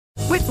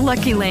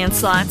Lucky Land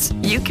Slots,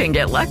 you can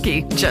get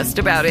lucky just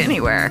about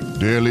anywhere.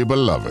 Dearly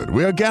beloved,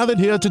 we are gathered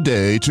here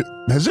today to...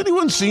 Has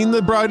anyone seen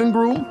the bride and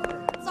groom?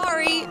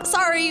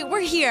 Sorry, we're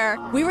here.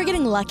 We were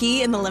getting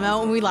lucky in the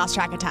limo and we lost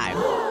track of time.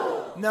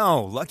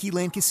 No, Lucky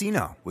Land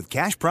Casino, with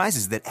cash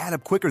prizes that add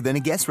up quicker than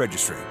a guest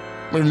registry.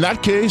 In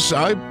that case,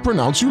 I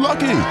pronounce you lucky.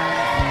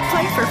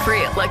 Play for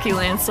free at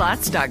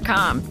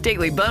LuckyLandSlots.com.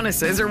 Daily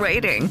bonuses are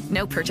waiting.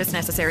 No purchase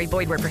necessary.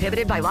 Void where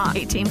prohibited by law.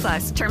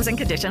 18+. Terms and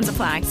conditions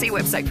apply. See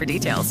website for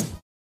details.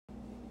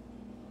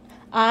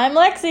 I'm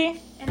Lexi.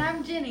 And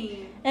I'm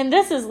Jenny. And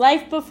this is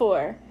Life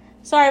Before.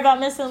 Sorry about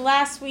missing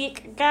last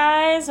week,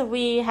 guys.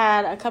 We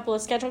had a couple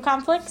of schedule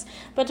conflicts.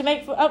 But to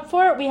make up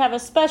for it, we have a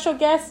special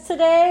guest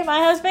today,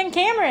 my husband,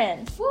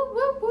 Cameron. Woo,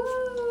 woo,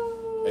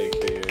 woo.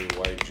 A.K.A.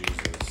 White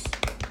Jesus.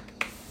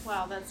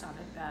 Wow, that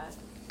sounded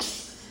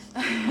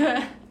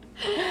bad.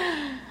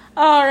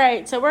 All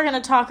right, so we're going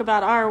to talk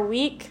about our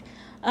week.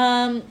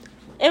 It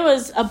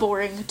was a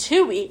boring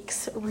 2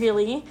 weeks,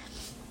 really.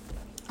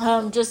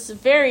 Just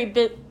very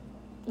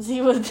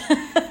busy with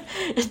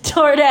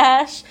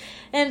DoorDash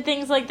and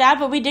things like that,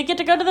 but we did get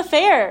to go to the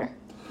fair.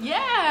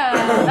 Yeah,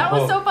 that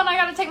was so fun. I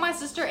got to take my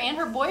sister and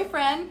her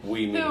boyfriend.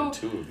 We mean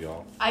two of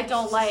y'all. I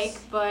don't like,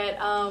 but,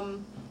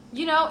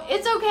 you know,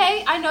 it's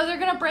okay. I know they're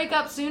going to break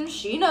up soon.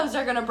 She knows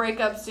they're going to break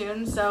up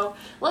soon, so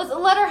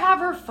let her have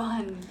her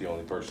fun. The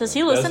only person does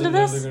he listen to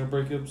this? They're going to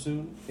break up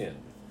soon? Yeah.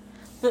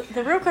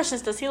 The real question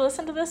is, does he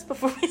listen to this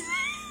before we...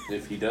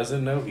 If he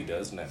doesn't know, he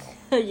does now.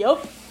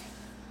 Yup.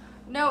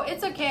 No,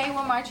 it's okay.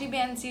 When marching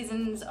band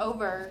season's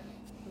over,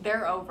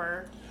 they're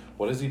over.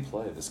 What does he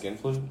play? The skin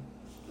flute?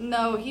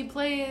 No, he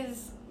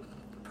plays...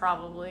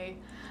 Probably.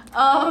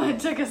 It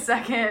took a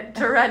second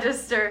to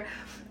register.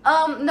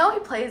 No, he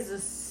plays the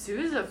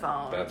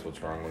sousaphone. That's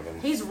what's wrong with him.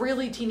 He's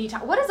really teeny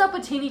tiny. What is up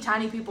with teeny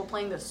tiny people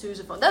playing the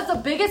sousaphone? That's the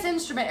biggest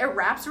instrument. It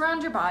wraps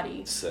around your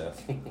body.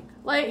 Seth.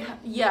 Like,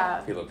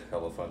 yeah. He looked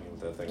hella funny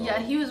with that thing Yeah,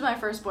 on. he was my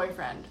first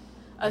boyfriend.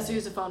 A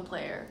sousaphone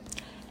player.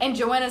 And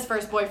Joanna's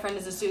first boyfriend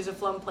is a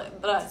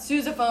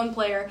sousaphone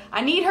player. I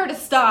need her to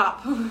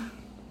stop.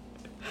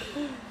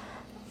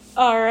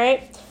 All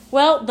right.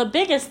 Well, the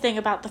biggest thing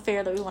about the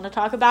fair that we want to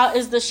talk about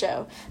is the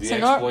show. The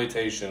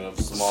exploitation of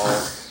small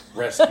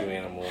rescue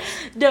animals.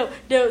 No.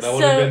 That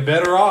would have been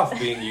better off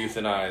being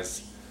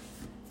euthanized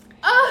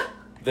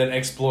than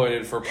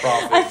exploited for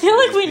profit. I feel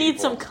like we need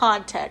some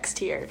context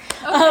here.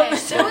 Okay,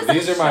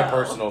 these are my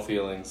personal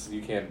feelings.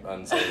 You can't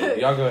unsay them.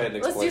 Y'all go ahead and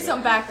explain. Let's do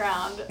some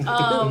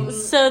background.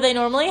 So they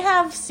normally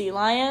have sea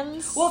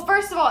lions. Well,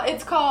 first of all,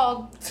 it's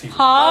called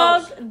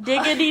Hog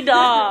Diggity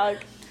Dog.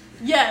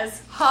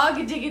 Yes, Hog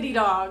Diggity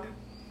Dog.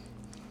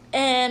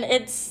 And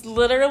it's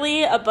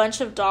literally a bunch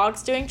of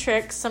dogs doing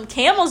tricks, some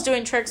camels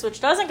doing tricks, which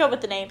doesn't go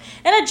with the name,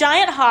 and a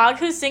giant hog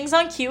who sings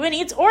on cue and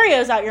eats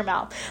Oreos out your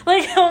mouth.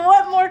 Like,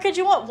 what more could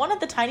you want? One of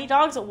the tiny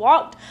dogs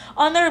walked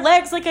on their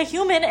legs like a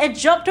human and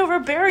jumped over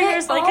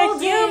barriers like a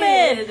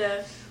human.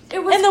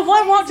 It was and the crazy.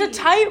 one walked a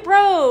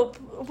tightrope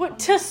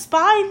to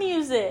spy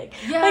music.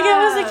 Yeah. Like,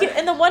 it was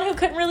and the one who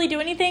couldn't really do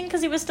anything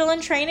because he was still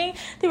in training,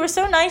 they were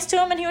so nice to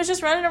him and he was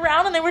just running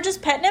around and they were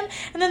just petting him,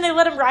 and then they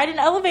let him ride an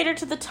elevator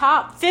to the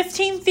top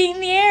 15 feet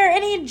in the air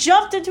and he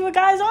jumped into a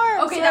guy's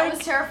arms. Okay, that was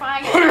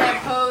terrifying. And I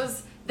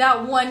posed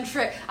that one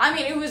trick. I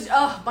mean, it was,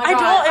 oh my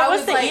God. It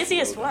was the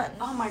easiest one.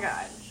 Oh my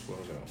God.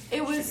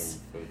 It was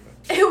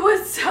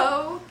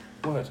so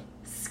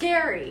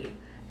scary.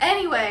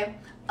 Anyway,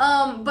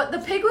 but the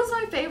pig was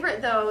my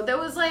favorite, though. There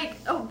was, like,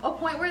 a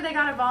point where they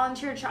got a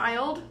volunteer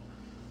child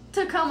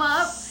to come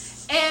up,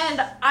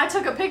 and I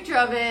took a picture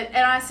of it,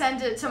 and I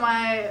sent it to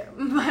my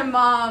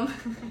mom.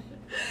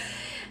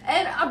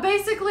 And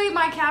basically,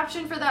 my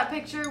caption for that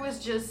picture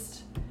was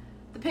just,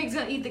 the pig's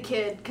gonna eat the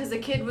kid, because the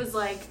kid was,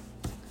 like,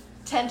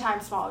 10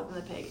 times smaller than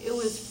the pig. It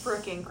was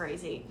freaking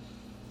crazy.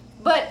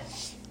 But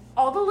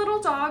all the little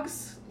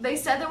dogs... They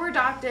said they were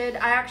adopted.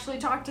 I actually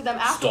talked to them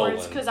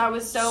afterwards because I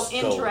was so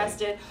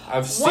interested.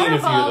 I've seen a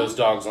few of those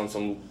dogs on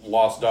some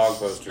lost dog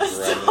posters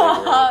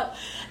around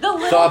the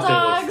little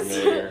dogs,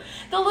 the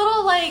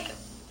little like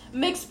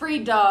mixed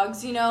breed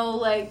dogs, you know,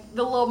 like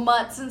the little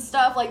mutts and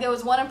stuff. Like there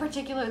was one in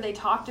particular they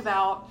talked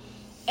about,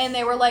 and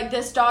they were like,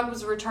 this dog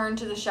was returned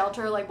to the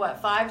shelter like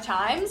 5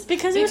 times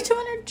because he was too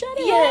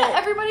energetic. Yeah,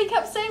 everybody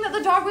kept saying that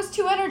the dog was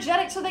too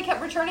energetic, so they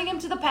kept returning him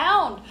to the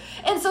pound.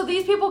 And so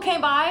these people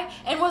came by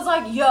and was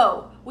like,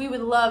 yo, we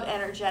would love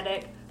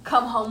energetic.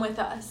 Come home with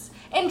us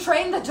and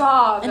train the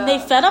dog. And they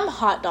fed him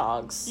hot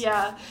dogs.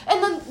 Yeah,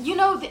 and then you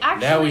know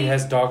actually now he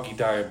has doggy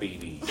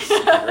diabetes.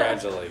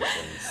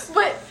 Congratulations.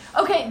 But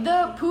okay,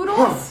 the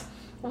poodles.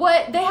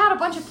 What they had a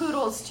bunch of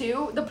poodles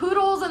too. The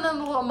poodles and then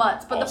the little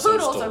mutts, but Also the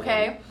poodles,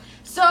 okay.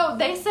 So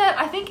they said,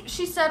 I think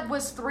she said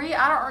was 3.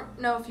 I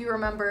don't know if you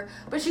remember,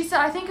 but she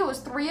said I think it was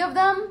 3 of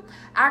them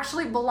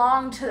actually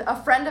belonged to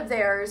a friend of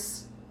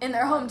theirs in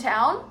their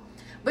hometown,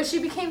 but she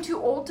became too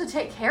old to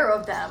take care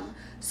of them.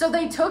 So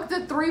they took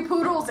the 3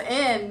 poodles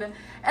in,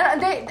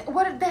 and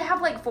what did they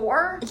have, like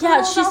 4?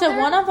 Yeah, she said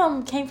one of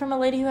them came from a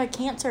lady who had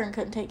cancer and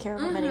couldn't take care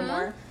of them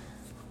anymore.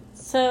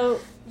 So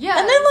Yeah.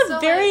 And they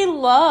look very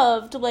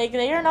loved. Like,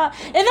 they are not...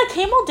 And the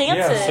camel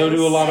dances. Yeah, so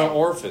do a lot of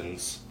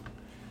orphans.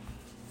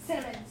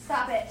 Cinnamon,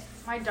 stop it.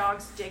 My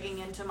dog's digging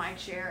into my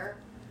chair.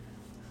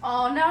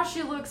 Oh, now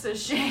she looks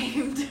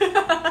ashamed.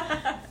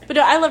 But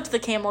no, I loved the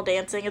camel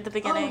dancing at the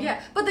beginning. Oh,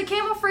 yeah. But the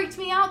camel freaked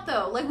me out,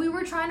 though. Like, we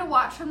were trying to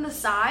watch from the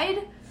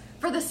side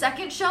for the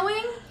second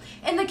showing,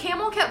 and the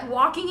camel kept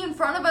walking in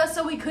front of us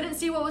so we couldn't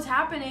see what was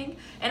happening.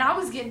 And I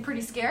was getting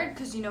pretty scared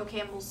because, you know,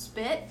 camels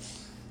spit.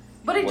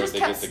 But it just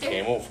kept Where'd they get the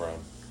camel from?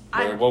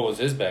 What was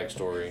his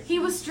backstory? He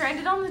was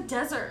stranded on the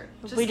desert.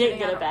 We didn't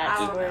get a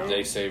backstory.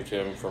 They saved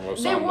him from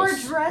Osama's They wore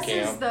dresses,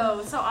 camp.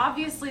 though, so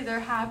obviously they're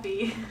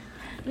happy.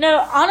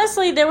 No,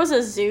 honestly, there was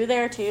a zoo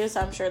there, too,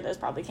 so I'm sure those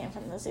probably came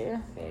from the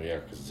zoo. Oh, yeah,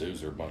 because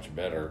zoos are much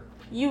better.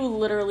 You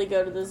literally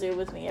go to the zoo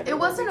with me every It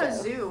wasn't a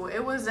zoo.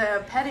 It was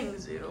a petting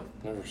zoo.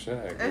 Never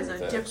said I agree with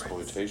that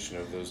exploitation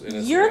of those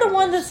innocent You're the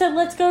one that animals. said,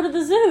 let's go to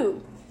the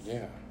zoo.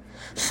 Yeah.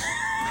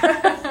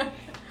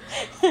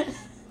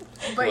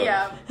 But Look.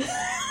 yeah.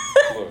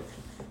 Look,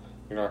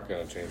 you're not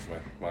going to change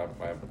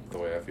the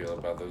way I feel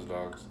about those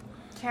dogs.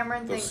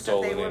 Cameron Those thinks that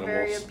they were stolen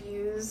very animals.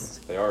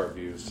 abused. They are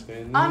abused.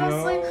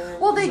 Honestly,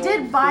 well, they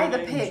did buy the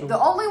pig. The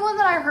only one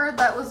that I heard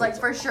that was like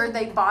for sure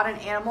they bought an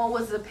animal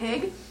was the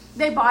pig.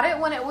 They bought it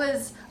when it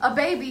was a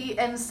baby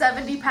and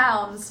 70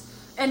 pounds.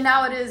 And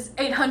now it is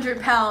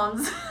 800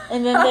 pounds.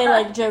 And then they,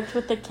 like, joked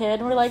with the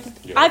kid. We're like,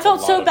 Yeah, I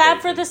felt so bad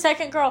bacon. for the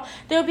second girl.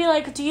 They would be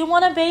like, do you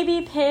want a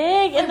baby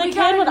pig? And Like, the we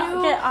kid would gotta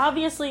do- get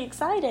obviously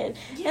excited.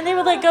 And they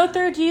would, like, go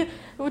through, do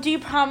you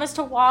promise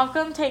to walk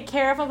them, take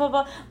care of them, blah,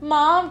 blah.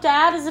 Mom,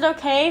 Dad, is it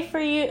okay for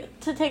you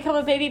to take home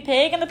a baby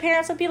pig? And the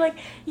parents would be like,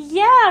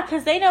 yeah,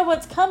 because they know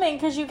what's coming,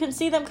 because you can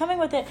see them coming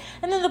with it.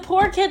 And then the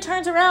poor kid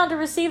turns around to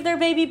receive their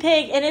baby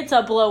pig, and it's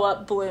a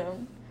blow-up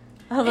balloon.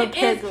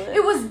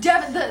 It was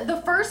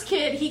the first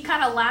kid, he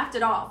kind of laughed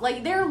it off.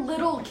 Like, they're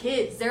little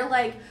kids. They're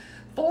like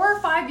 4 or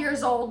 5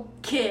 years old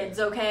kids,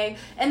 okay?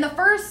 And the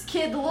first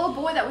kid, the little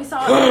boy that we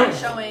saw at the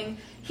showing,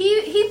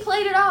 he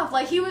played it off.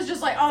 Like, he was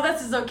just like, oh,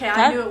 this is okay.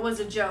 I knew it was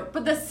a joke.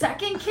 But the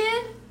second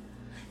kid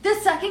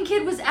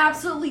was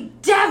absolutely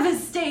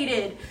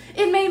devastated.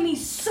 It made me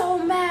so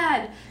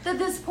mad that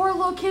this poor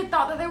little kid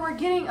thought that they were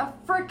getting a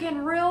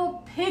freaking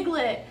real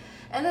piglet.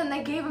 And then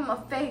they gave him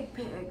a fake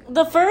pig.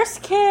 The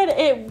first kid,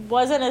 it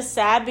wasn't as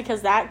sad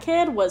because that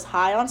kid was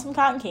high on some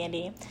cotton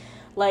candy.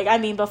 Like, I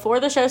mean,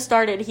 before the show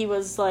started, he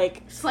was,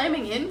 like...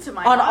 slamming into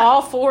my on body.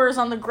 all fours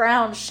on the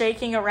ground,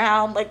 shaking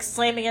around, like,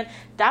 slamming in.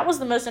 That was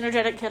the most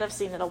energetic kid I've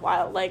seen in a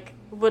while. Like,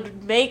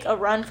 would make a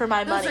run for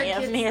my Those money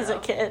are of me kids, as a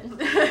kid.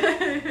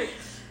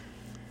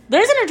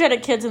 There's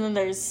energetic kids, and then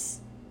there's...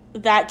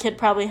 that kid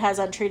probably has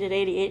untreated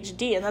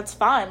ADHD, and that's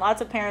fine.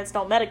 Lots of parents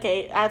don't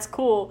medicate. That's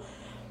cool.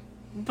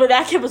 But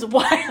that kid was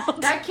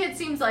wild. That kid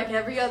seems like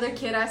every other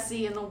kid I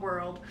see in the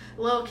world.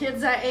 Little kids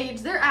that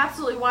age, they're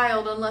absolutely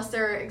wild unless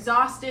they're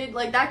exhausted.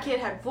 Like, that kid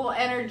had full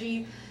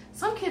energy.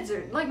 Some kids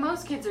are, like,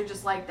 most kids are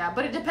just like that.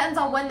 But it depends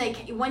on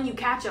when you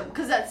catch them.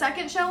 Because that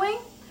second showing,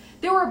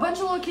 there were a bunch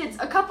of little kids.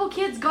 A couple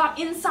kids got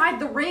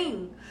inside the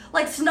ring.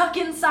 Like, snuck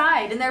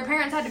inside. And their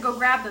parents had to go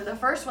grab them. The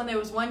first one, there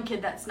was one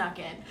kid that snuck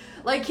in.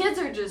 Like, kids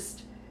are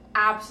just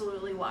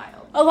absolutely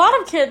wild. A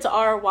lot of kids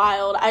are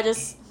wild.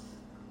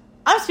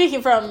 I'm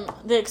speaking from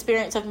the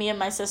experience of me and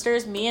my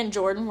sisters. Me and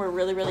Jordan were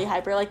really, really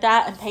hyper like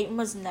that, and Peyton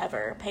was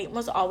never. Peyton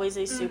was always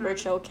a super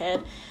chill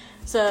kid.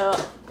 So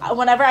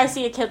whenever I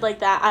see a kid like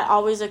that, I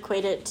always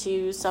equate it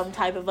to some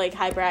type of, like,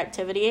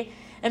 hyperactivity.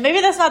 And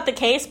maybe that's not the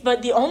case,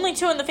 but the only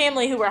two in the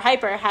family who were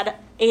hyper had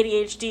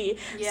ADHD.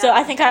 Yeah. So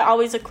I think I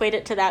always equate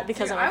it to that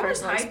because of my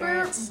personal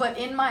experience. But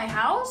in my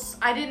house,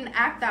 I didn't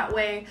act that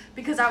way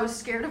because I was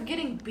scared of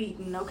getting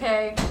beaten,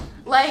 okay?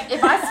 Like,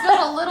 if I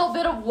spilled a little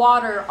bit of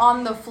water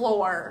on the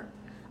floor,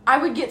 I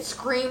would get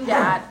screamed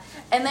at,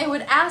 and they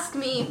would ask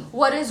me,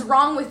 what is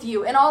wrong with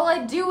you? And all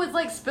I'd do was,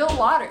 like, spill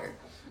water.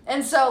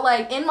 And so,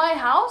 like, in my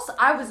house,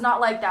 I was not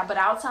like that. But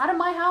outside of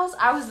my house,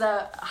 I was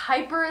the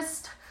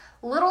hyperest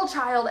little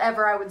child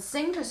ever. I would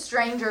sing to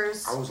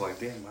strangers. I was like,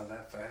 damn, am I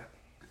that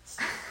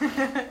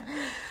fat?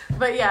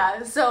 But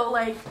yeah, so,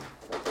 like,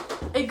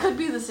 it could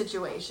be the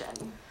situation.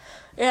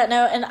 Yeah,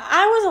 no, and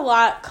I was a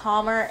lot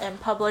calmer in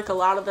public a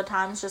lot of the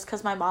times just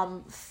because my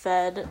mom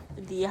fed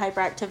the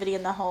hyperactivity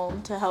in the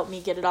home to help me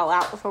get it all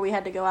out before we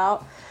had to go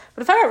out.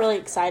 But if I got really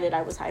excited,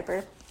 I was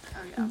hyper. Oh,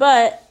 yeah.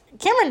 But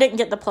Cameron didn't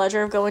get the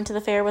pleasure of going to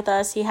the fair with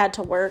us. He had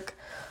to work.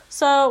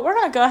 So we're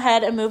going to go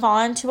ahead and move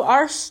on to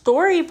our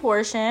story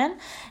portion.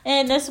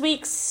 And this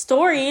week's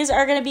stories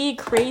are going to be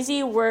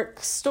crazy work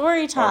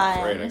story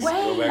time.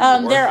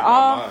 They're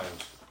all...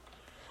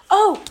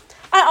 Oh,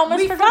 I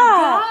almost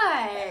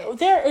forgot.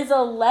 There is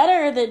a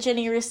letter that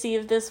Jenny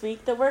received this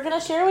week that we're going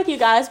to share with you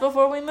guys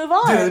before we move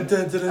on.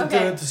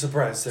 Okay.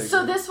 Surprise segment.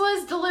 So this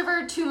was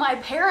delivered to my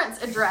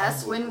parents'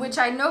 address, in which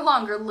I no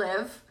longer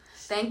live.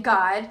 Thank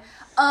God.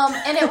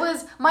 And it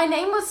was, my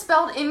name was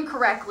spelled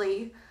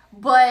incorrectly,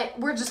 but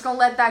we're just going to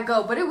let that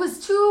go. But it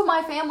was to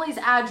my family's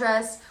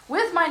address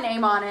with my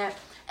name on it.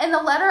 And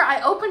the letter,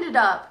 I opened it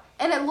up,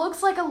 and it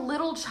looks like a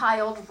little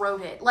child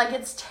wrote it. Like,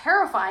 it's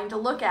terrifying to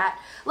look at.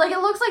 Like, it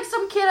looks like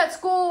some kid at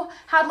school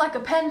had, like, a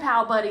pen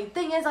pal buddy.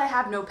 Thing is, I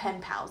have no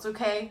pen pals,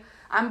 okay?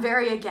 I'm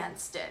very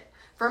against it.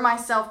 For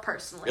myself,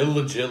 personally. It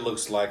legit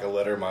looks like a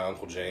letter my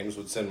Uncle James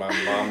would send my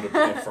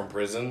mom from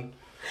prison.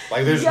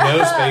 Like, there's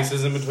no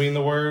spaces in between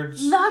the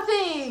words.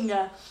 Nothing.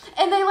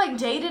 And they, like,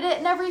 dated it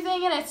and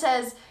everything, and it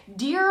says,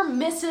 Dear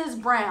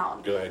Mrs.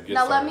 Brown. Go ahead,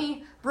 Now, let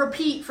me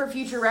repeat for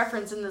future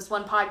reference in this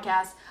one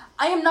podcast.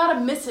 I am not a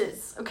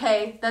Mrs.,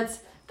 okay?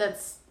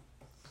 That's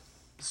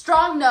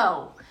strong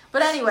no.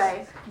 But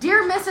anyway,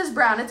 Dear Mrs.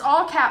 Brown. It's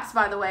all caps,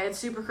 by the way. It's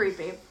super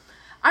creepy.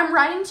 I'm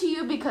writing to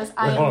you because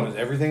Wait, hold on. Is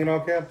everything in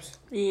all caps?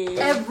 Yeah.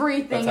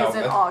 Everything is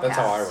in all caps. That's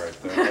how I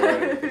write, though. I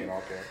write everything in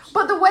all caps.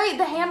 But the way,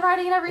 the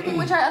handwriting and everything,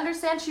 which I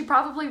understand, she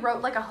probably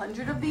wrote like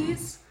 100 of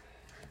these.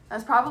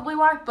 That's probably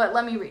why, but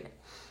let me read it.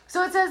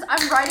 So it says,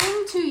 I'm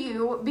writing to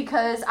you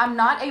because I'm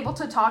not able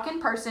to talk in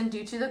person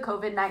due to the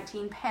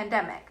COVID-19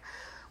 pandemic.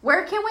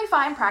 Where can we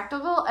find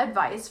practical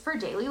advice for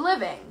daily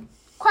living? ?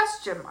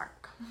 2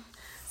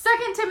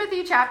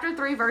 Timothy chapter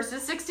 3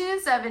 verses 16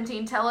 and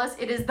 17 tell us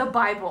it is the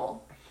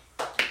Bible.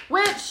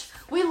 Which,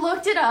 we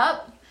looked it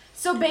up.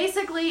 So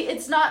basically,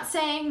 it's not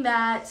saying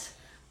that,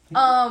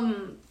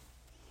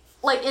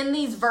 like in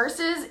these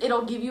verses,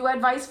 it'll give you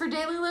advice for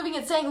daily living.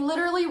 It's saying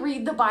literally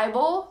read the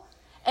Bible,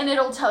 and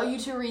it'll tell you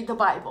to read the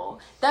Bible.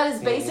 That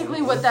is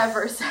basically what that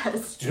verse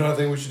says. Do you know what I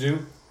think we should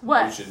do?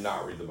 What? We should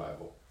not read the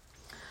Bible.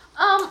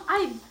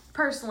 I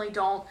personally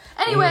don't.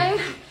 Anyway,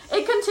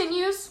 it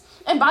continues.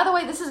 And by the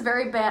way, this is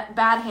very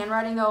bad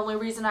handwriting. The only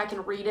reason I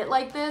can read it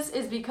like this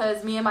is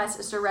because me and my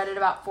sister read it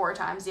about 4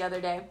 times the other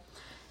day.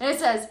 And it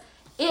says,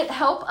 it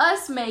help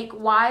us make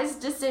wise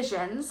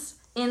decisions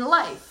in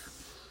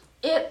life.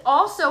 It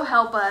also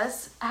help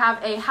us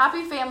have a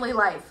happy family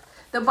life.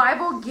 The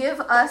Bible give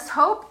us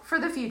hope for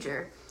the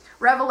future.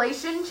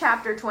 Revelation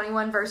chapter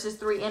 21 verses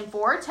 3 and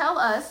 4 tell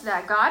us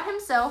that God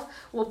himself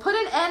will put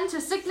an end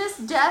to sickness,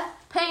 death,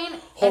 pain,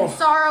 and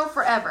sorrow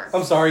forever.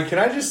 I'm sorry, can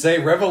I just say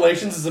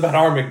Revelations is about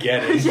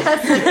Armageddon?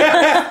 Yes.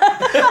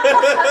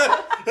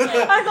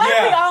 I'm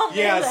glad we all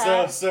knew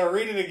that. So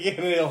read it again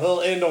and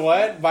it'll end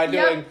what? By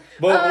doing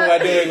by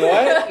doing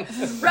what?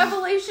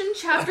 Revelation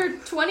chapter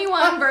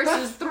 21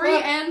 verses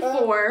 3 and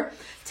 4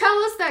 tell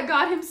us that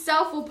God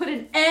himself will put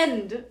an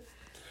end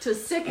to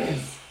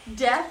sickness,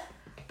 death,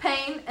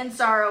 pain, and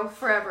sorrow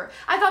forever.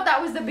 I thought that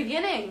was the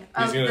beginning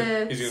of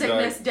the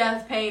sickness,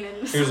 death, pain,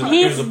 and sorrow.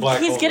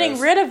 He's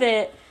getting rid of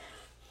it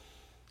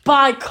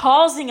by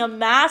causing a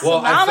mass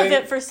amount of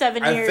it for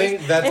 7 years. I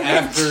think that's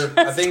after.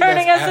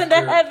 Turning us into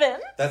heaven.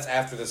 That's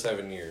after the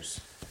 7 years.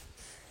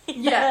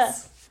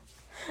 Yes.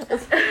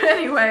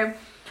 Anyway,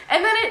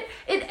 and then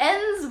it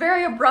ends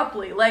very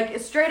abruptly. Like,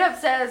 it straight up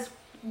says,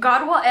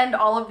 God will end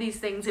all of these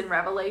things in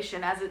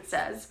Revelation, as it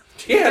says.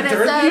 Yeah,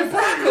 during the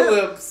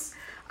apocalypse.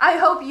 I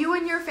hope you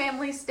and your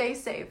family stay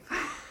safe.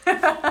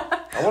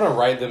 I want to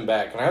write them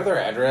back. Can I have their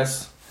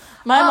address?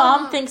 My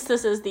mom thinks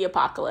this is the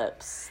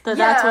apocalypse.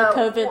 That's what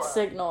COVID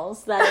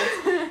signals. That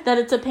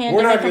it's a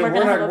pandemic and we're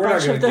going to have a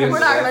bunch of them. We're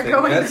not going to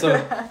go into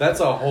that. That's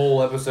a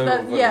whole episode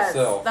of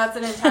itself. That's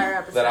an entire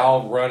episode. That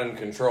I'll run and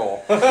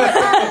control.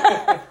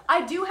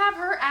 I do have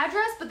her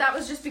address, but that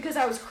was just because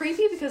I was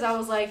creepy, because I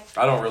was like,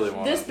 I don't really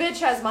want this bitch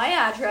has my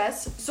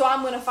address, so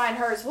I'm going to find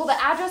hers. Well, the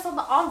address on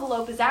the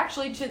envelope is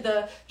actually to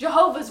the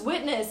Jehovah's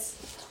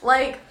Witness,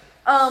 like,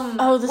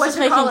 this is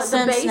making sense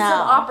the base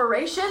now. of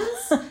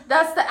operations.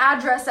 That's the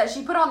address that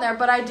she put on there,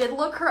 but I did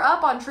look her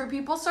up on True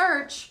People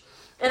Search,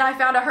 and I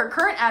found out her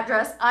current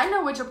address. I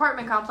know which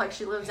apartment complex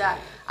she lives at.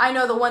 I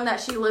know the one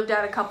that she lived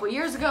at a couple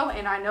years ago,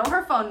 and I know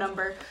her phone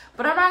number,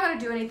 but I'm not going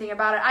to do anything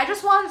about it. I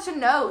just wanted to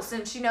know,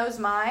 since she knows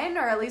mine,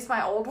 or at least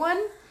my old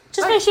one.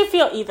 Just makes you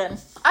feel even.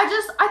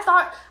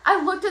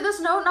 I looked at this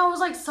note, and I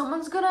was like,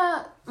 someone's going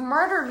to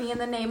murder me in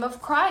the name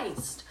of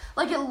Christ.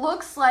 Like, it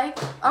looks like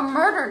a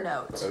murder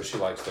note. Oh, she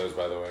likes those,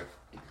 by the way.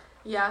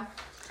 Yeah.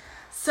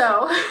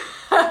 So.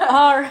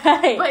 All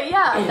right. But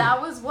yeah,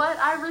 that was what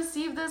I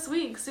received this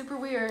week. Super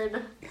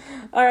weird.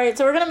 All right,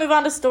 so we're going to move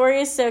on to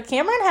stories. So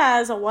Cameron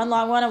has a one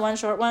long one and one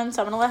short one.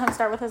 So I'm going to let him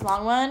start with his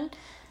long one,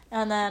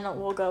 and then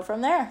we'll go from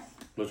there.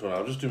 Which one?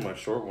 I'll just do my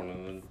short one,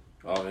 and then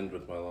I'll end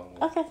with my long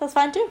one. Okay, that's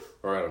fine too.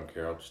 Or I don't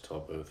care. I'll just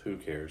tell both. Who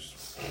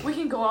cares? We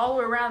can go all the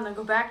way around and then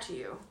go back to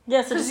you.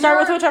 Yeah, so just start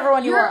with whichever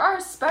one you want. You're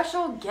our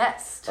special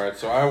guest. All right,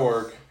 so I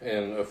work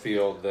in a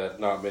field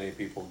that not many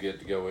people get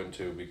to go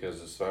into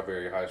because it's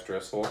very high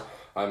stressful.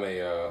 I'm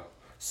a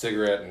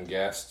cigarette and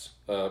gas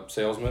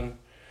salesman.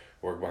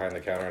 Work behind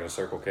the counter at a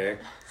Circle K.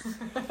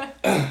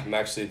 I'm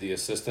actually the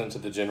assistant to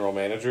the general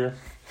manager.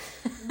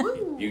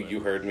 Woo.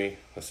 You heard me.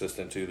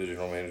 Assistant to the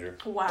general manager.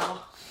 Wow.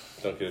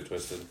 Don't get it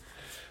twisted.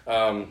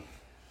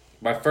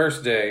 My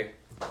first day.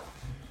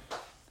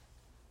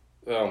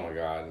 Oh my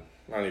God,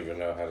 I don't even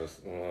know how to.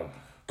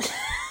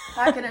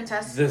 I can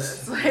attest to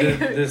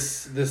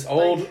this. This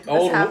old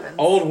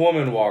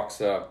woman walks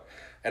up,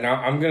 and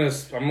I'm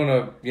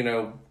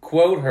gonna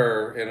quote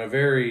her in a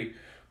very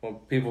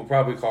people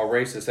probably call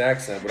racist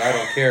accent, but I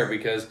don't care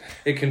because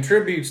it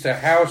contributes to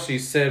how she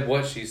said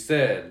what she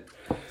said.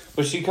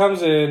 But she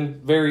comes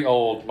in very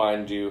old,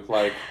 mind you,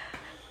 like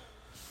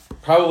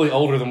probably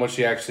older than what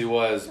she actually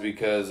was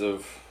because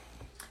of.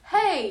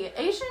 Hey,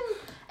 Asian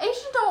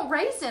don't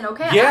raisin,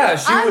 okay?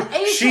 Yeah, I'm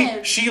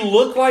Asian. she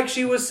looked like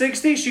she was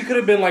 60. She could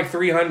have been like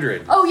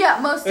 300. Oh yeah,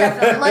 most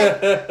definitely.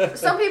 Like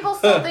some people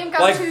still think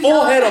I'm like too full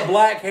young. head of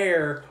black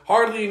hair,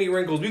 hardly any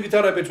wrinkles. You could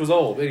tell that bitch was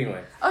old.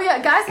 Anyway. Oh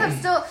yeah, guys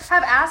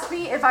have asked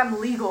me if I'm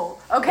legal,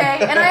 okay?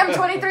 And I am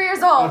 23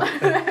 years old.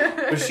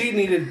 But she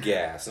needed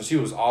gas, and she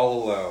was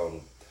all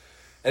alone.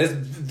 And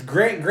it's,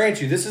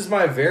 grant you, this is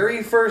my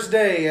very first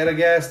day at a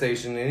gas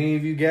station. Any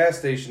of you gas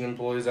station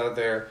employees out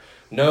there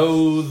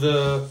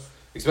know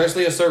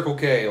especially a Circle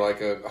K,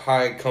 like a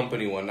high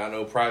company one, not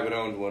no private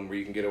owned one where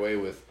you can get away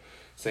with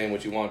saying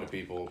what you want to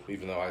people,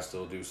 even though I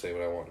still do say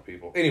what I want to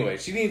people. Anyway,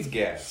 she needs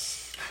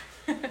gas.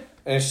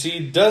 And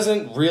she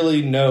doesn't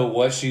really know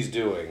what she's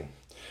doing.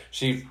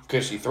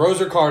 Because she throws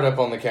her card up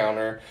on the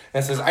counter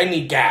and says, I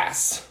need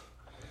gas.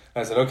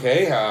 I said,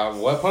 okay,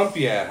 what pump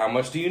you at? How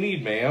much do you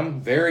need,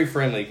 ma'am? Very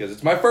friendly, because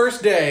it's my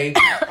first day.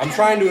 I'm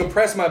trying to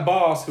impress my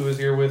boss who is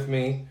here with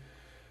me.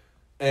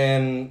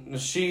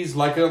 And she's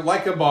like a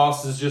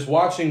boss is just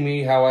watching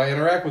me how I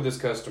interact with this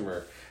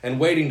customer and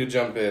waiting to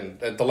jump in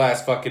at the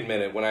last fucking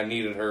minute when I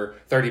needed her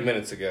 30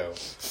 minutes ago.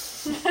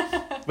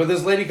 But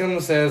this lady comes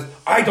and says,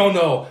 I don't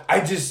know. I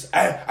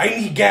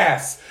need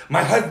gas.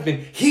 My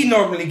husband, he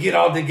normally get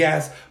all the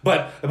gas,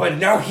 but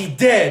now he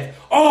dead.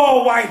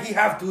 Oh, why he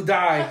have to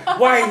die?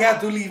 Why he have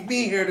to leave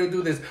me here to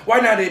do this? Why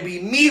not it be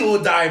me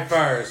who die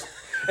first?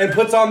 And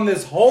puts on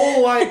this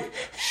whole, like,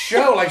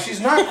 show. Like,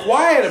 she's not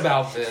quiet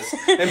about this.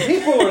 And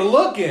people are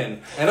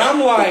looking. And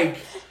I'm like,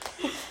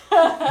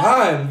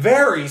 I'm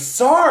very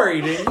sorry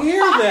to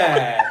hear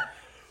that.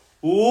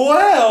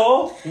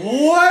 Well,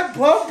 what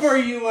pump are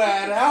you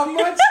at? How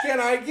much can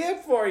I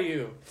get for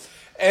you?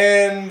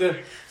 And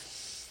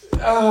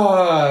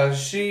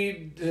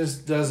she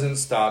just doesn't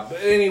stop.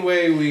 But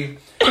anyway, we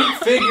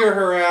figure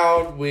her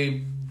out.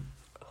 We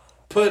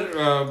put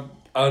an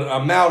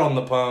amount on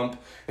the pump.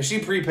 And she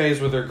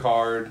prepays with her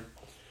card.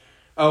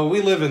 Oh,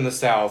 we live in the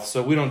South,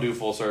 so we don't do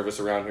full service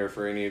around here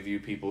for any of you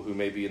people who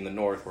may be in the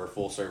North where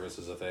full service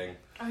is a thing.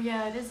 Oh,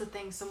 yeah, it is a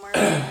thing somewhere.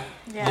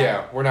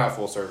 Yeah, we're not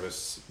full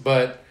service.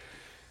 But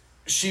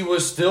she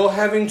was still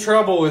having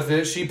trouble with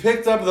it. She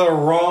picked up the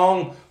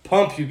wrong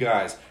pump, you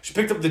guys. She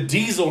picked up the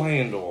diesel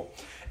handle.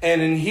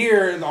 And in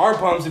here, in our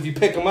pumps, if you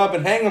pick them up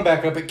and hang them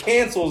back up, it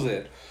cancels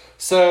it.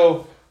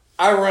 So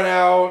I run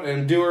out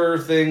and do her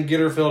thing, get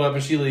her filled up,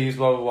 and she leaves,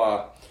 blah, blah,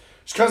 blah.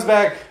 She comes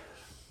back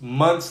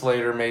months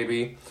later,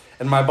 maybe,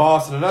 and my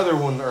boss and another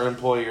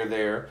employee are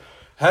there,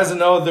 has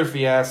another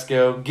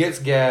fiasco, gets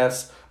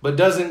gas, but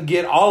doesn't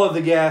get all of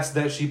the gas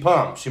that she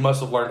pumped. She must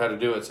have learned how to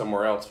do it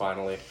somewhere else,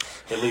 finally.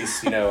 At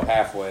least,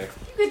 halfway.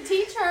 You could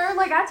teach her.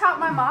 Like, I taught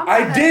my mom.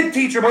 I did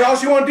teach her, but all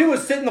she wanted to do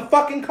was sit in the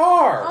fucking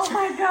car. Oh,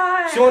 my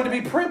God. She wanted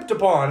to be primped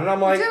upon, and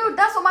I'm like... Dude,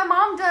 that's what my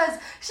mom does.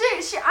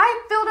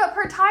 I filled up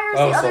her tires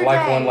the other day. Oh, so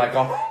like one, like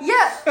all...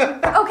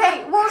 Yeah.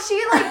 Okay, well, she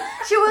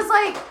was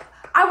like...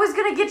 I was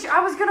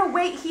gonna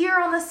wait here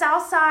on the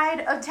south side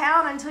of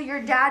town until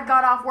your dad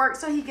got off work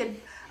so he could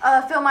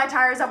fill my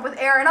tires up with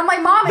air. And I'm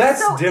like, Mom,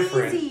 it's so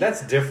different. easy.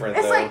 That's different,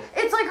 it's though.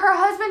 It's like her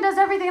husband does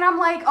everything, and I'm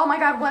like, oh my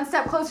God, one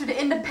step closer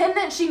to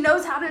independent. She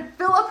knows how to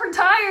fill up her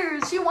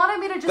tires. She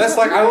wanted me to just... That's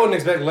like, I wouldn't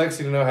expect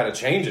Lexi to know how to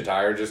change a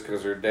tire just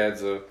because her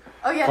dad's a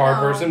car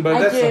person.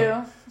 But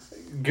that's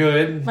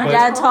good. My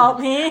dad taught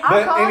me.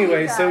 But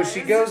anyway, so she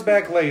goes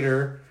back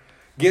later,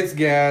 gets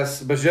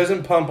gas, but she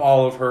doesn't pump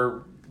all of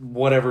her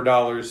whatever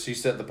dollars she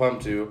set the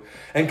pump to,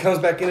 and comes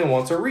back in and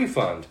wants a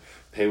refund.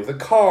 Pay with a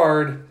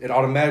card, it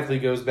automatically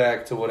goes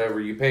back to whatever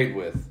you paid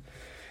with.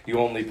 You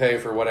only pay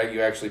for what you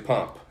actually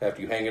pump.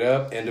 After you hang it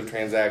up, end of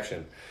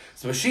transaction.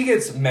 So she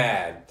gets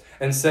mad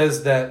and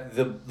says that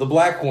the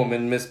black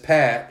woman, Miss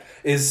Pat,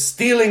 is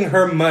stealing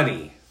her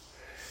money.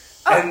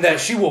 And that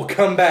she will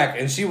come back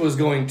and she was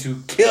going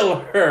to kill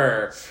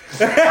her.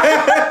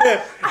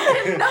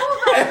 I didn't know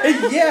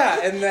that.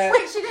 Yeah, and that...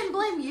 Wait, she didn't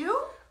blame you?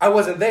 I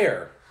wasn't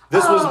there.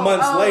 This was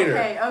months later.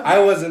 Okay. I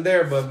wasn't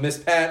there, but Miss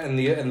Pat and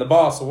the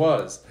boss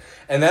was.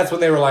 And that's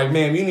when they were like,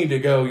 ma'am, you need to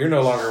go. You're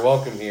no longer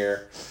welcome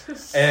here.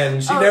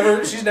 And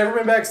she's never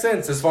been back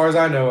since, as far as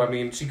I know. I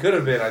mean, she could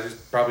have been. I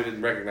just probably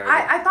didn't recognize her.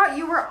 I thought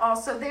you were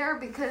also there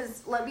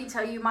because, let me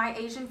tell you, my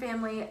Asian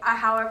family,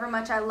 however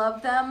much I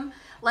love them,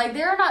 like,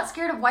 they're not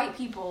scared of white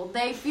people.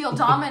 They feel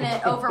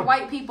dominant over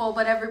white people,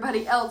 but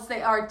everybody else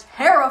they are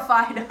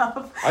terrified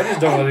of. I just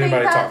don't let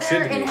anybody talk shit to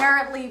me. They're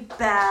inherently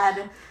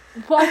bad.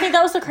 Well, I think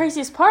that was the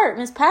craziest part.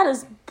 Miss Pat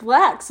is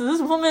black, so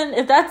this woman,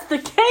 if that's the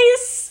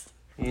case...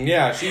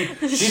 Yeah, she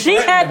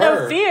had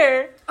no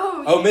fear.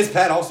 Oh, Miss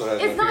Pat also has no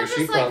fear. It's not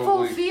just like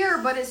full fear,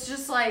 but it's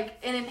just like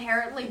an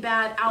inherently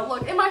bad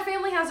outlook. And my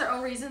family has their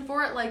own reason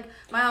for it. Like,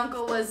 my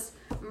uncle was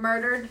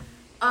murdered,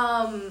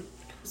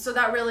 so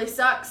that really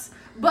sucks.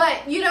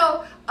 But,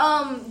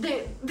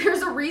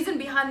 there's a reason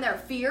behind their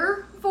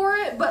fear for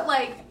it, but,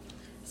 like,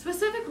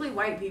 specifically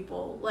white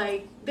people,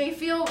 like, they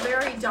feel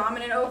very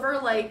dominant over,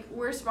 like,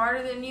 we're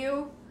smarter than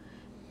you.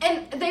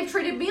 And they've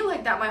treated me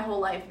like that my whole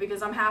life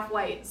because I'm half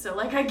white. So,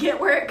 like, I get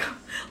where it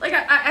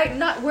I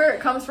not where it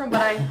comes from,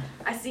 but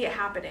I see it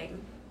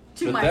happening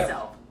to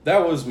myself.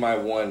 That was my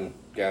one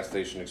gas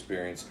station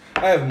experience.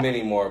 I have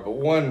many more, but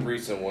one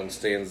recent one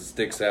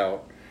sticks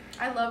out.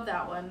 I love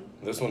that one.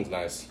 This one's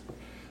nice.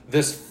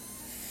 This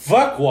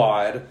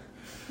fuckwad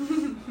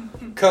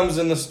comes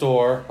in the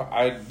store.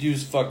 I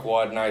use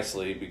fuckwad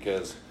nicely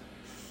because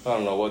I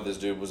don't know what this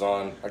dude was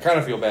on. I kind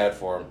of feel bad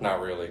for him. Not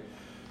really.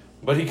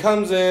 But he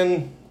comes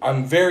in.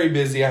 I'm very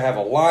busy. I have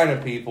a line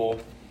of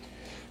people.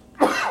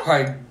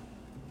 I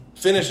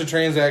finish a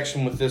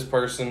transaction with this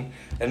person,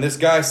 and this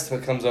guy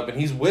comes up, and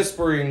he's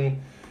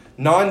whispering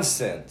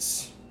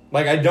nonsense.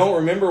 Like, I don't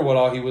remember what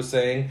all he was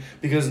saying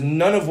because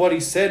none of what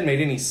he said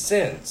made any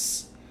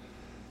sense.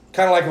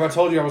 Kind of like if I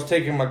told you I was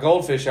taking my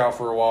goldfish out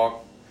for a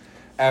walk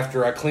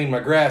after I cleaned my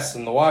grass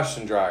in the wash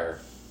and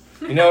dryer.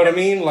 You know what I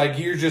mean? Like,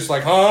 you're just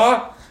like,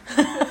 huh?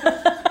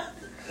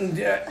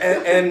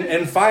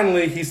 and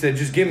finally he said,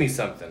 just give me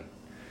something.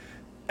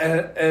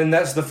 And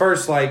that's the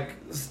first,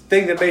 like,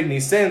 thing that made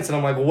any sense. And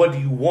I'm like, well, what do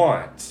you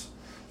want?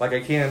 Like,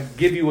 I can't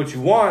give you what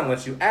you want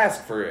unless you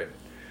ask for it.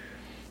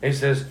 And he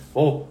says,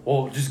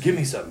 well, just give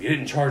me something. You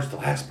didn't charge the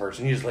last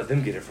person. You just let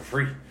them get it for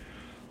free.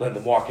 Let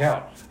them walk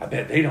out. I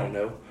bet they don't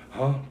know.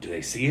 Huh? Do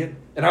they see it?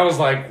 And I was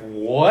like,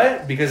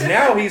 what? Because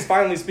now he's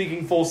finally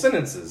speaking full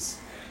sentences.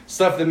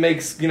 Stuff that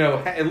makes,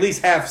 at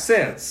least half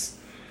sense.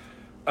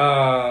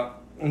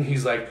 And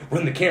he's like,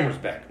 run the cameras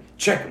back.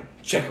 Check them.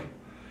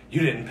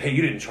 You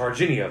didn't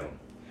charge any of them.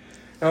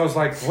 And I was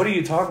like, what are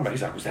you talking about?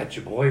 He's like, was that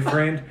your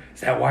boyfriend?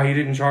 Is that why you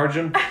didn't charge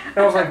him? And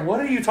I was like, what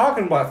are you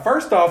talking about?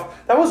 First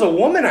off, that was a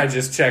woman I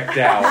just checked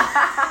out.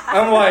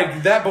 I'm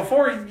like, that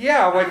before,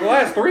 yeah, like the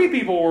last 3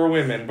 people were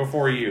women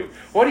before you.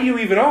 What are you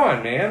even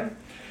on, man?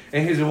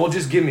 And he said, well,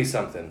 just give me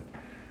something.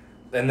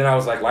 And then I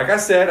was like I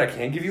said, I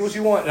can't give you what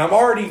you want. And I'm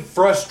already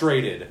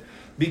frustrated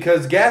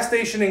because gas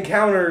station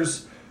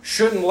encounters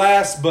shouldn't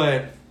last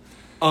but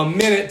a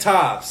minute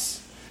tops.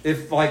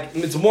 If,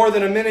 it's more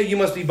than a minute, you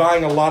must be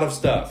buying a lot of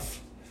stuff.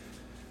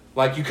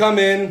 Like, you come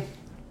in,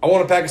 I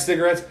want a pack of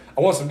cigarettes,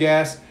 I want some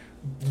gas,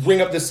 ring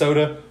up this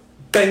soda,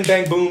 bang,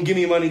 bang, boom, give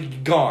me money,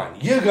 gone.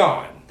 You're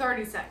gone.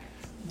 30 seconds.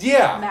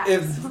 Yeah.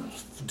 Max.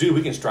 Dude,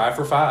 we can strive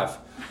for 5.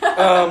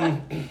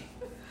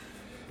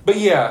 But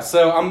yeah,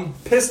 so I'm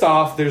pissed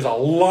off. There's a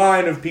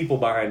line of people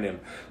behind him.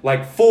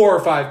 Like 4 or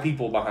 5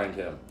 people behind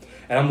him.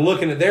 And I'm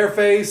looking at their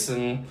face,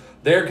 and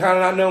they're kind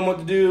of not knowing what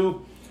to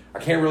do. I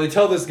can't really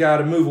tell this guy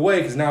to move away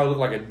because now I look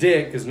like a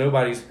dick because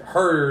nobody's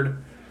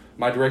heard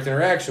my direct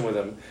interaction with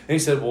him. And he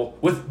said, well,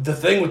 with the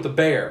thing with the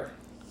bear.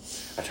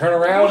 I turn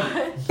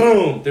around,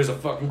 boom, there's a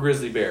fucking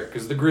grizzly bear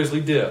because the grizzly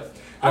dip.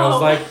 And I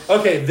was like,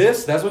 okay,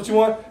 that's what you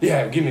want?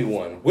 Yeah, give me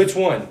one. Which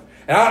one?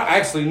 And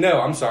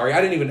I'm sorry,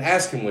 I didn't even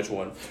ask him which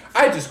one.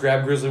 I just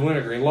grabbed Grizzly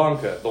Wintergreen Long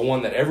Cut, the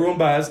one that everyone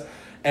buys,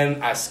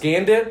 and I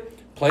scanned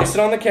it, placed it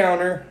on the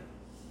counter,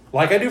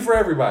 like I do for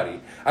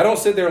everybody. I don't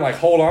sit there and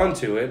hold on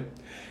to it.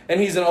 And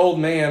he's an old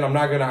man, I'm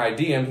not going to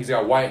ID him. He's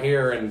got white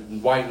hair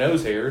and white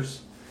nose hairs.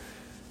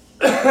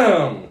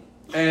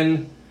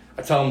 And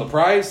I tell him the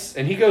price,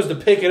 and he goes to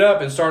pick it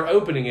up and start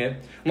opening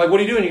it. I'm like, what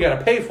are you doing? You got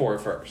to pay for it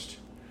first.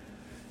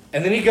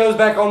 And then he goes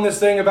back on this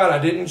thing about I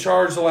didn't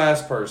charge the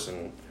last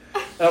person.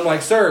 And I'm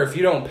like, sir, if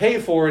you don't pay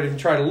for it and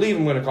try to leave,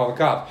 I'm going to call the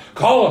cops.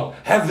 Call them.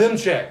 Have them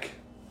check.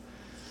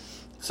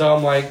 So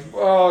I'm like,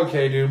 oh,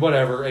 okay, dude,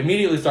 whatever.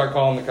 Immediately start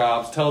calling the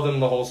cops. Tell them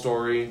the whole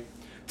story.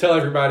 Tell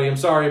everybody, I'm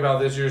sorry about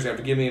this. You're just going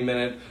to have to give me a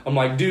minute. I'm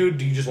like, dude,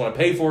 do you just want to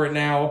pay for it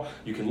now?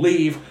 You can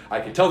leave. I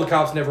can tell the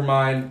cops, never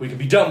mind. We can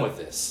be done with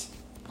this.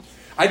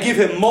 I give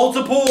him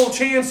multiple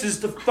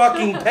chances to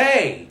fucking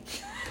pay.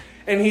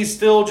 And he's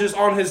still just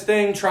on his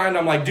thing trying to,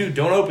 I'm like, dude,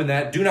 don't open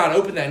that. Do not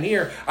open that in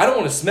here. I don't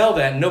want to smell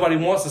that. And nobody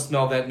wants to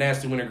smell that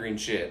nasty wintergreen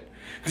shit.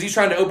 Because he's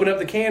trying to open up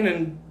the can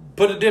and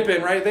put a dip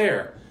in right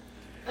there.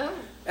 Oh.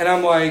 And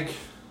I'm like,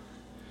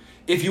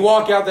 if you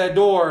walk out that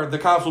door, the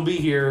cops will be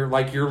here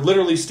like you're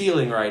literally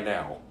stealing right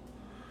now.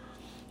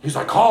 He's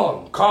like,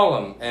 call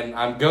him. And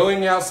I'm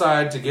going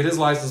outside to get his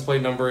license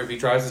plate number if he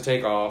tries to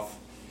take off.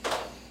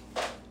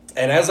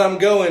 And as I'm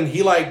going,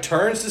 he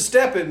turns to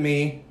step at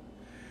me.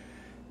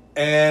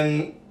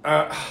 And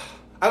I'm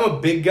a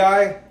big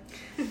guy.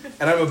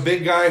 And I'm a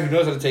big guy who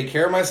knows how to take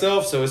care of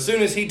myself. So as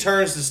soon as he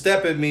turns to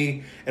step at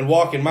me and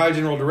walk in my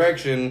general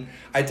direction,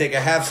 I take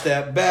a half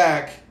step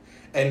back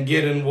and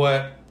get in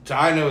what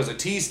I know is a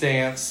T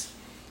stance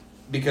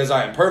because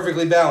I am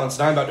perfectly balanced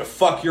and I'm about to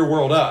fuck your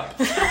world up.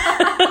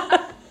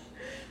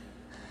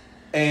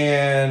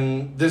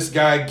 And this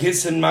guy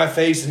gets in my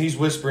face and he's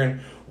whispering,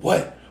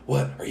 What?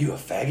 Are you a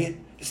faggot?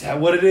 Is that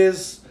what it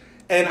is?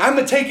 And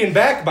I'm taken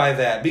back by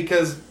that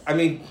because, I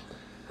mean...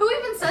 Who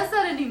even says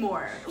that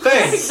anymore?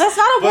 Thanks. That's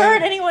not a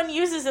word anyone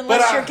uses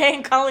unless you're gay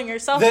and calling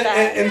yourself that.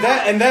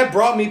 And that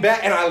brought me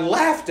back, and I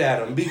laughed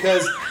at him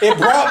because it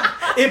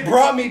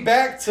brought me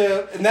back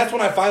to, and that's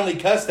when I finally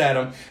cussed at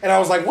him, and I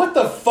was like, "What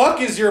the fuck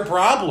is your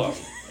problem?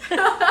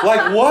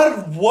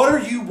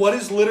 what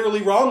is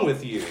literally wrong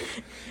with you?"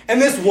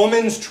 And this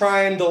woman's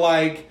trying to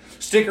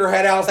stick her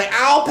head out and say,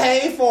 I'll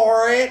pay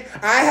for it.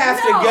 I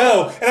have to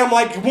go. And I'm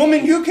like,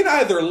 woman, you can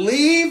either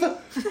leave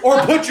or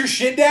put your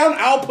shit down.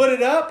 I'll put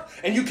it up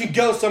and you can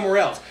go somewhere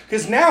else.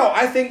 Because now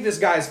I think this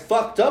guy's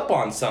fucked up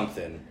on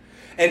something.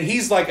 And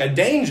he's like a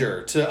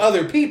danger to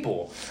other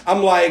people.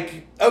 I'm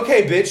like,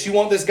 okay, bitch, you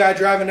want this guy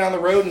driving down the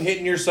road and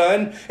hitting your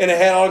son in a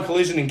head-on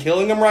collision and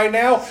killing him right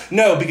now?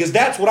 No, because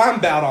that's what I'm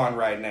about on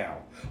right now.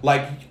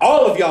 Like,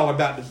 all of y'all are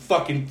about to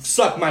fucking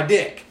suck my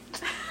dick.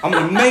 I'm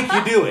going to make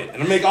you do it.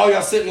 And I'm going to make all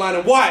y'all sit in line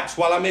and watch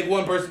while I make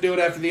one person do it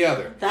after the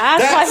other.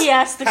 That's why he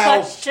asked the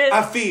question.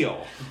 I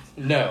feel.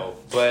 No,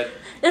 but...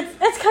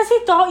 It's because he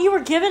thought you were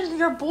giving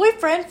your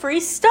boyfriend free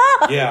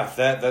stuff. Yeah,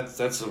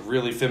 that's a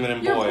really feminine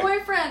boy. Your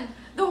boyfriend...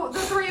 The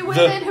three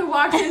women who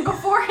walked in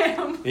before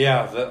him.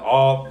 Yeah,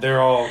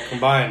 they're all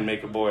combined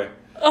make a boy.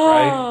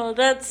 Oh, right?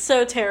 That's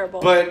so terrible.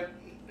 But,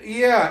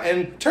 yeah,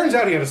 and turns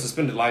out he had a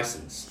suspended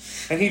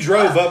license. And he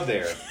drove up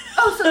there.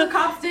 Oh, so the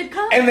cops did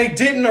come? And they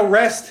didn't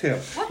arrest him.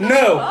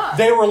 No, fuck?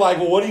 They were like,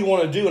 well, what do you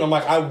want to do? And I'm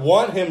like, I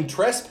want him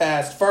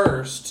trespassed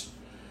first.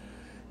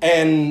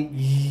 And,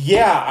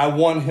 yeah, I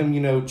want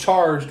him,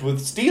 charged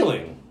with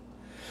stealing.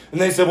 And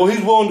they said, well,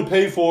 he's willing to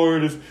pay for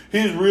it if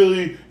he's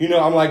really,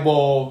 I'm like,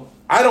 well...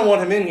 I don't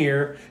want him in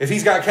here. If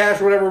he's got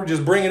cash or whatever,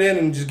 just bring it in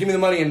and just give me the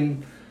money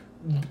and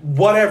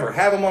whatever.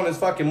 Have him on his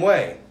fucking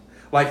way.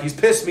 Like, he's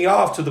pissed me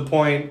off to the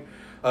point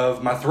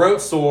of my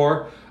throat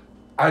sore.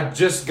 I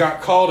just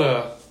got called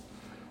I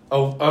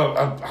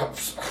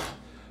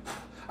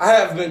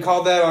haven't been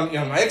called that on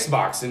my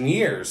Xbox in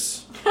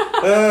years.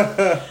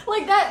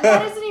 Like,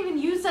 that isn't even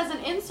used as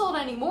an insult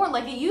anymore.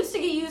 Like, it used to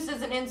get used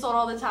as an insult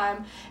all the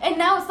time. And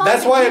now it's not.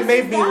 That's why it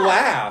made me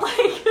laugh.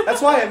 Like,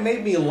 that's why it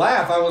made me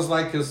laugh. I was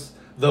like, because...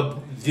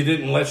 you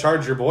didn't let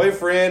charge your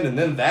boyfriend, and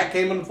then that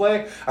came into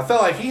play. I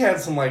felt like he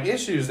had some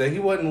issues that he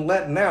wasn't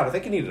letting out. I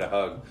think he needed a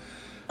hug,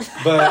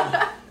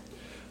 but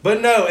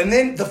no. And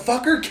then the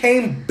fucker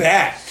came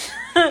back.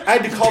 I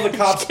had to call the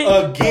cops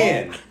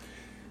again,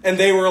 and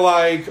they were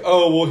like,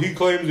 "Oh, well, he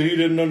claims that he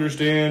didn't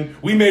understand.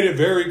 We made it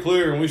very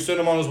clear, and we sent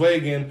him on his way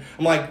again."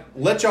 I'm like,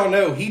 "Let y'all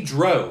know he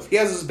drove. He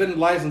has a suspended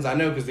license. I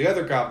know because the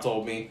other cop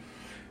told me.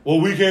 Well,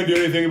 we can't do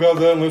anything about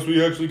that unless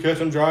we actually catch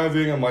him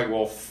driving." I'm like,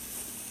 "Well,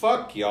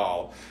 fuck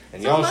y'all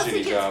and y'all unless shitty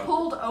he gets job."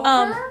 Pulled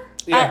over?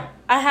 Yeah.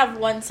 I have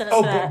one sentence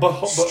for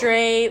that.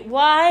 Straight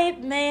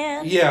white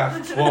man.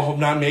 Yeah. Well,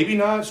 maybe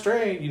not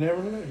straight. You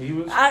never know. He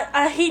was.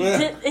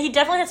 He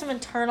definitely had some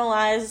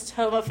internalized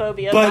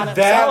homophobia. But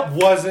that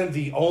wasn't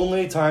the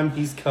only time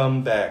he's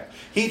come back.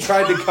 He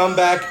tried to come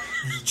back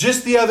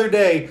just the other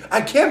day.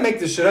 I can't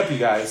make this shit up, you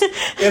guys.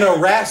 In a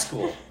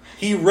Rascal,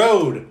 he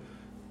rode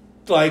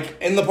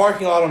in the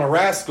parking lot on a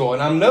Rascal,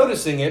 and I'm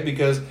noticing it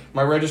because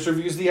my register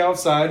views the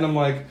outside, and I'm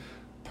like,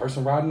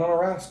 person riding on a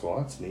Rascal.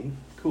 That's neat.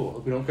 Cool.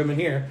 Hope we don't come in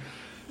here.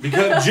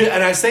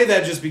 And I say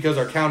that just because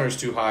our counter's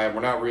too high and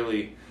we're not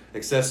really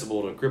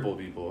accessible to crippled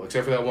people,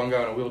 except for that one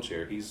guy in a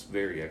wheelchair. He's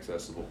very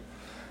accessible.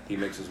 He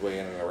makes his way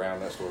in and around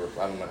that store.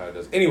 I don't know how he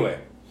does. Anyway,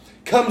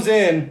 comes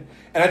in,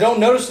 and I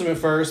don't notice him at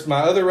first. My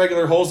other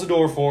regular holds the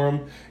door for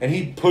him, and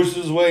he pushes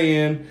his way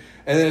in.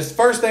 And then his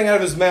first thing out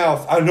of his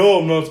mouth, I know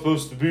I'm not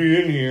supposed to be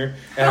in here.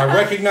 And I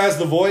recognize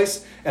the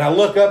voice, and I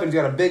look up, and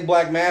he's got a big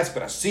black mask,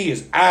 but I see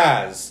his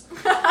eyes.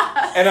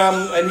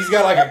 And he's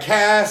got a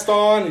cast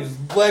on, his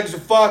legs are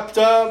fucked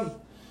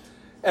up.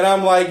 And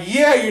I'm like,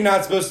 yeah, you're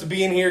not supposed to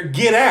be in here,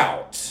 get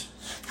out.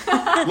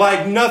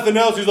 Like nothing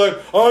else. He's like,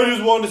 I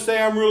just wanted to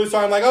say I'm really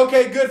sorry. I'm like,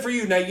 okay, good for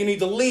you, now you need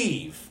to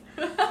leave.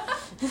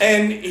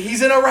 And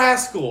he's in a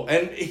Rascal,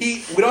 and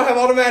we don't have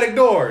automatic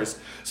doors.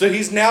 So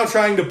he's now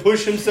trying to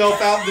push himself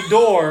out the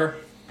door.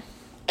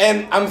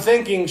 And I'm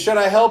thinking, should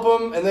I help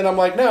him? And then I'm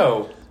like,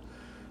 no.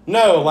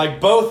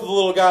 Both of the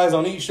little guys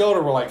on each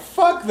shoulder were like,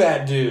 fuck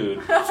that dude.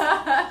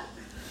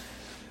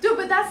 Dude,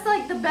 but that's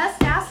the best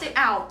gas station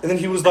out. And then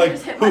he was like,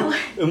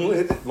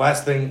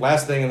 last thing,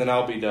 and then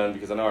I'll be done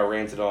because I know I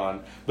ranted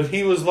on. But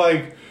he was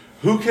like,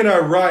 who can I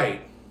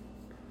write?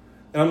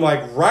 And I'm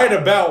like, write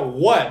about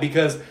what?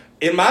 Because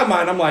in my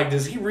mind, I'm like,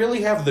 does he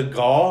really have the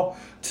gall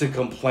to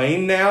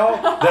complain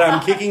now that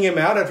I'm kicking him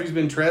out after he's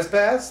been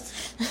trespassed?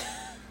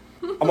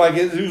 I'm like,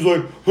 he was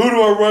like, who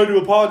do I write to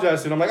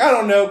apologize to? And I'm like, I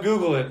don't know,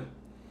 Google it.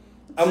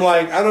 I'm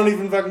like, I don't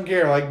even fucking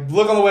care.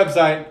 Look on the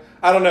website.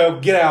 I don't know,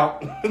 get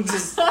out.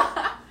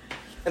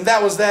 And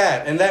that was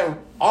that. And that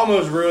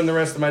almost ruined the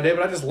rest of my day,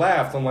 but I just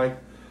laughed. I'm like,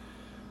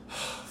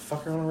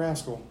 fucker on a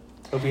Rascal.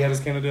 Hope he had his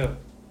Canada.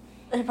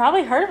 He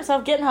probably hurt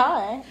himself getting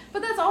high.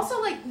 But that's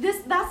also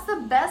that's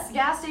the best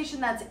gas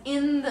station that's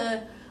in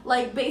the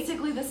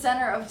basically the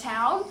center of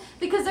town,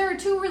 because there are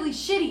two really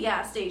shitty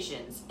gas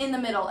stations in the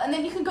middle, and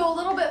then you can go a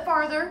little bit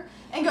farther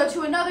and go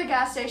to another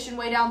gas station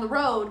way down the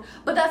road,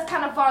 but that's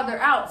kind of farther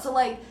out. So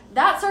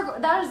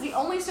that is the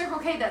only Circle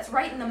K that's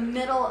right in the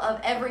middle of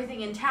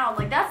everything in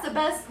town. That's the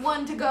best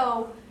one to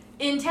go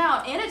in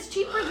town, and it's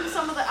cheaper than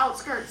some of the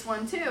outskirts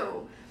one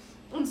too.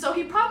 And so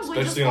he probably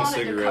especially just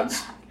wanted to come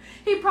back.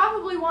 He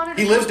probably wanted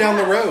to. He lives down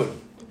the road.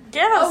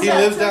 Yeah, he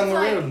lives down the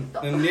road,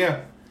 and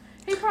yeah.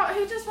 He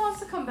just wants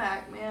to come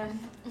back, man.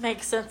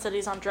 Makes sense that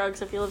he's on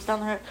drugs if he lives down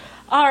the road.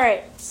 All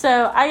right,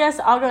 so I guess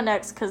I'll go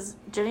next because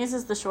Jenny's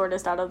is the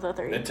shortest out of the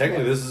three. And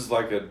technically, this is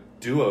like a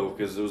duo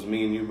because it was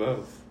me and you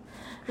both.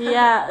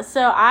 Yeah,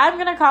 so I'm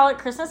going to call it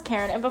Christmas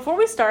Karen. And before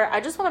we start, I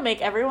just want to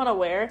make everyone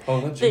aware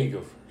let Jenny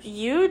go first.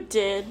 You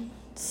did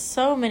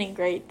so many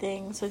great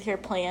things with your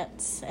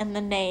plants and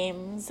the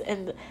names,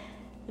 and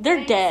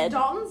they're dead.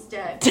 Dalton's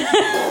dead.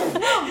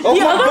 Oh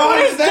my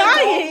God, is that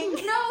dying?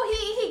 No,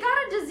 he got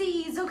a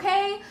disease,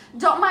 okay?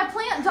 My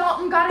plant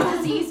Dalton got a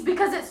disease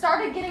because it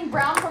started getting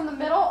brown from the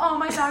middle. Oh,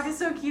 my dog is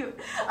so cute.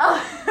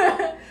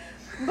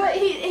 But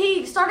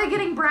he started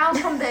getting brown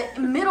from the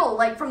middle,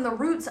 like from the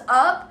roots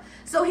up.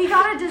 So he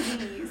got a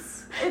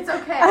disease. It's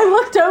okay. I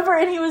looked over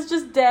and he was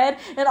just dead,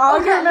 and all I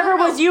can remember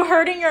was you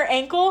hurting your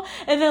ankle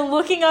and then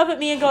looking up at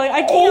me and going,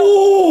 I can't.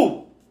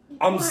 Oh!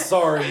 I'm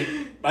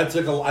sorry. I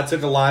took a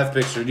live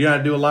picture. Do you know how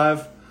to do a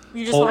live?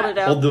 You just hold it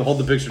down. Hold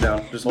the picture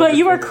down. But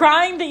you were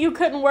crying that you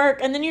couldn't work,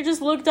 and then you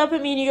just looked up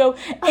at me and you go,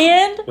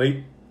 and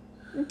wait.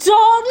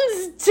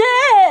 Dalton's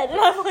dead! And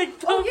I'm like,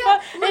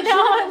 and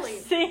now I'm legitimately.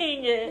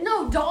 seeing it.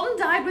 No, Dalton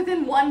died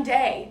within one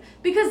day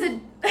because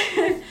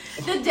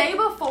the day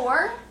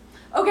before.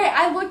 Okay,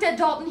 I looked at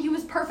Dalton. He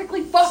was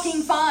perfectly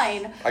fucking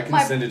fine. I can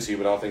send it to you,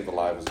 but I don't think the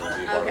live is going to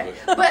be a part of it.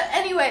 But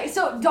anyway,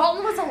 so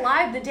Dalton was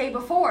alive the day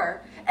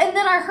before. And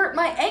then I hurt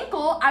my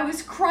ankle. I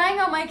was crying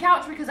on my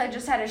couch because I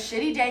just had a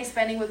shitty day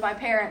spending with my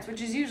parents,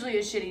 which is usually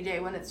a shitty day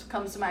when it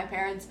comes to my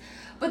parents.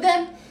 But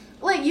then,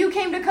 like, you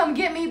came to come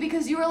get me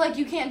because you were like,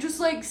 you can't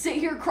just, like, sit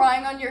here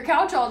crying on your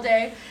couch all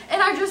day.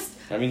 And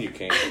I mean, you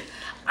can.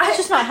 It's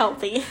just not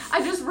healthy.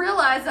 I just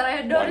realized that I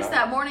had noticed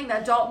that morning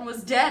that Dalton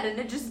was dead, and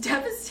it just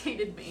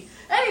devastated me.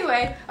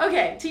 Anyway,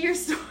 okay, to your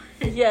story.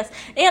 Yes,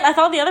 and I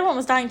thought the other one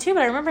was dying too,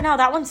 but I remember now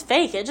that one's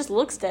fake. It just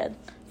looks dead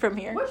from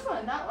here. Which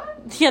one? That one?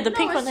 Yeah, the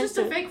pink one. No, it's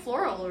just a fake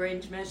floral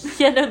arrangement.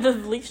 Yeah, no, the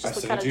leaves just I look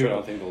sent kind it of to you. I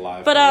don't think the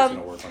live is going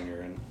to work on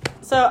your end.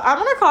 So I'm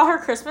going to call her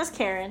Christmas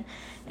Karen.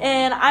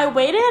 And I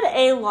waited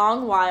a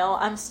long while.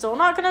 I'm still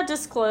not going to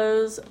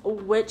disclose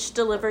which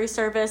delivery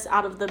service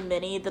out of the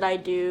many that I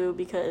do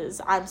because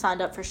I'm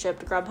signed up for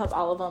Shipt, Grubhub,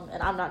 all of them,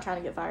 and I'm not trying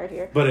to get fired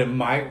here. But it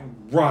might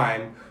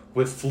rhyme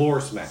with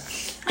floor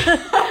smash. No,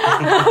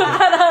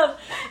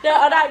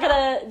 I'm not going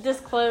to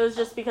disclose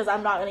just because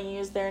I'm not going to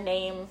use their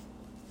name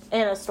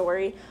in a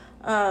story.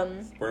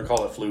 We're going to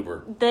call it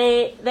Fluber.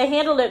 They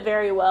handled it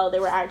very well. They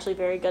were actually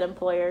very good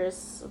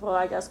employers. Well,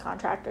 I guess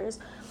contractors.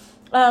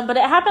 But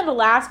it happened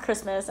last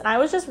Christmas, and I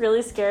was just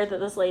really scared that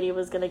this lady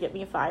was going to get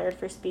me fired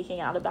for speaking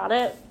out about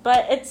it.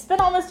 But it's been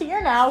almost a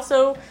year now,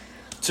 so...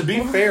 To be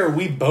fair,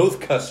 we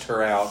both cussed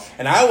her out,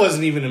 and I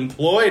wasn't even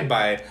employed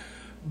by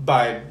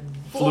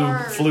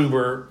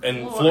Fluber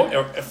and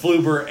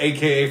Fluber,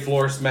 a.k.a.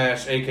 Floor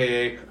Smash,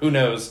 a.k.a. who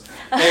knows.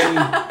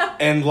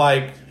 And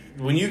like,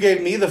 when you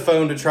gave me the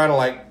phone to try to,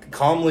 like,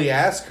 calmly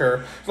ask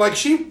her, like,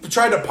 she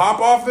tried to pop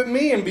off at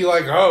me and be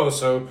like, oh,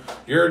 so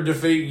you're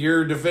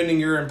defending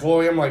your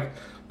employee. I'm like,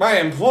 my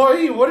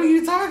employee? What are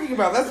you talking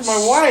about? That's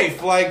my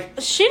wife. Like,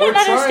 she didn't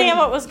understand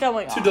what was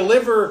going on. To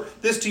deliver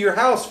this to your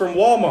house from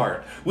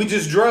Walmart. We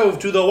just drove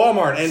to the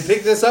Walmart and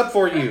picked this up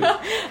for you.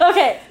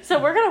 Okay,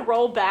 so we're going to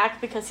roll back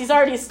because he's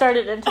already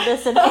started into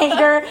this in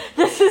anger.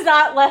 This has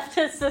not left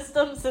his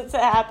system since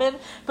it happened.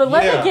 But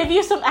let me give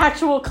you some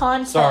actual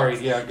context. Sorry,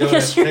 yeah, go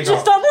because ahead. you're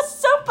just on the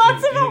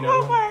soapbox about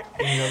Walmart.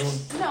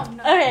 No.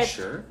 Okay. You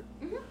sure?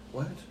 Mm-hmm.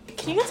 What?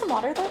 Can you get some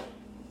water though?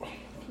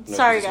 No,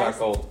 sorry, it's guys. not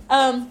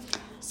cold.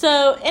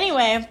 So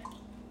anyway,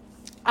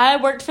 I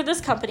worked for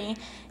this company,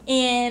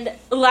 and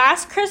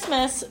last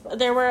Christmas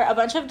there were a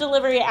bunch of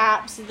delivery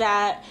apps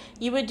that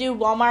you would do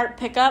Walmart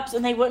pickups,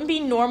 and they wouldn't be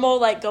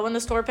normal like go in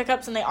the store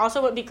pickups, and they also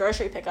wouldn't be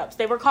grocery pickups.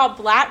 They were called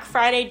Black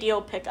Friday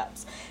deal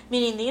pickups,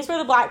 meaning these were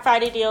the Black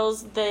Friday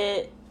deals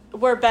that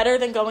were better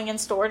than going in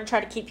store to try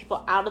to keep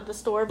people out of the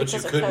store. But you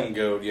couldn't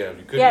go,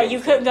 you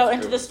couldn't go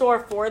into the store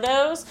for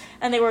those,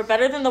 and they were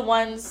better than the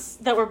ones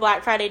that were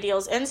Black Friday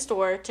deals in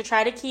store to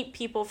try to keep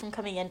people from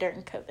coming in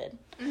during COVID.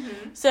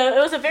 Mm-hmm. So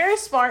it was a very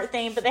smart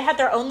thing, but they had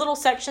their own little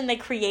section they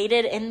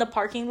created in the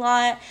parking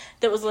lot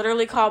that was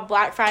literally called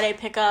Black Friday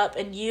Pickup,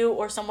 and you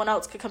or someone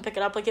else could come pick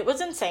it up. Like, it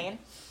was insane.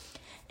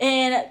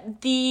 And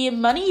the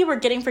money you were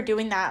getting for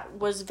doing that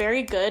was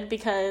very good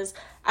because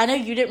I know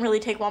you didn't really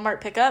take Walmart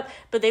pickup,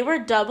 but they were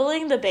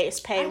doubling the base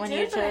pay when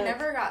you took. I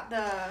never got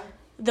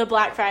the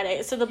Black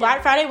Friday. So the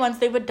Black Friday ones,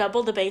 they would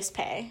double the base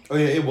pay. Oh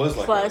yeah, it was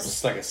like a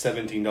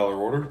 $17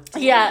 order.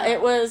 Yeah, it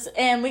was,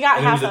 and we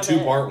got half of it. It was a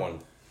two-part one.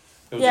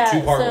 It was a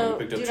two-part one. We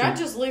picked up dude, I'd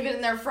just leave it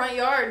in their front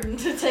yard and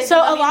to take. So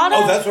a lot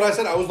of. Oh, that's what I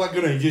said. I was like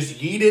gonna just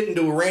yeet it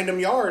into a random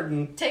yard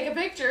and take a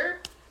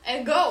picture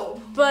and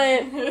go.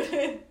 But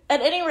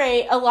at any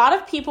rate, a lot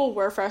of people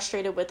were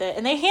frustrated with it,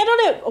 and they handled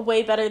it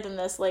way better than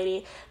this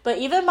lady. But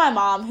even my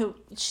mom,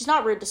 she's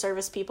not rude to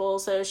service people,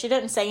 so she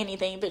didn't say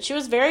anything, but she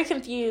was very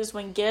confused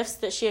when gifts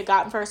that she had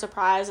gotten for a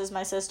surprise as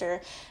my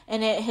sister,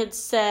 and it had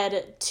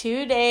said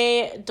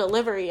 2-day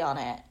delivery on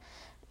it.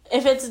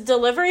 if it's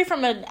delivery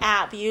from an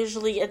app,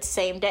 usually it's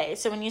same day.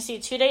 So when you see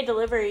 2-day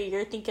delivery,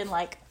 you're thinking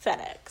like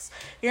FedEx.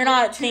 You're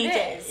not thinking.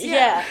 Days,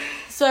 yeah.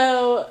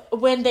 So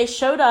when they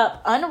showed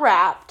up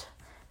unwrapped,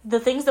 the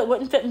things that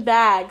wouldn't fit in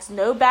bags,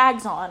 no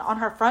bags on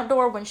her front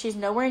door when she's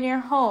nowhere near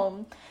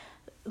home,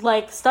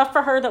 like stuff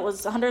for her that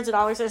was hundreds of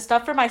dollars and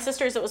stuff for my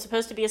sisters that was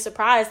supposed to be a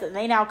surprise that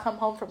they now come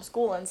home from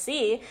school and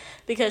see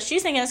because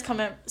she's thinking it's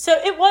coming. So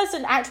it was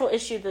an actual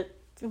issue that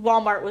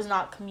Walmart was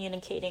not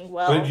communicating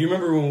well. But do you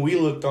remember when we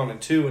looked on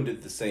it too and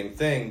did the same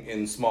thing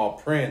in small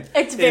print?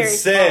 It's very It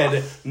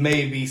said small.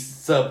 maybe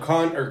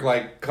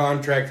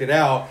contracted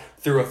out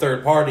through a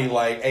third party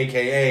like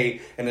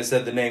AKA, and it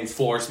said the names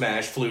Floor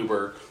Smash,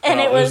 Fluber, and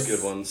all those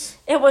good ones.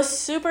 It was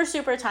super,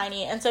 super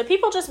tiny, and so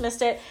people just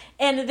missed it.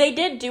 And they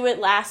did do it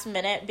last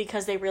minute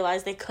because they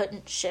realized they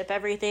couldn't ship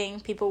everything.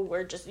 People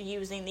were just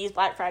using these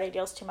Black Friday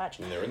deals too much.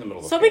 And they're in the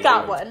middle of so we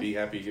got one. Be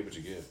happy you get what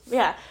you get.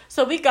 Yeah,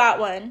 so we got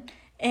one,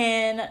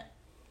 and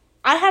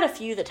I had a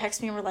few that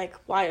texted me and were like,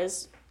 why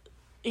is,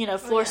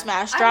 Floor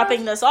Smash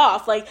dropping this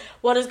off? Like,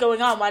 what is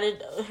going on?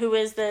 Who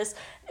is this?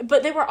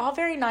 But they were all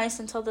very nice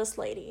until this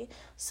lady.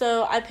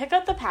 So I pick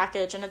up the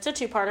package, and it's a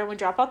 2-parter. We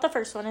drop out the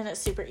first one, and it's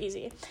super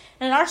easy.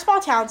 And in our small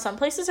town, some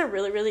places are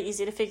really, really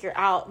easy to figure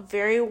out.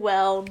 Very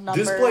well numbered.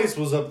 This place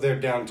was up there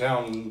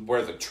downtown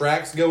where the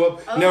tracks go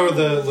up. You know where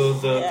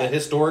the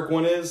historic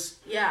one is?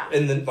 Yeah.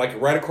 And then, like,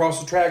 right across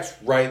the tracks,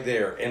 right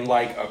there. In,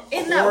 like, a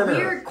in corner. that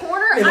weird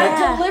corner, In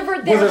I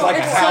delivered there. Where there's, like, a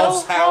It's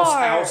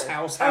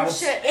house. Oh,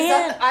 shit.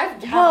 Have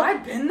I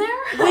been there?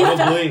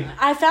 Probably.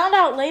 I found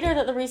out later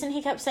that the reason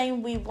he kept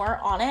saying we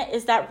weren't on it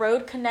is that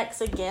road connects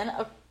again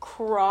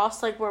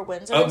across, like, where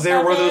Windsor Up and there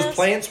stuff where is. those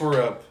plants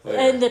were up there.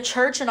 And the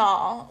church and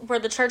all, where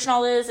the church and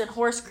all is, and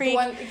Horse Creek.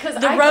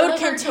 The road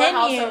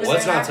continues.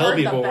 Let's not tell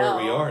people where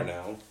we are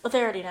now. Well,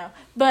 they already know.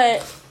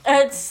 But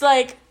it's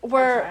like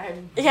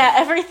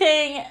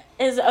everything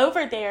is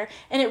over there,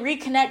 and it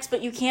reconnects,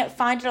 but you can't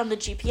find it on the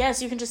GPS.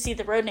 You can just see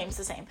the road names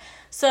the same.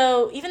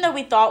 So even though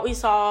we thought we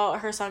saw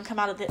her son come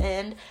out at the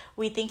end,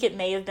 we think it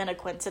may have been a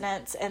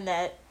coincidence, and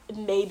that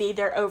maybe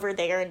they're over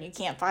there and you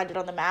can't find it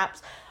on the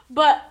maps.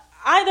 But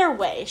either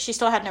way, she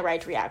still had no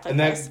right to react like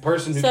this. And that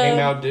person who came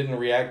out didn't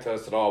react to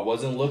us at all,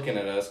 wasn't looking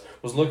at us,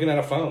 was looking at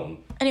a phone.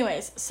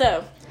 Anyways,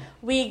 so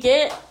we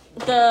get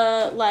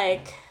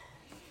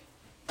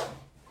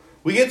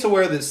we get to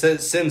where that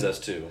sends us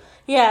to.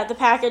 Yeah, the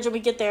package, and we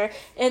get there,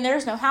 and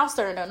there's no house,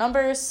 there are no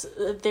numbers,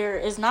 there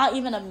is not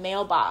even a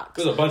mailbox.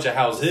 There's a bunch of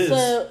houses.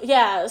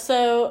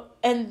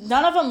 And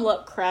none of them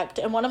look correct,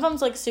 and one of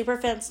them's, like, super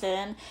fenced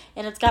in,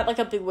 and it's got, like,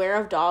 a beware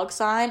of dog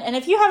sign, and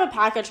if you have a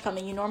package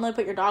coming, you normally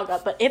put your dog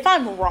up, but if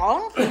I'm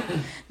wrong,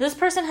 this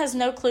person has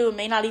no clue and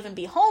may not even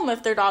be home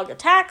if their dog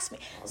attacks me.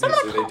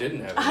 Obviously, they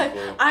didn't have any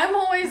clue. I'm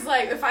always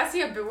like, if I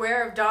see a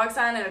beware of dog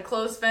sign and a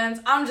closed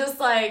fence, I'm just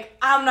like,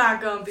 I'm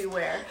not gonna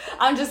beware.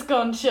 I'm just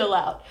gonna chill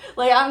out.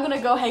 Like, I'm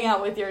gonna go hang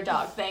out with your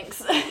dog,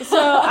 thanks. So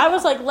I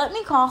was like, let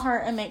me call her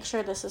and make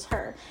sure this is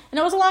her. And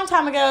it was a long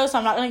time ago, so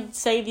I'm not going to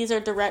say these are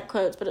direct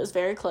quotes, but it was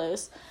very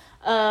close,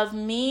 of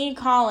me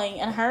calling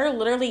and her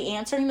literally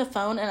answering the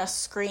phone in a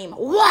scream.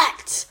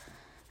 What?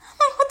 I'm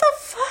like, what the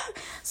fuck?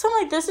 So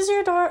I'm like, this is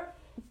your door.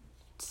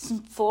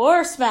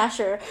 Floor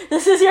Smasher.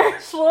 This is your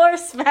Floor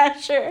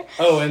Smasher.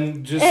 Oh,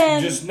 and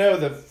just know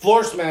that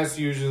Floor Smash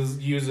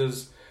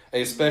uses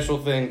a special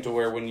thing to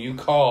where when you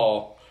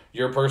call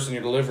your person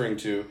you're delivering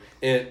to,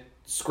 it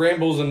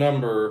scrambles a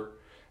number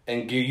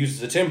and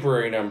uses a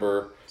temporary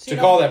number to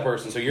call that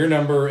person. So your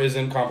number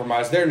isn't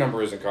compromised, their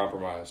number isn't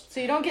compromised. So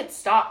you don't get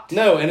stopped.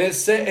 No, and it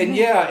said, and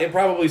yeah, it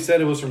probably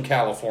said it was from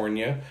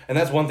California, and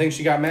that's one thing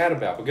she got mad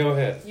about. But go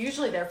ahead.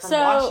 Usually they're from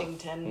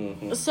Washington.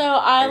 Mm-hmm. So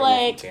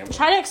I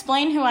try to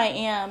explain who I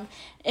am,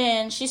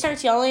 and she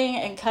starts yelling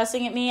and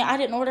cussing at me. I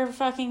didn't order a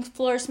fucking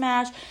Floor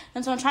Smash.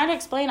 And so I'm trying to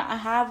explain, I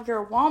have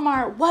your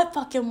Walmart. What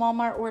fucking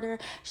Walmart order?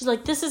 She's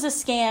like, this is a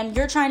scam.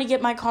 You're trying to get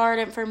my card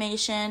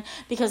information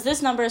because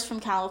this number is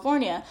from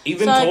California.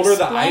 Even told her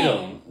the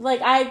item.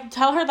 Like, I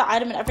tell her the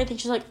item and everything.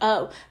 She's like,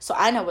 oh, so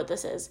I know what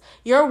this is.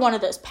 You're one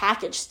of those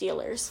package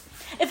stealers.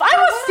 If I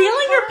was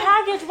stealing your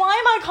package, why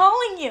am I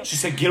calling you? She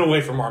said, get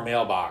away from our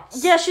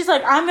mailbox. Yeah, she's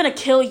like, I'm going to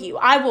kill you.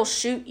 I will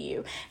shoot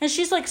you. And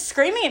she's like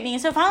screaming at me.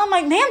 So finally I'm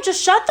like, ma'am,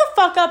 just shut the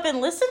fuck up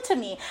and listen to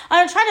me.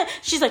 I'm trying to,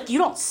 she's like, you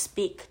don't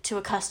speak to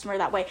a customer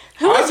that way.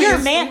 Who is your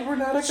man?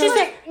 She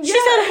said,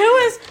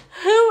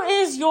 who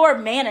is your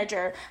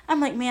manager? I'm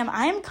like, ma'am,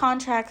 I am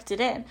contracted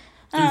in.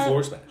 Do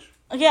Floor Smash.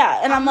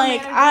 Yeah, and I'm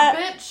like,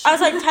 I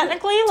was like,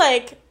 technically,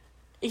 like,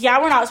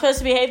 yeah, we're not supposed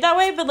to behave that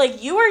way, but,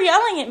 like, you were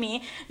yelling at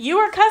me, you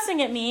were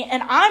cussing at me,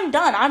 and I'm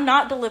done. I'm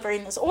not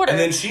delivering this order. And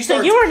then she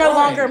starts So you are no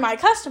crying. longer my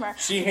customer.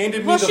 She handed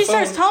me the Well, phone. she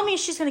starts telling me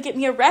she's going to get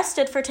me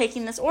arrested for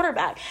taking this order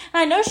back.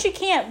 And I know she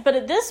can't, but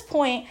at this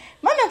point,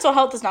 my mental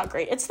health is not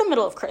great. It's the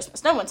middle of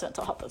Christmas. No one's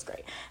mental health is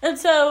great. And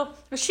so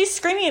she's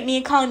screaming at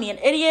me, calling me an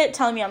idiot,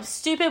 telling me I'm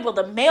stupid. Well,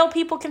 the mail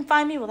people can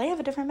find me. Well, they have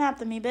a different map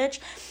than me, bitch.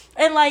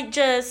 And, like,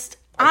 just...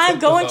 I'm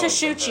going to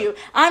shoot you.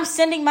 I'm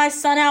sending my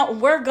son out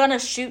and we're going to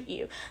shoot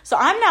you. So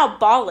I'm now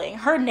bawling.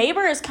 Her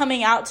neighbor is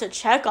coming out to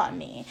check on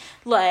me.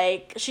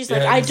 Like, she's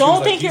like, I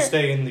don't think you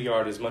stay in the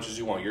yard as much as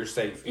you want. You're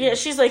safe. Yeah,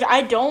 she's like,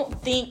 I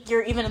don't think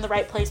you're even in the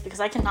right place because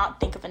I cannot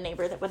think of a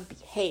neighbor that would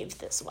behave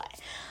this way.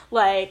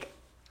 Like,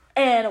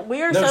 and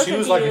we are so confused. No, she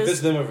was like, if this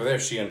is them over there,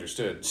 she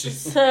understood.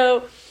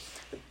 So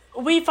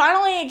we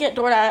finally get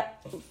DoorDash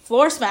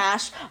Floor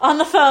Smash on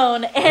the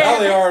phone. And now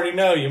they already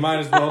know. You might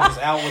as well just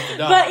out with the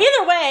dog. But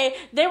either way,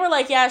 they were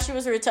like, yeah, she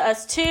was rude to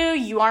us too.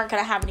 You aren't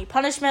going to have any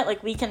punishment.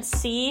 Like, we can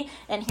see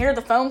and hear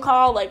the phone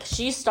call. Like,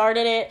 she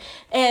started it.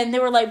 And they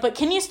were like, but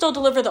can you still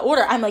deliver the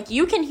order? I'm like,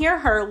 you can hear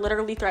her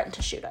literally threaten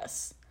to shoot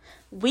us.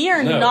 We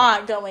are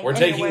not going We're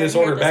taking this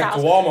order back to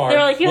Walmart. They're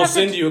like, we'll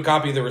send you a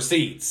copy of the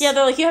receipts. Yeah,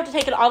 they're like, you have to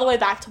take it all the way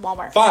back to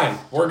Walmart. Fine,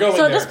 we're going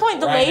So there at this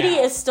point, the right lady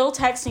now. is still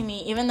texting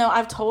me, even though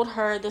I've told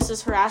her this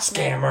is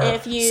harassment.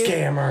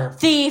 Scammer.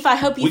 Thief, I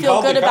hope you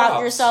feel good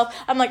about yourself.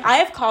 I'm like, I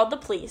have called the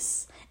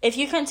police. If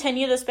you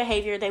continue this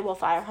behavior, they will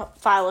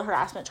file a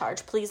harassment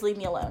charge. Please leave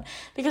me alone.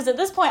 Because at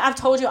this point, I've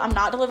told you I'm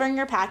not delivering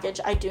your package.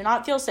 I do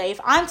not feel safe.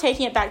 I'm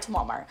taking it back to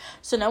Walmart.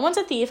 So no one's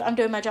a thief. I'm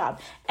doing my job.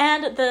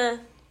 And the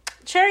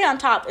cherry on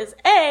top is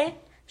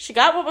she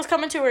got what was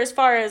coming to her as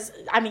far as,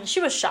 I mean, she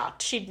was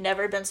shocked. She'd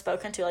never been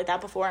spoken to like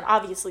that before, and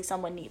obviously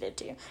someone needed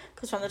to.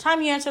 Because from the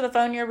time you answer the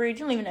phone, you're rude.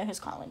 You don't even know who's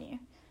calling you.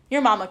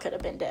 Your mama could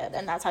have been dead,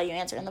 and that's how you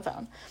answer in the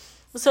phone.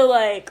 So,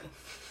 like...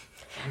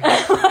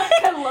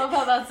 I love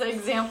how that's the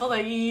example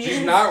that you use.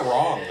 She's not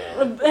wrong,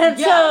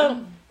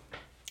 though.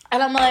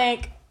 And I'm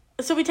like...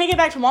 So we take it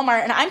back to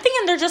Walmart, and I'm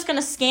thinking they're just going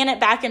to scan it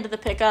back into the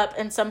pickup,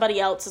 and somebody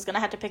else is going to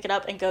have to pick it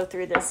up and go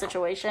through this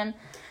situation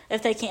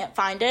if they can't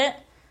find it.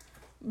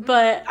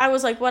 But I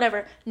was like,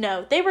 whatever.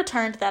 No, they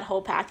returned that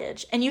whole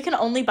package. And you can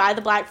only buy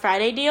the Black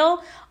Friday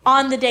deal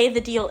on the day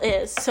the deal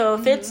is. So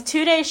if it's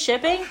 2 days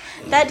shipping,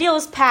 that deal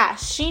is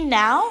passed. She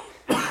now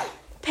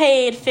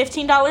paid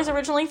 $15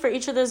 originally for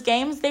each of those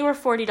games. They were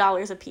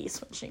 $40 a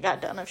piece when she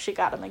got done, if she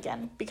got them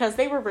again, because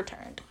they were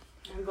returned.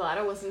 I'm glad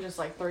it wasn't just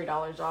like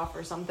 $3 off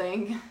or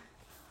something.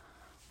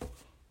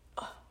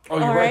 Oh,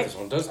 you're right. This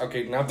one does.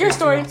 Okay, now your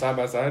story side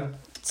by side.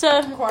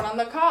 So, corn on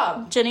the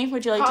cob. Jenny,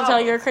 would you like to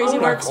tell your crazy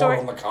work story?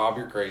 Corn on the cob,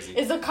 you're crazy.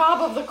 It's a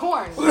cob of the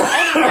corn.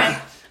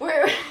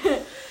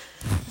 Anyway,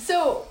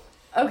 so,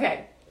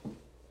 okay.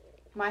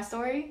 My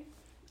story?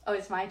 Oh,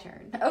 it's my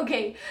turn.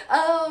 Okay.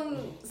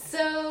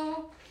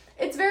 So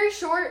it's very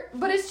short,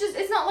 but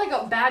it's not like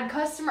a bad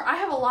customer. I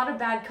have a lot of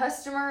bad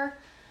customer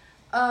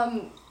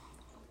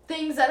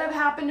things that have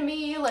happened to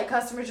me, like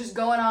customers just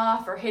going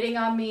off or hitting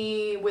on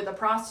me with a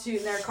prostitute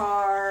in their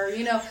car,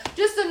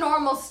 just the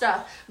normal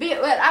stuff.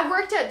 But I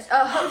worked at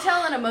a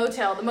hotel and a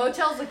motel. The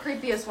motel's the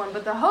creepiest one,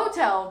 but the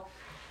hotel,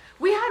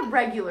 we had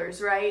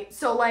regulars, right?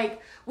 So, like,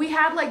 we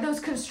had, like, those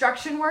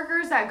construction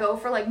workers that go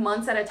for, like,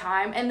 months at a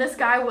time, and this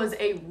guy was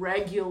a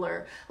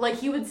regular. Like,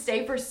 he would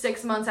stay for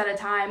 6 months at a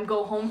time,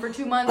 go home for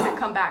 2 months, and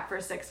come back for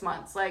 6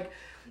 months. Like,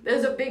 it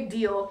was a big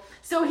deal.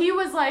 So he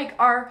was like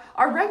our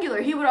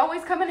regular. He would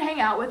always come and hang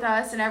out with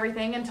us and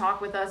everything and talk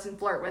with us and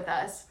flirt with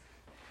us.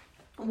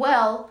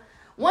 Well,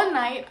 one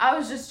night I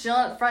was just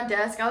chilling at the front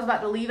desk. I was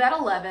about to leave at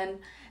 11,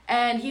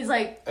 and he's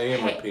like,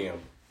 AM or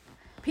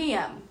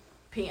PM?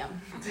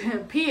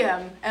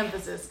 PM,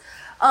 emphasis.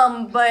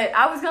 But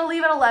I was going to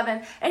leave at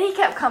 11, and he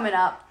kept coming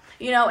up,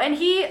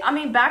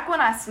 and back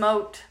when I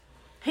smoked,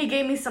 he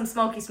gave me some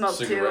smoky smoke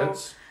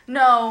Cigarettes? too.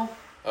 No.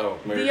 Oh,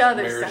 the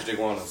other marriage stuff.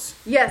 iguanas.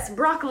 Yes,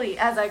 broccoli,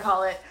 as I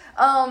call it.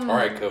 All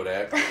right,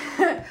 Kodak.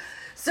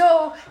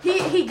 So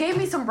he gave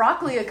me some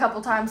broccoli a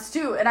couple times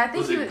too, and I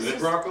think was it good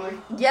broccoli?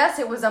 Yes,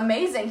 it was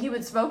amazing. He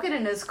would smoke it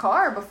in his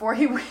car before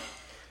he went.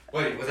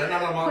 Wait, was that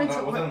not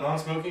a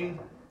non-smoking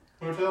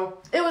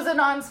hotel? It was a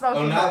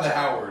non-smoking. Oh, not the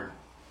Howard.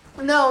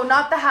 No,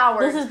 not the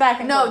Howard. This is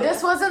back in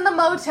this wasn't the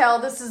motel.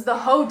 This is the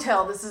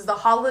hotel. This is the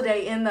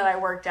Holiday Inn that I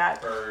worked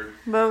at.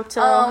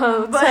 Motel,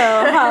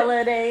 hotel,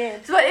 Holiday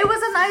Inn. But it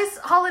was a nice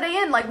Holiday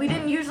Inn. Like, we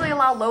didn't usually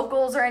allow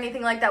locals or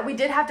anything like that. We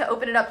did have to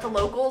open it up to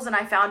locals, and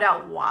I found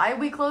out why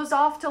we closed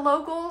off to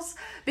locals.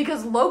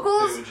 Because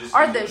locals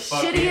are the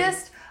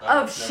shittiest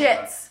of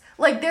shits.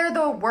 Like, they're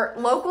the worst.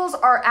 Locals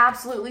are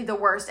absolutely the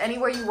worst.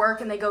 Anywhere you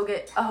work and they go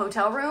get a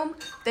hotel room,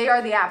 they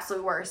are the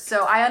absolute worst.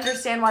 So I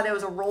understand why there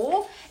was a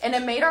rule, and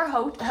it made our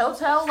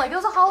hotel, like, it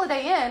was a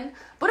Holiday Inn,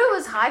 but it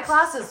was high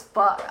class as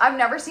fuck. I've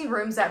never seen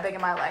rooms that big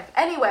in my life.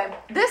 Anyway,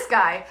 this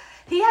guy,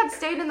 he had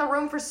stayed in the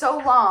room for so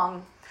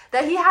long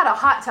that he had a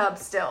hot tub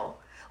still.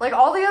 Like,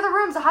 all the other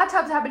rooms, the hot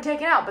tubs have been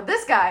taken out, but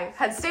this guy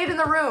had stayed in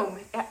the room,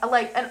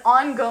 like, an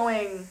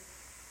ongoing...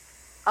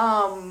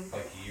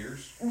 like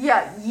years?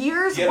 Yeah,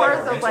 years he had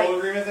worth like a of like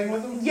agreement thing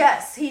with him?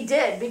 Yes, he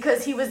did,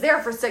 because he was there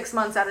for 6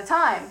 months at a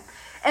time.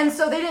 And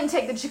so they didn't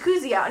take the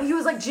jacuzzi out. And he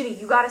was like, Jenny,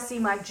 you gotta see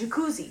my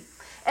jacuzzi.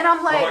 And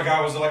I'm like, oh my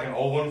god, was it like an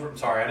old one?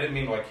 Sorry, I didn't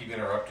mean to like keep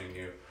interrupting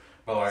you.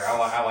 But like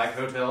I like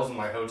hotels and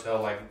like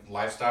hotel like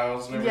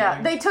lifestyles and everything.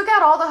 Yeah, they took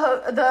out all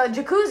the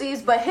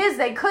jacuzzis, but his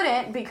they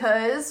couldn't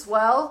because,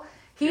 well,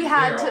 he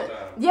had to.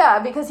 Yeah,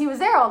 because he was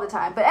there all the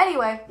time. But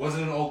anyway. Was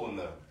it an old one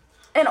though?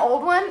 An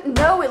old one?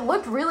 No, it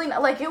looked really,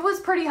 like, it was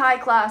pretty high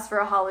class for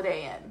a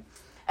Holiday Inn.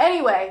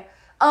 Anyway,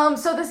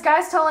 so this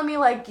guy's telling me,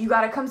 like, you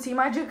gotta come see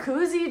my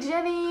jacuzzi,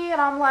 Jenny. And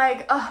I'm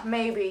like,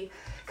 maybe.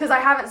 Because I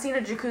haven't seen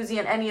a jacuzzi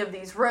in any of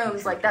these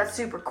rooms. Like, that's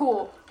super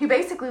cool. He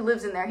basically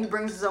lives in there. He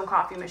brings his own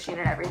coffee machine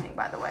and everything,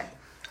 by the way.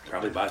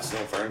 Probably buys his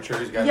own furniture.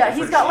 He's got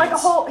he's got like a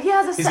whole.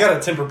 He's got a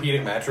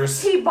Tempur-Pedic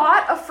mattress. He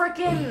bought a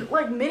freaking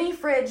like mini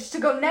fridge to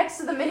go next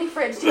to the mini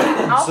fridge to keep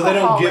alcohol. So they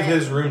don't give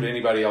his room to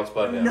anybody else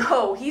but him.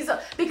 No,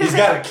 because he's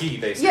got a key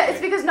basically. Yeah,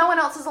 it's because no one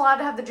else is allowed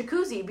to have the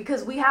jacuzzi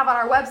because we have on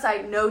our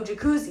website no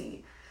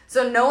jacuzzi,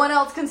 so no one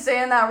else can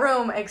stay in that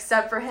room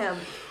except for him.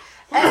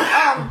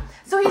 And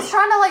so he's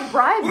trying to like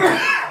bribe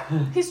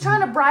me. He's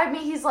trying to bribe me.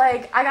 He's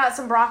like, I got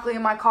some broccoli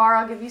in my car.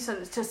 I'll give you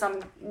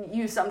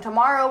some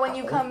tomorrow when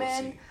you come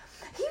in.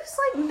 He was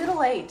like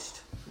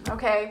middle-aged,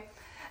 okay?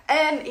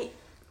 And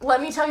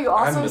let me tell you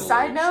also,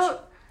 side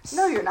note,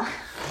 no you're not.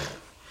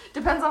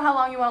 Depends on how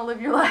long you want to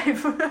live your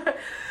life.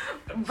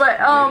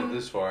 But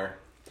this far.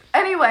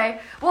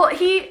 Anyway, well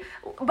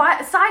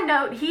side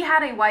note, he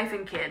had a wife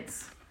and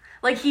kids.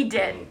 Like he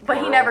did, but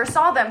he never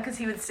saw them because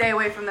he would stay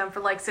away from them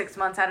for like 6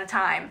 months at a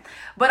time.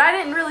 But I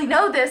didn't really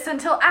know this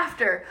until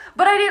after.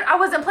 But I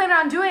wasn't planning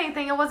on doing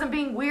anything. It wasn't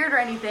being weird or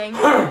anything.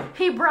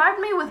 He bribed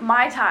me with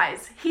Mai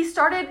Tais. He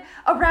started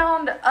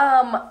around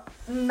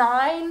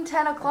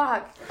 9-10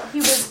 o'clock. He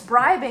was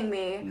bribing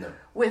me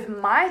with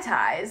Mai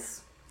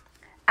Tais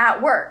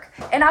at work,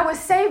 and I was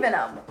saving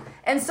them.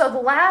 And so the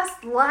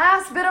last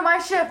bit of my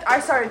shift, I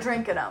started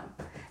drinking them.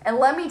 And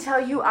let me tell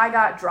you, I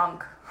got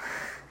drunk.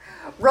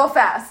 Real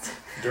fast.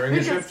 During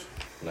your shift?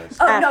 Nice.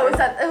 Oh, no,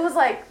 it was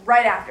like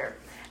right after.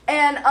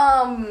 And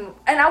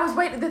I was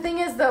waiting. The thing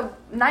is, the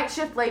night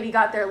shift lady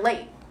got there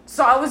late.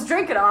 So I was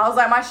drinking them. I was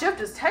like, my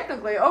shift is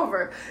technically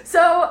over. So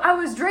I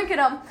was drinking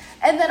them.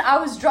 And then I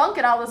was drunk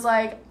and I was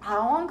like, I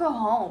don't want to go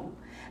home.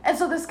 And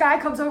so this guy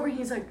comes over.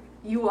 He's like,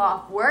 you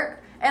off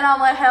work? And I'm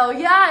like, hell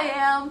yeah, I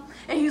am.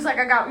 And he's like,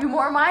 I got you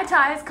more Mai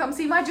Tais. Come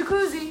see my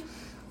jacuzzi.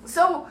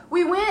 So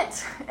we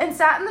went and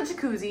sat in the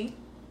jacuzzi.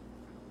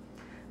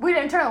 We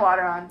didn't turn the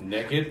water on.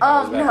 Naked?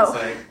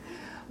 No.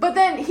 But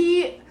then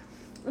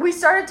we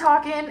started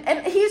talking,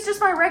 and he's just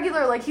my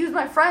regular, like, he was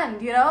my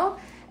friend, you know?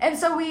 And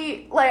so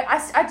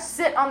I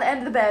sit on the end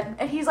of the bed,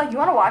 and he's like, you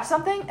want to watch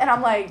something? And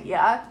I'm like,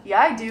 yeah,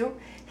 I do.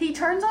 He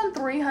turns on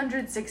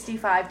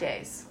 365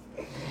 Days.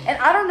 And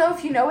I don't know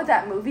if you know what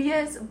that movie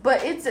is,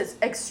 but it's an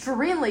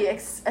extremely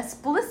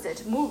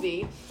explicit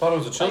movie. I thought it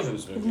was a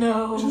children's movie.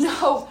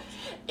 No.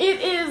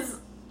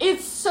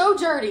 It's so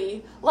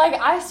dirty. Like,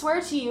 I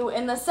swear to you,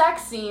 in the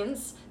sex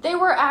scenes, they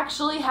were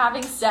actually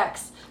having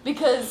sex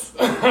because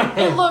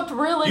it looked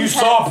really You intense.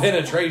 saw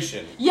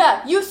penetration.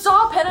 Yeah, you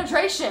saw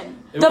penetration.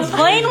 The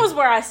plane was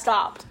where I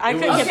stopped. I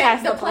couldn't get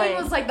past the plane. The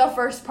plane was like the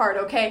first part,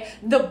 okay?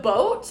 The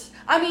boat,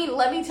 I mean,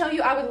 let me tell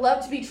you, I would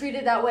love to be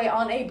treated that way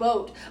on a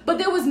boat. But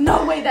there was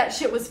no way that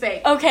shit was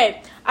fake.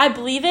 Okay, I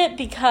believe it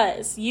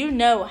because you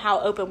know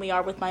how open we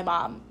are with my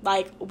mom.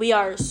 Like, we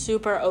are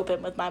super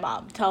open with my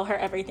mom. Tell her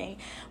everything.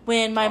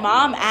 When my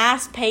mom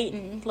asked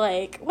Peyton,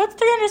 like, what's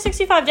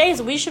 365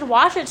 Days? We should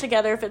watch it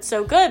together if it's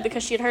so good,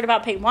 because she had heard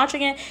about Peyton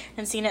watching it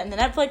and seen it in the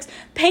Netflix.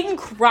 Peyton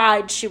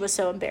cried. She was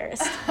so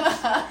embarrassed.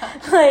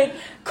 Like,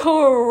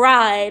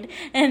 cried.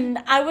 And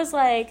I was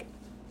like,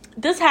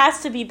 this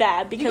has to be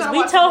bad because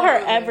we tell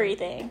her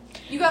everything.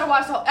 You gotta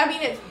watch the whole, I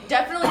mean, it's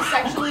definitely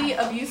sexually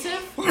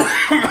abusive.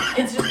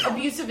 It's just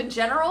abusive in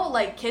general,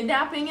 like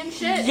kidnapping and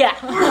shit. Yeah.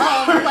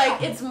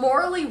 Like, it's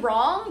morally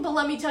wrong, but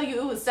let me tell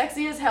you, it was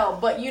sexy as hell.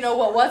 But you know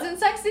what wasn't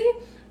sexy?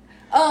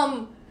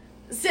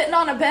 Sitting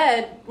on a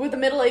bed with a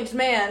middle-aged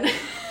man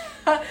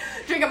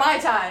drinking Mai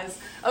Tais.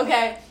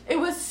 Okay? It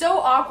was so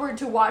awkward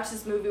to watch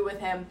this movie with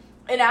him.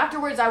 And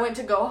afterwards, I went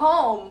to go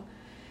home,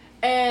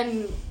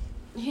 and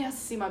he has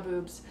to see my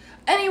boobs.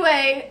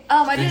 Anyway,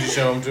 I didn't... Did you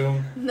show them to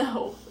him?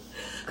 No.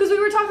 Because we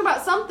were talking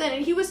about something,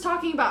 and he was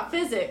talking about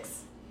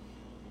physics.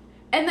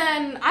 And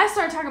then I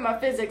started talking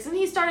about physics, and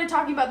he started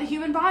talking about the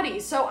human body.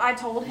 So I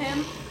told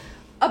him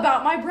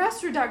about my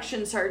breast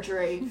reduction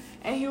surgery.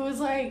 And he was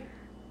like,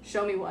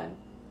 show me one.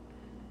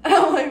 And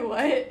I'm like,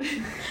 what?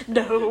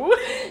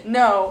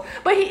 No.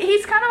 But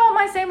he's kind of on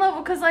my same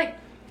level, because, like,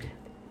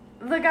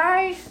 the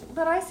guy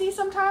that I see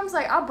sometimes,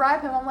 like, I'll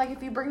bribe him. I'm like,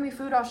 if you bring me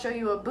food, I'll show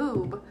you a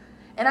boob.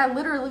 And I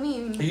literally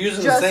mean You're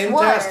using just the same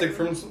one. tactic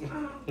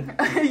from...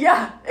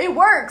 Yeah, it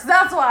works.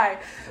 That's why.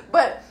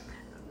 But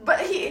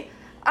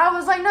I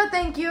was like, no,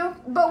 thank you.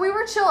 But we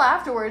were chill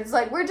afterwards.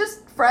 Like, we're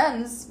just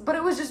friends. But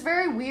it was just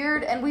very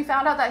weird. And we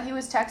found out that he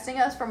was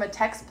texting us from a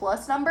Text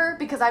Plus number,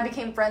 because I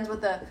became friends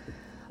with a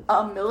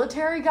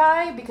military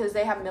guy, because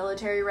they have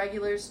military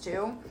regulars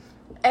too.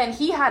 And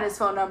he had his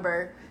phone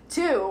number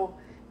too.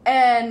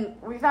 And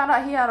we found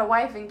out he had a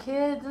wife and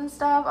kids and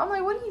stuff. I'm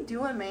like, what are you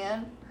doing,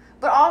 man?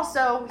 But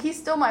also, he's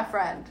still my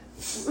friend.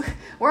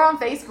 We're on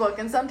Facebook,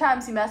 and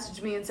sometimes he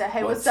messaged me and said,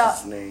 hey, what's up?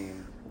 What's his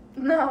name?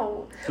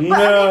 No. But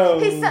No.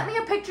 I mean, he sent me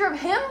a picture of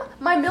him,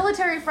 my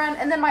military friend,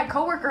 and then my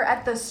coworker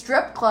at the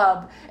strip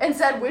club and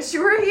said, wish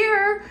you were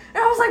here. And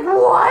I was like,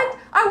 what?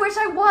 I wish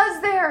I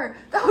was there.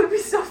 That would be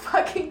so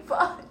fucking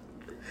fun.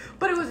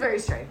 But it was very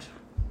strange.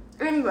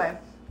 Anyway,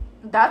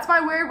 that's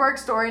my weird work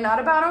story. Not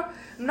about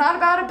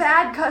a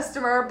bad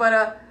customer,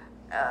 but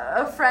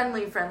a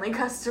friendly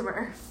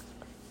customer.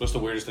 What's the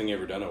weirdest thing you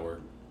ever done at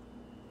work?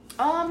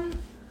 I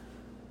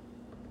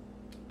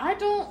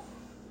don't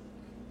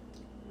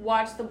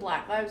watch the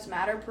Black Lives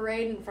Matter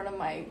parade in front of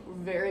my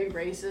very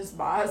racist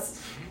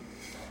boss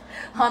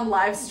on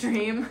live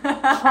stream.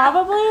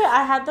 Probably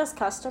I had this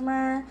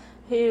customer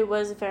who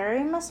was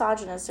very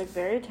misogynistic,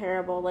 very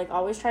terrible, like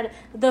always tried to...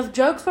 The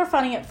jokes were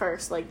funny at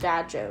first, like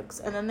dad jokes,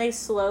 and then they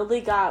slowly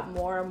got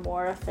more and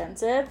more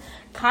offensive,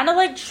 kind of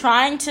like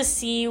trying to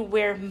see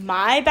where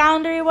my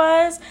boundary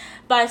was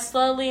by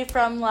slowly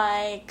from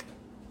like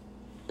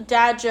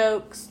dad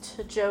jokes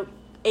to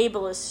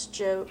ableist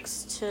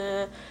jokes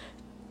to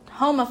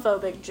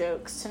homophobic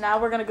jokes, so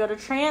now we're gonna go to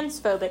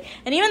transphobic.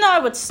 And even though I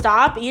would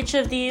stop each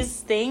of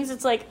these things,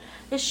 it's like,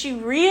 is she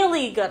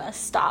really gonna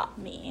stop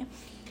me?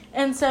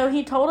 And so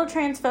he told a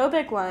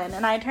transphobic one,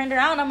 and I turned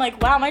around and I'm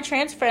like, wow, my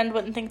trans friend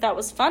wouldn't think that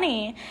was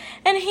funny.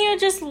 And he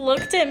just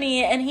looked at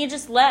me and he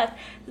just left.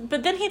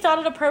 But then he thought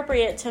it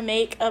appropriate to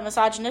make a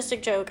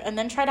misogynistic joke and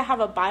then try to have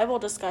a Bible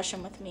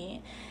discussion with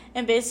me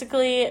and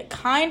basically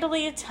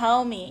kindly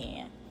tell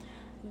me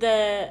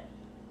that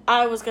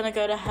I was going to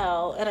go to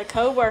hell. And a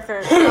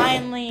coworker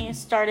kindly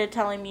started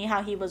telling me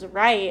how he was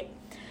right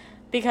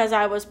because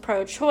I was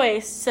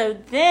pro-choice. So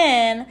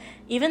then,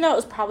 even though it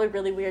was probably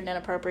really weird and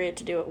inappropriate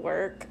to do at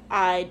work,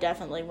 I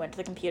definitely went to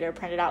the computer,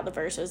 printed out the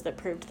verses that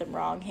proved them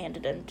wrong,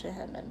 handed them to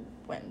him, and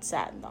went and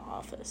sat in the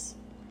office.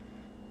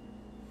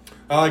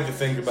 I like to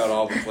think about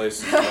all the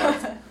places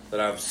that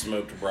I've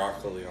smoked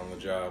broccoli on the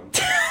job.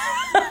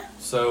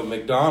 So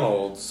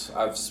McDonald's,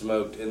 I've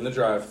smoked in the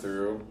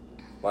drive-thru.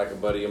 Like a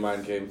buddy of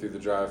mine came through the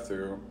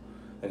drive-thru,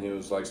 and he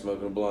was like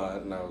smoking a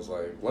blunt, and I was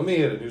like, let me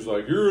hit it. He was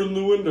like, you're in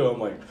the window. I'm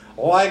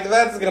like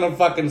that's gonna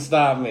fucking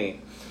stop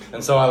me.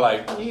 And so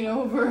I lean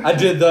over. I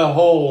did the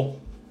whole,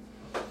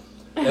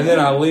 and then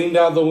I leaned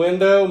out the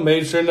window,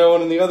 made sure no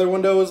one in the other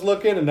window was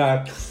looking, and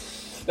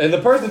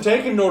the person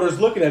taking the order is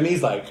looking at me.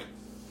 He's like,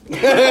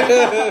 Dude,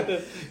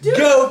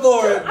 go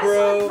for it, bro.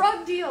 I saw a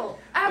drug deal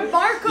at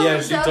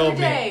Marco's the other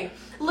day.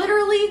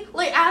 Literally,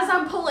 like as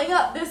I'm pulling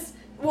up this.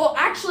 Well,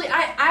 actually,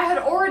 I had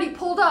already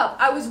pulled up.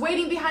 I was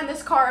waiting behind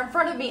this car in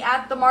front of me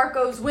at the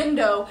Marco's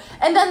window,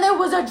 and then there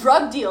was a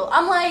drug deal.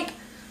 I'm like,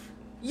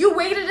 you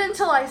waited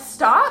until I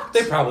stopped?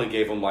 They probably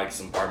gave him like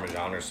some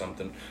Parmesan or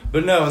something.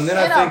 But no, and then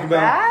I think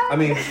about, I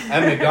mean,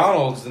 at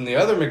McDonald's and the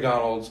other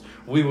McDonald's,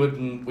 we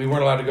weren't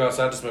allowed to go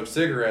outside to smoke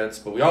cigarettes,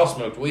 but we all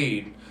smoked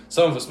weed.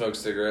 Some of us smoked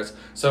cigarettes.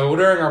 So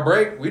during our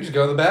break, we just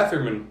go to the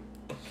bathroom and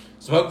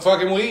smoke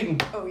fucking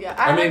weed. Oh, yeah.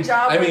 I had a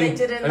job where they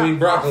did it in the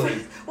broccoli.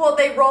 office. Well,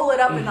 they roll it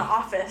up in the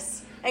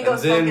office and go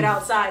smoke it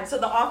outside. So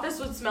the office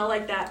would smell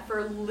like that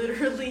for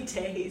literally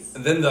days.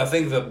 And then I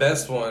think the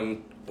best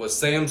one was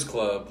Sam's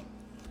Club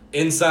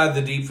inside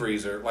the deep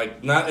freezer.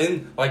 Like, not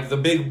in, like the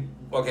big,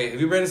 okay, have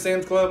you been to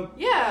Sam's Club?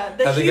 Yeah,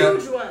 the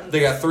huge ones.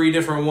 They got 3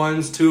 different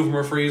ones. 2 of them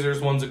are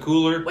freezers, one's a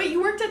cooler. Wait,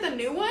 you worked at the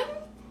new one?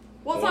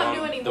 Well, it's not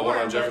new anymore. The one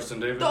on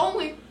Jefferson Davis? The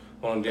only...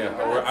 Well,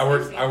 yeah,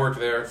 I worked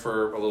there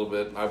for a little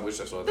bit. I wish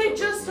I saw it. They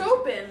just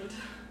opened.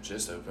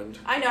 Just opened.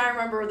 I know. I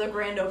remember the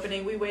grand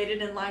opening. We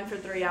waited in line for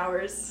 3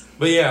 hours.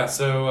 But yeah,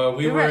 so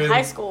we were in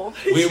high school.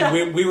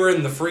 We were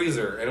in the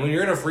freezer, and when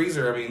you're in a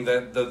freezer, I mean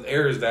the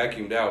air is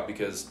vacuumed out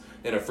because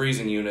in a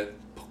freezing unit,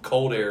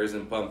 cold air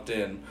isn't pumped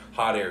in,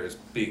 hot air is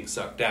being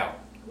sucked out.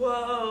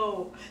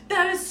 Whoa,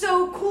 that is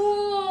so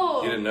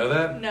cool! You didn't know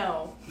that?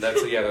 No.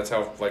 That's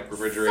how like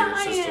refrigerator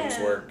systems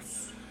work.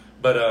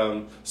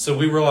 But, so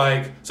we were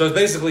like, so it's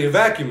basically a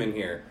vacuum in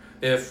here.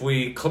 If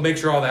we make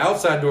sure all the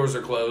outside doors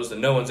are closed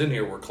and no one's in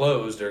here, we're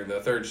closed during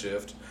the third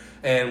shift.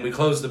 And we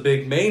close the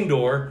big main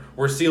door,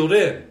 we're sealed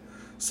in.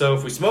 So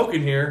if we smoke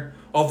in here,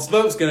 all the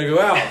smoke's gonna go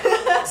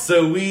out.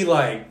 So we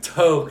like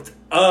toked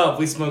up.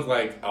 We smoked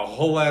like a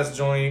whole ass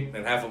joint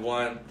and half a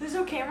blunt. There's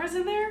no cameras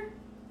in there?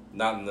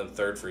 Not in the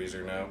third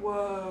freezer, no.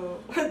 Whoa.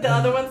 The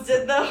other ones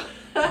did though?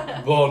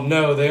 Well,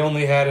 no, they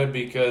only had it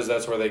because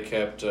that's where they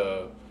kept,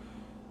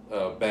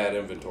 bad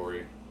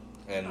inventory,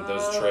 and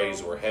those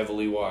trays were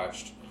heavily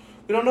watched.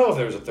 We don't know if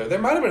there was a third. There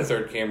might have been a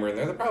third camera in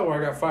there. That's probably why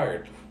I got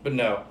fired. But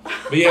no.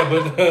 But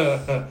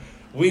yeah,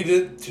 we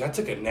did. Dude, I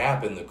took a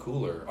nap in the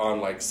cooler on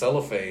like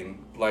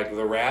cellophane, like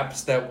the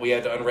wraps that we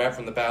had to unwrap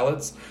from the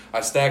pallets. I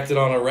stacked it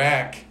on a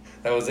rack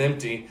that was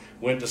empty.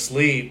 Went to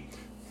sleep.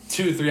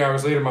 2-3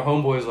 hours later, my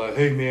homeboy's like,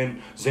 "Hey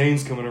man,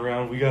 Zane's coming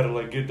around. We gotta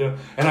like get down."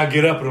 And I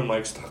get up and I'm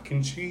like,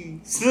 "Stocking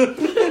cheese."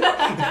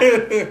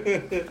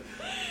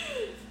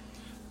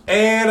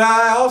 And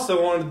I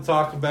also wanted to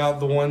talk about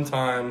the one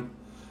time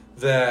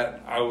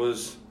that I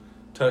was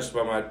touched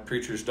by my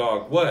preacher's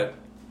dog. What?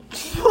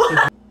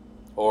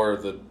 Or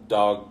the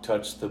dog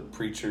touched the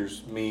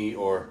preacher's me,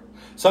 or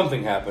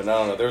something happened. I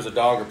don't know. There was a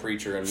dog or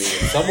preacher in me,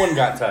 and someone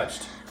got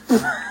touched.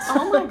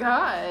 Oh my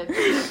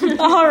god.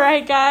 All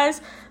right,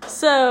 guys.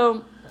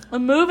 So,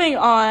 moving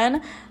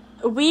on.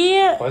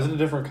 Why is it a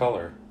different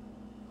color?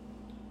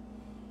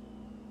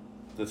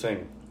 The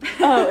thing.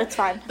 Oh, it's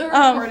fine. The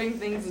recording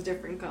thing's a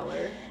different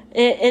color.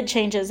 It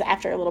changes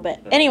after a little bit.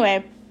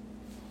 Anyway,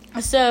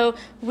 so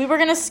we were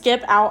going to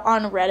skip out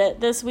on Reddit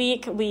this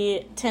week.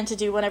 We tend to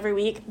do one every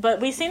week. But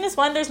we seen this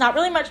one. There's not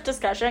really much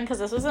discussion because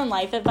this was in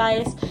life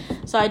advice.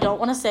 So I don't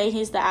want to say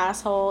he's the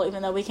asshole,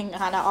 even though we can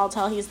kind of all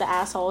tell he's the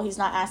asshole. He's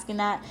not asking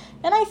that.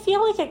 And I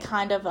feel like it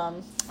kind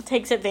of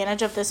takes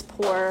advantage of this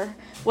poor,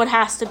 what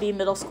has to be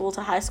middle school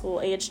to high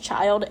school age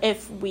child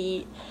if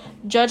we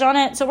judge on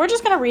it. So we're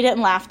just going to read it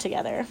and laugh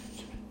together.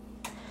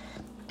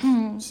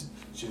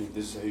 Jenny,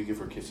 this is how you give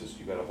her kisses.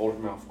 You gotta hold her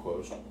mouth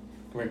closed. Come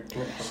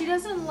here. She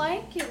doesn't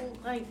like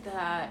it like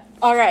that.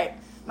 All right.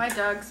 My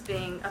dog's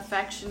being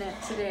affectionate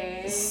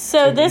today.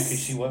 So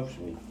She loves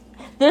me.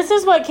 This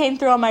is what came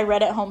through on my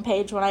Reddit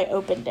homepage when I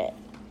opened it.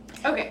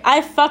 Okay.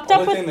 I fucked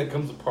up with... The only thing that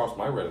comes across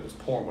my Reddit is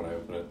porn when I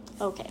open it.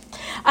 Okay.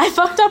 I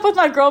fucked up with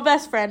my girl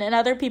best friend and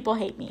other people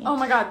hate me. Oh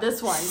my god,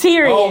 this one.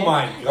 Serious. Oh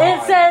my god.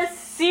 It says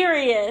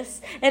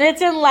serious, and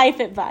it's in life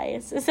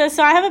advice. It says,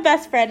 so I have a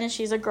best friend and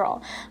she's a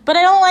girl, but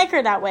I don't like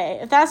her that way,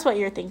 if that's what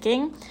you're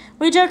thinking.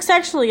 We joke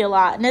sexually a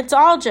lot, and it's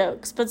all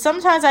jokes, but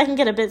sometimes I can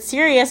get a bit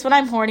serious when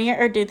I'm horny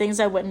or do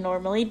things I wouldn't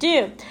normally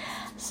do.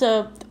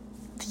 So,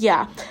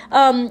 yeah.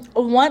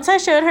 Once I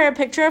showed her a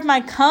picture of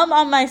my cum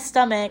on my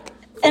stomach,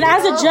 and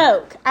as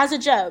a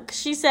joke,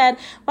 she said,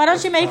 why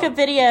don't you make a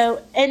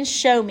video and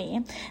show me?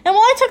 And well,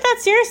 I took that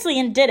seriously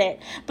and did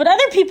it, but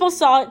other people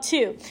saw it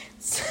too.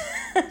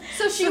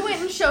 So she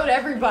went and showed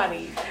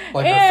everybody.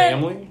 Like her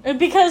family?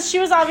 Because she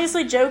was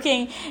obviously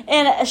joking,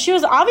 and she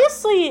was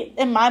obviously,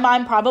 in my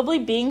mind, probably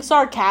being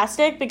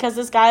sarcastic because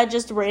this guy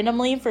just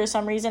randomly, for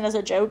some reason, as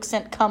a joke,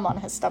 sent cum on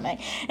his stomach.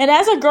 And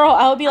as a girl,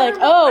 I would be like,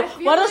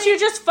 why don't you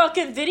just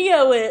fucking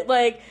video it?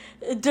 Like,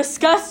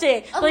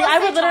 disgusting. Unless like, I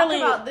would literally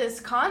talk about this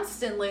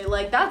constantly.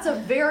 Like, that's a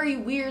very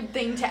weird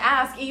thing to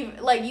ask.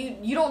 Even like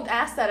you don't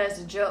ask that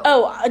as a joke.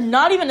 Oh,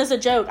 not even as a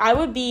joke. I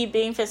would be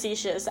being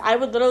facetious. I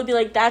would literally be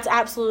like, that's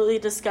absolutely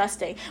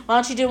disgusting. Why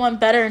don't you do one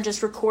better and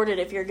just record it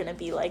if you're gonna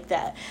be like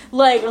that?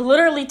 Like,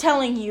 literally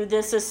telling you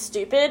this is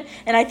stupid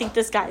and I think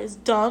this guy is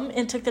dumb,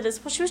 and took that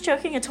as, well, she was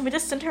joking and told me to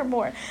send her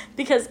more.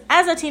 Because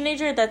as a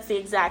teenager, that's the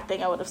exact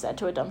thing I would have said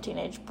to a dumb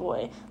teenage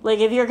boy. Like,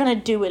 if you're gonna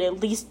do it, at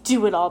least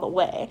do it all the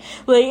way.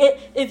 Like,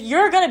 if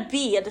you're gonna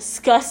be a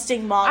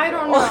disgusting mongrel. I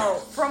don't know.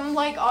 From,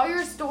 like, all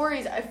your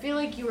stories, I feel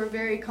like you were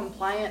very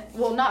compliant.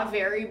 Well, not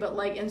very, but,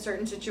 like, in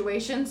certain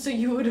situations, so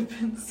you would have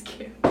been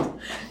scared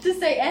to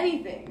say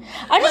anything.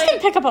 I just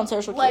didn't pick up on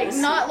social cues. Like,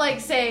 not, like,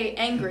 say,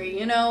 angry,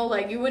 you know?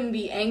 Like, you wouldn't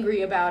be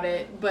angry about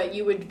it, but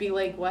you would be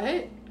like,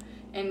 what?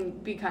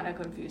 And be kind of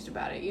confused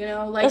about it, you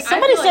know? Like, if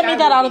somebody sent me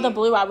that out of the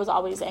blue, I was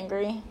always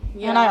angry.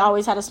 Yeah. And I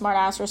always had a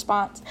smart-ass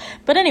response.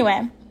 But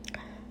anyway...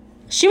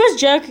 She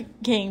was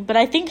joking, but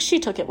I think she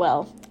took it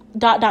well. ...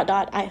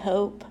 I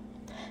hope.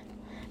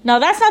 Now,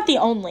 that's not the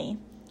only.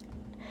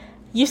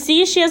 You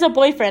see, she has a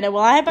boyfriend, and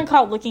while I have been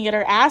caught looking at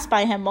her ass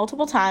by him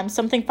multiple times,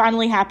 something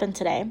finally happened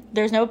today.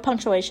 There's no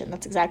punctuation.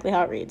 That's exactly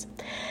how it reads.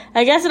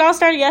 I guess it all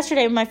started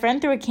yesterday when my friend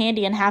threw a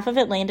candy and half of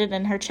it landed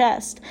in her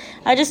chest.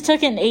 I just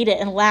took it and ate it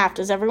and laughed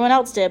as everyone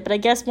else did, but I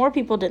guess more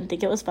people didn't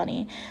think it was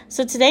funny.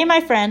 So today my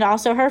friend,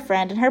 also her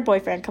friend, and her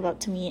boyfriend come up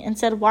to me and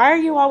said, why are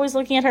you always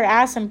looking at her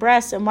ass and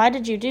breasts, and why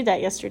did you do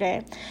that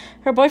yesterday?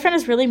 Her boyfriend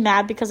is really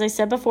mad because I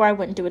said before I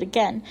wouldn't do it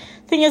again.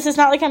 Thing is, it's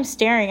not like I'm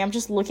staring, I'm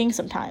just looking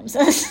sometimes.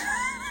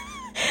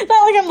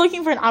 Not like I'm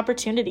looking for an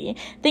opportunity.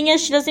 Thing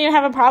is, she doesn't even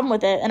have a problem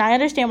with it, and I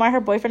understand why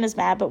her boyfriend is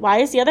mad, but why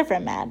is the other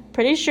friend mad?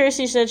 Pretty sure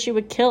she said she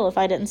would kill if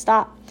I didn't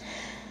stop.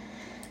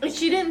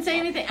 She didn't say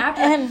anything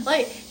after. And,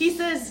 like, he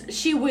says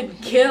she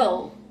would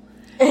kill.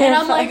 And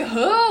I'm like,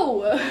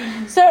 who?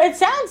 So it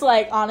sounds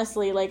like,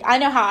 honestly, like, I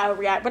know how I would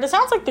react, but it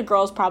sounds like the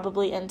girl's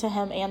probably into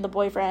him and the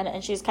boyfriend,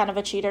 and she's kind of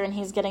a cheater, and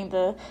he's getting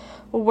the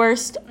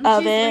worst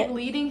of it. She's, like,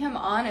 leading him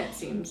on, it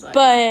seems like.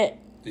 But...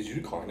 Did you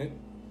decline it?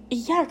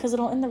 Yeah, because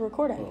it'll end the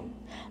recording. Oh.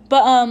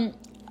 But,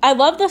 I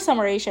love the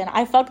summation.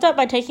 I fucked up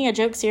by taking a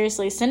joke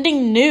seriously.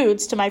 Sending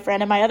nudes to my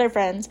friend and my other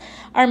friends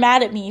are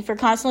mad at me for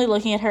constantly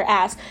looking at her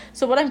ass.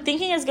 So what I'm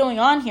thinking is going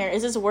on here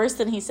is it's worse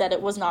than he said.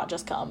 It was not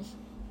just cum.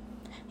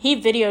 He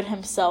videoed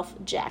himself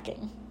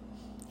jacking.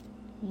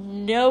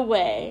 No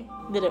way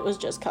that it was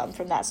just cum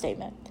from that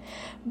statement.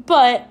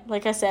 But,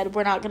 like I said,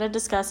 we're not going to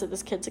discuss at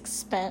this kid's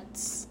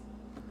expense.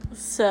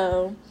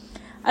 So...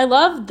 I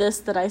love this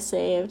that I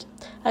saved.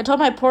 I told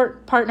my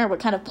partner what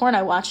kind of porn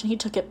I watch, and he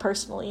took it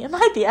personally. Am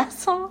I the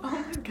asshole? Oh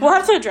my God. We'll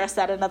have to address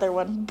that another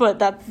one, but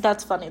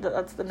that's funny.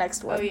 That's the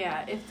next one. Oh,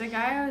 yeah. If the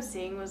guy I was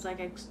seeing was like,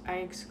 I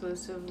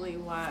exclusively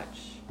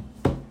watch...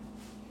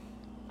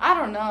 I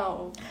don't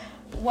know.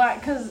 What?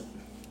 Because...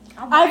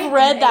 I've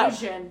read that.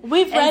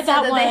 We've read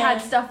that one. They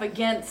had stuff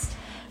against...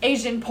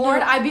 Asian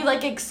porn, I'd be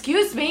like,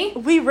 excuse me.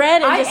 We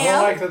read and I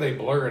don't like that they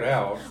blur it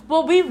out.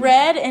 Well, we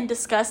read and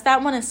discussed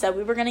that one and said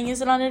we were going to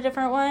use it on a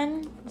different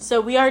one.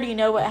 So we already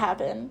know what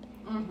happened.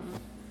 Mm-hmm.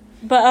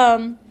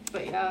 But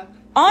yeah.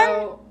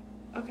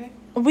 Okay.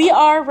 We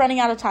are running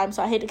out of time,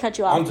 so I hate to cut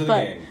you off. On to the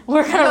game.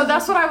 We're gonna. No,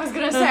 that's what I was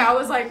gonna say. I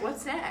was like,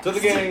 what's next? To the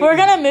game. We're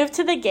gonna move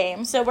to the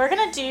game. So we're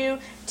gonna do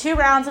 2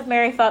 rounds of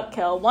Marry, Fuck,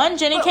 Kill. One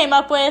Jenny came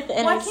up with,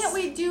 and why can't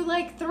we do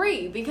like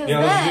 3? Because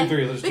let's do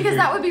 3. Let's do 3.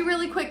 that would be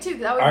really quick too.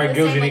 That would All right, be the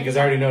go same, Jenny, like, because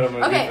I already know what I'm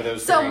gonna do for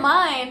those 3. So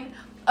mine.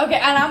 Okay,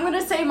 and I'm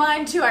gonna say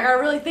mine too. I gotta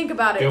really think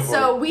about it.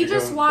 So we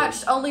just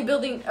watched Only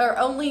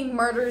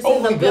Murders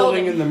in the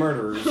Building. In the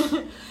Murderers.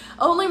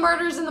 Only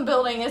Murders in the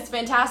Building is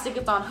fantastic.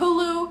 It's on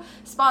Hulu.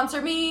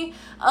 Sponsor me.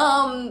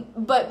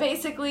 But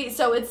basically,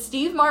 so it's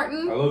Steve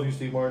Martin. I love you,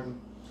 Steve Martin.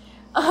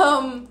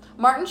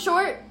 Martin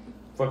Short.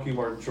 Fuck you,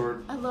 Martin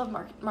Short. I love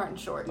Martin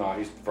Short. Nah,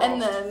 he's Frost.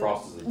 And then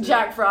Frost is a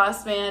Jack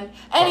Frost, man.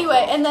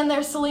 Anyway, and then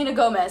there's Selena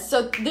Gomez.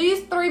 So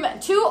these 3 men,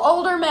 2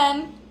 older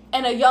men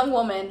and a young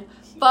woman.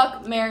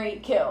 Fuck, marry,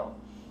 kill.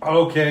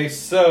 Okay,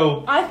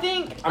 so I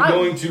think I'm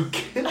going to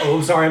kill. Oh,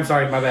 I'm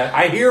sorry, my bad.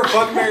 I hear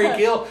fuck, marry,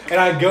 kill, and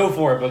I go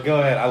for it. But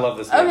go ahead, I love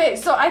this game. Okay,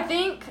 so I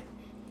think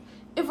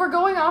if we're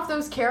going off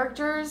those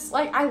characters,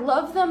 like I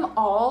love them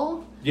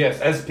all.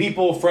 Yes, as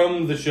people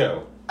from the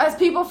show. As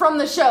people from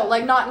the show,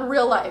 like not in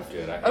real life.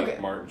 Good. I hate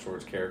Martin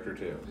Short's character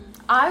too.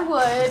 I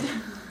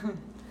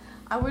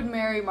would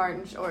marry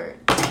Martin Short.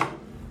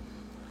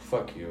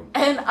 Fuck you.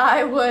 And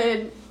I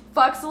would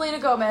fuck Selena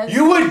Gomez.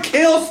 You would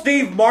kill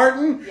Steve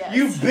Martin? Yes.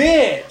 You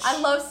bitch! I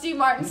love Steve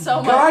Martin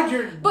so much.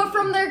 God, But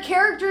from their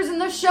characters in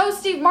the show,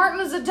 Steve Martin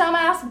is a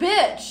dumbass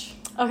bitch.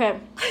 Okay.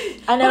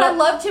 I know. But I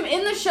loved him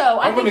in the show.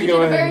 I think he did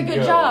a very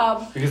good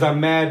job. Because I'm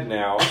mad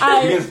now.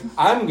 Because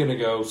I'm going to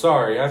go,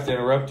 sorry, I have to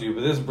interrupt you,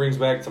 but this brings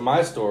back to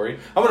my story.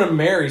 I'm going to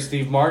marry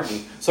Steve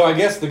Martin. So I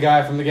guess the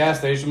guy from the gas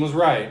station was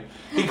right.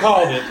 He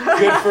called it.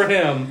 Good for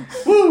him.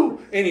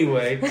 Woo!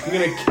 Anyway, I'm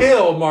going to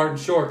kill Martin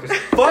Short. Because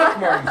fuck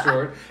Martin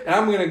Short. And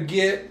I'm going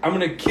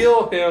to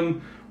kill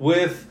him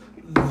with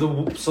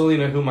the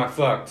Selena whom I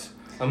fucked.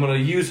 I'm going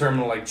to use her. I'm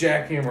going to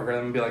jackhammer her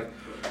and be like,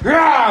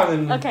 "Rah!"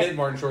 and then hit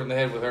Martin Short in the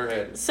head with her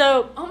head.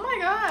 So, oh my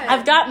god,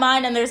 I've got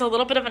mine, and there's a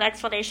little bit of an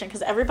explanation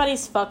because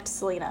everybody's fucked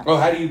Selena. Oh,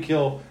 how do you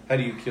kill?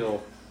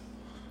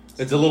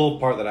 It's a little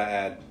part that I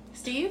add.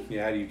 Steve?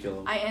 Yeah, how do you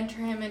kill him? I enter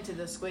him into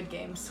the Squid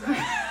Games. Okay,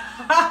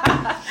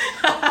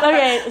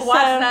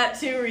 watched that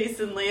too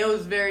recently. It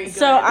was very good.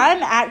 So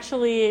I'm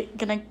actually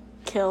gonna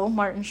kill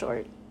Martin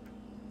Short.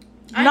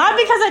 Not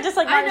because I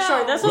dislike Martin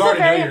Short. This was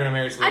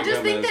I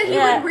just think that he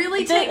would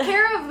really take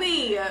care of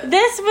me.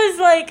 This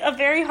was a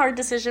very hard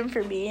decision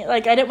for me.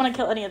 I didn't want to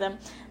kill any of them,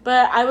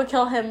 but I would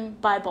kill him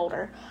by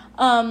Boulder.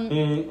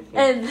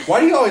 And why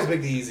do you always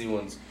make the easy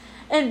ones?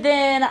 And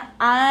then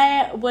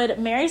I would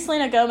marry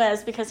Selena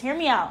Gomez because hear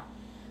me out.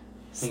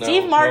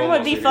 Steve Martin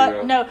would be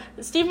fun. No,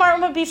 Steve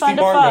Martin would be fun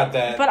to fuck.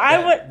 But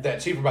I would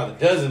that cheaper by the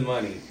dozen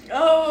money.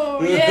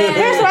 Oh yeah.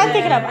 Here's what I'm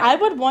thinking of. I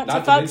would want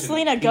to fuck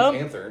Selena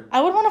Gomez.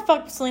 I would want to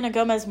fuck Selena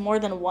Gomez more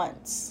than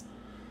once.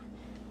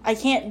 I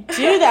can't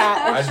do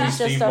that. I'd be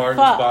Steve Martin's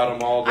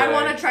bottom all day. I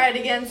want to try it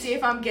again, see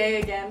if I'm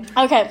gay again.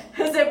 Okay.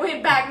 Because it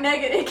went back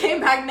negative. It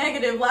came back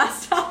negative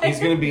last time.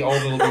 He's gonna be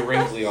old and it'll be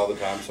wrinkly all the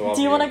time. So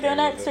do you want to go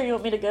next, or you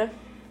want me to go?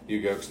 You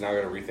go, because now I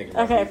gotta rethink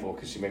about people,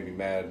 because she made me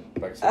mad.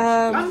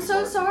 I'm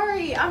so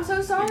sorry.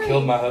 You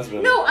killed my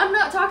husband. No, I'm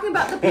not talking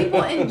about the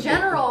people in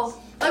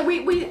general.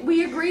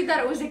 We agreed that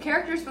it was the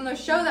characters from the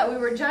show that we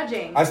were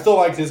judging. I still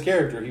liked his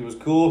character. He was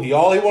cool.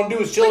 All he wanted to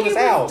do was chill in his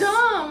house. He was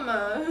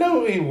dumb.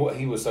 No,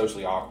 he was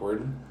socially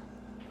awkward.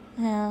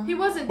 Yeah. He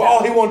wasn't dumb. But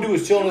all he wanted to do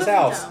was chill in his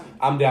house. Dumb.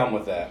 I'm down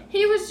with that.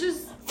 He was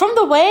just... From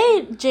the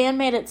way Jan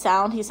made it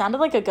sound, he sounded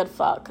like a good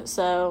fuck,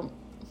 so...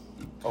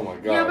 Oh my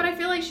god. Yeah, but I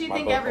feel like she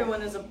think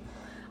everyone is a...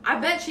 I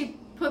bet she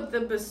put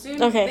the bassoon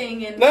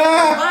thing in.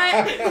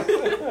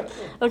 What?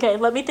 Okay,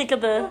 let me think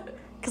of the...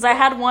 Because I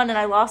had one and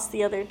I lost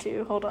the other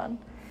two. Hold on.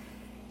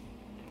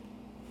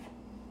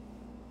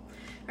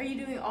 Are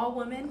you doing all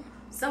women?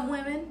 Some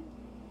women?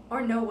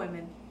 Or no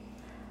women?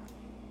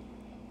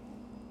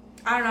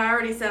 I don't know. I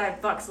already said I'd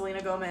fuck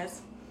Selena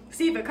Gomez.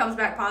 See if it comes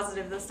back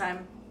positive this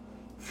time.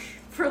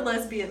 For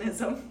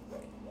lesbianism.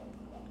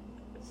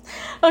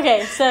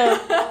 Okay, so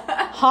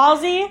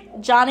Halsey,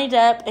 Johnny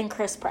Depp, and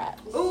Chris Pratt.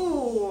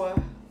 Ooh,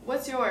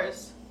 what's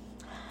yours?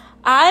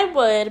 I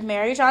would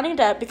marry Johnny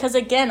Depp because,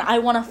 again, I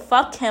want to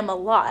fuck him a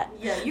lot.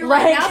 Yeah, you're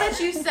right. Now that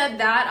you said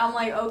that, I'm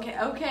like,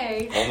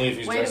 okay. Only if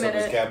he's dressed up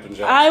as Captain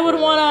Jack. I would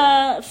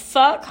want to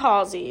fuck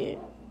Halsey.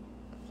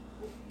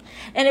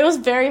 And it was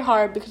very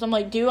hard because I'm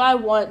like, do I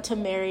want to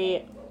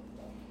marry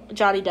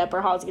Johnny Depp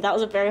or Halsey? That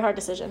was a very hard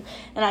decision.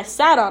 And I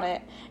sat on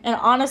it. And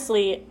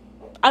honestly,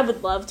 I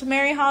would love to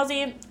marry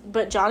Halsey,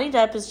 but Johnny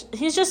Depp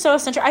he's just so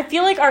eccentric. I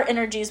feel like our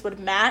energies would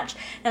match,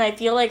 and I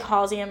feel like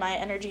Halsey and my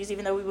energies,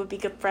 even though we would be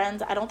good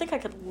friends, I don't think I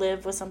could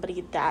live with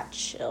somebody that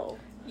chill.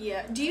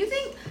 Yeah.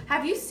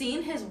 Have you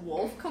seen his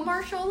Wolf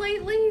commercial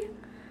lately?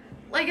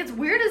 It's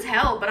weird as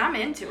hell, but I'm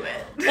into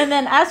it. And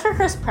then as for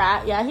Chris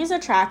Pratt, yeah, he's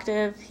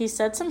attractive. He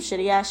said some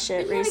shitty ass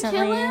shit recently.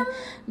 Kill him?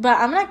 But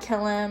I'm gonna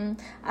kill him.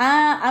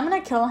 I'm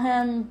gonna kill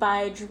him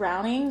by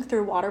drowning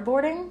through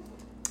waterboarding.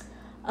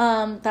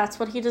 That's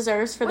what he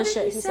deserves for the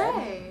shit he said.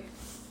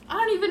 I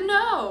don't even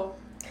know.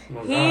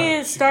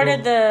 He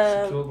started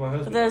the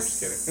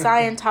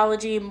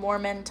Scientology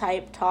Mormon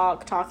type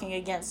talking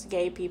against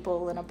gay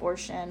people and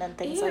abortion and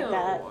things like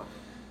that.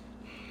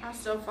 I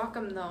still fuck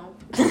him though.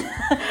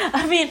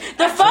 I mean,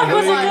 the fuck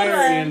was a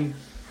good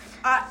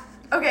one.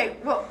 Okay,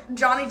 well,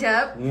 Johnny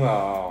Depp.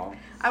 No.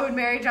 I would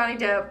marry Johnny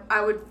Depp.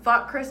 I would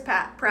fuck Chris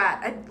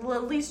Pratt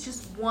at least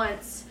just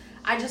once.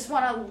 I just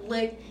want to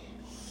lick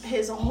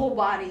his whole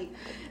body.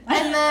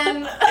 And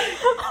then,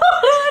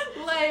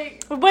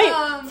 like, wait,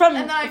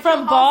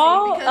 from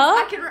ball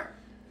up,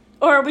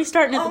 or are we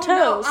starting at the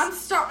toes?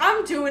 No,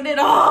 I'm doing it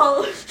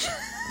all.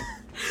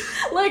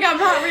 Like, I'm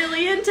not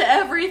really into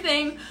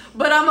everything,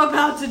 but I'm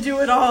about to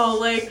do it all.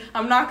 Like,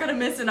 I'm not gonna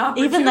miss an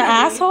opportunity. Even the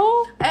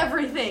asshole?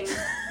 Everything.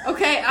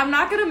 Okay, I'm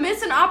not gonna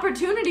miss an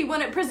opportunity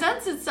when it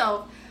presents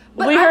itself.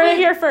 But we heard it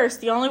here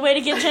first. The only way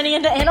to get Jenny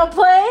into anal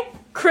play,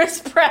 Chris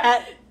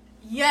Pratt.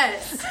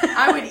 Yes,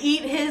 I would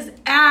eat his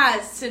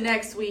ass to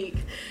next week.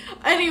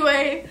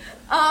 Anyway,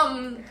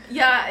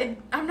 yeah,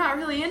 I'm not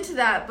really into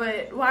that,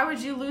 but why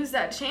would you lose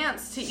that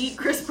chance to eat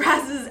Chris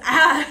Pratt's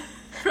ass?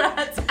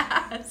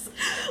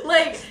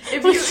 Like,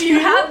 if you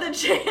had the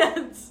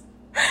chance.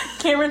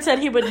 Cameron said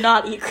he would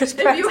not eat Chris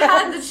Pratt's ass. If you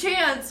had the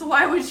chance,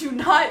 why would you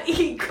not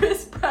eat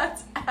Chris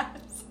Pratt's ass?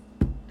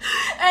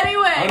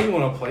 Anyway. I don't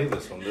even want to play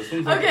this one. This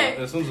one's okay.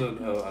 This one's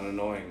an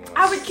annoying one.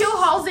 I would kill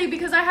Halsey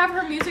because I have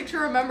her music to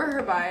remember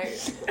her by.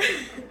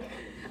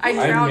 I'd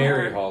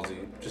marry Halsey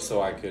just so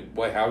I could.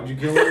 Wait, how would you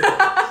kill her?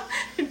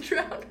 I'd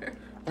drown her.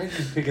 Why are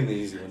you picking the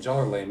easy ones? Y'all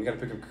are lame. You gotta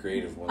pick up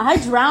creative ones. I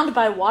drowned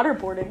by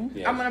waterboarding.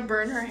 Yeah. I'm gonna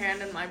burn her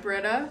hand in my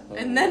Brita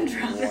and then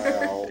drown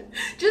her.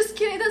 Just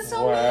kidding. That's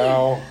so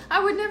mean. I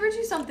would never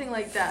do something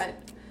like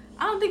that.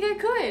 I don't think I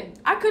could.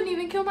 I couldn't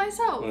even kill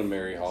myself. I'm gonna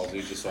marry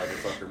Halsey just so I can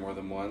fuck her more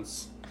than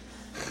once.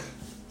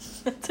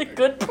 That's a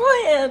good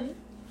plan.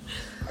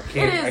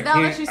 It is.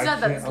 Now that you said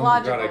that, it's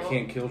logical. God, I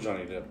can't kill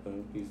Johnny Depp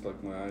though. He's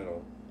like my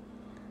idol.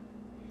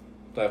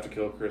 I have to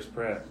kill Chris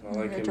Pratt. I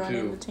like him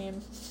too. The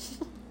team.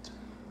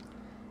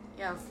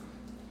 Yeah.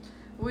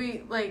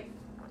 We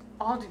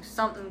all do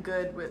something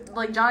good with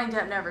Johnny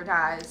Depp never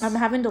dies. I'm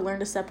having to learn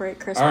to separate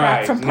Chris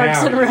Pratt from Parks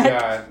and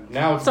Rec.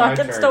 Now it's so my I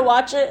can turn. still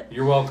watch it.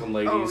 You're welcome,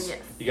 ladies. Oh,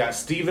 yes. You got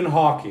Stephen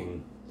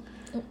Hawking.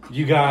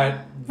 You got.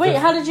 Wait,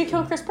 how did you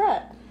kill Chris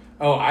Pratt?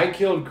 Oh, I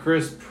killed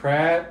Chris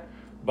Pratt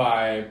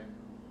by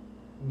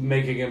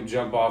making him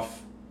jump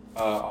off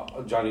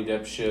Johnny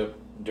Depp's ship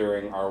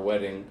during our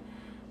wedding,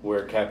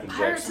 where Captain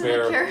Jack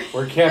Sparrow, it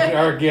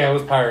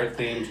was pirate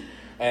themed,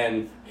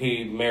 and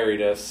he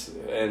married us.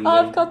 And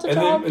I've got to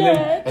drop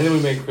dead. And then we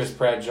made Chris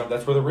Pratt jump.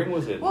 That's where the ring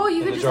was hidden. Well,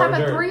 you could just have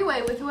a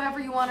three-way with whoever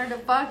you wanted to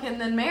fuck and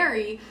then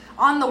marry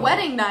on the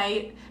wedding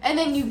night, and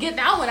then you get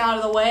that one out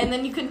of the way, and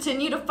then you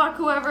continue to fuck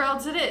whoever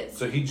else it is.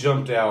 So he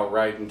jumped out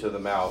right into the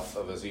mouth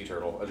of a sea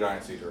turtle, a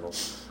giant sea turtle.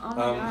 Oh my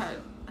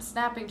god. A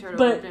snapping turtle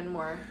would have been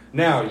more.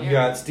 Now, you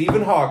got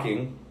Stephen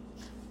Hawking.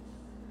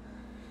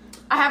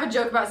 I have a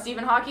joke about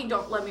Stephen Hawking.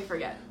 Don't let me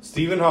forget.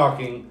 Stephen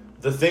Hawking,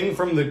 the thing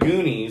from the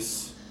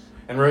Goonies,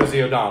 and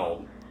Rosie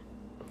O'Donnell.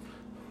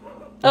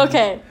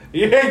 Okay.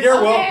 Yeah,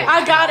 you're welcome.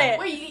 I got it.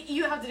 Wait,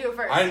 you have to do it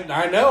first.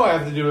 I know I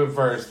have to do it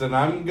first, and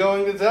I'm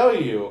going to tell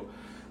you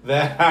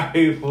that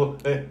I will.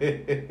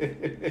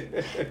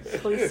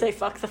 Please say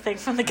fuck the thing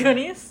from the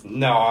Goonies.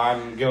 No,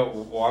 I'm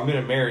going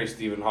to marry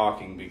Stephen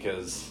Hawking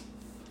because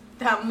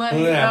that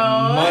money,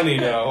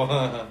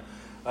 though.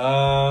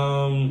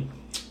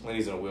 And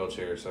he's in a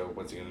wheelchair, so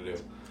what's he going to do?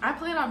 I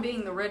plan on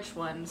being the rich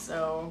one,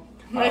 so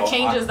that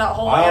changes that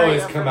whole area. I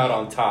always come out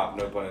on top,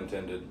 no pun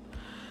intended.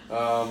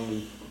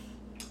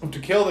 To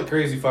kill the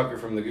crazy fucker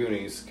from the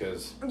Goonies,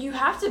 because you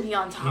have to be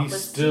on top with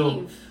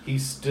Steve. He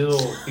still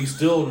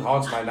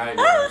haunts my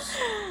nightmares.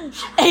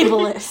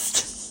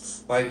 Ableist.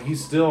 Like, he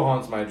still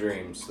haunts my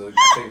dreams. So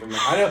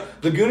I know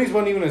the Goonies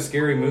wasn't even a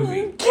scary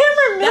movie.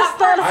 Cameron missed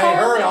that. I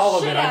heard all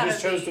of it. I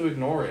just chose to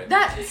ignore it.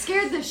 That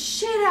scared the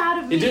shit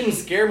out of me. It didn't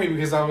scare me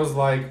because I was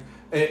like,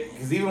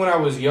 because even when I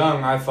was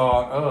young, I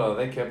thought, oh,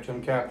 they kept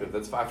him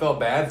captive. I felt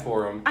bad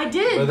for him. I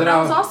did, but I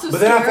was also scared. But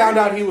then I found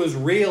out he was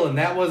real, and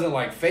that wasn't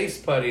like face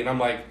putty, and I'm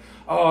like,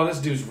 oh, this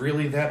dude's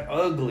really that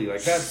ugly.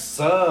 Like, that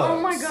sucks.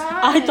 Oh my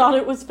god. I thought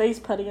it was face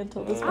putty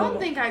until this moment. I don't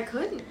think I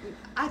could.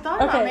 I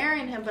thought about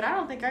marrying him, but I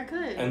don't think I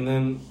could. And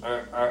then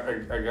I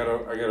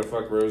gotta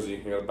fuck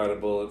Rosie. I gotta bite a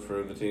bullet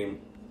for the team.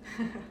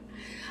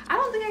 I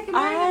don't think I can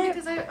marry him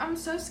because I'm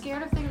so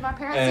scared of things. My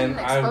parents didn't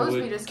expose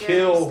me to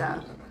scary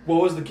stuff. What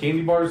was the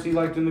candy bars he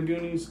liked in the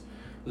Goonies?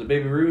 Was it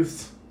Baby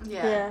Ruth's?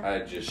 Yeah.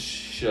 I just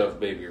shoved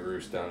Baby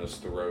Ruth's down his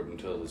throat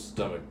until his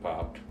stomach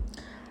popped.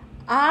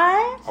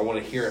 I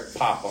want to hear it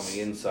pop on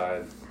the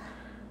inside.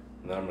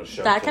 And then I'm gonna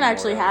shove that can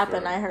actually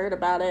happen. I heard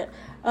about it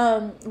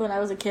when I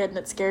was a kid, and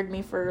it scared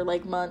me for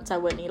like months. I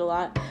wouldn't eat a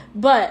lot,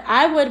 but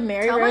I would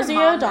marry Rosie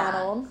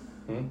O'Donnell.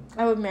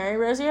 I would marry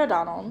Rosie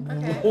O'Donnell.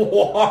 Okay.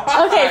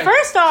 Why? Okay,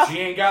 first off, she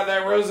ain't got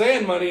that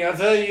Roseanne money. I'll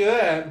tell you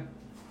that.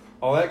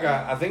 All that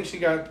got. I think she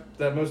got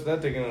that most of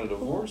that taken in a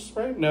divorce,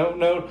 right?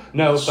 No.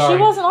 Sorry,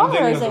 she wasn't on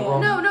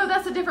Roseanne. No,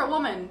 that's a different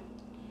woman.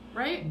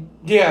 right?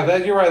 Yeah,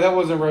 you're right. That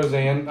wasn't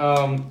Roseanne.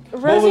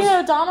 Rosie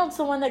O'Donnell's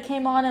the one that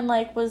came on and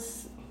like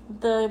was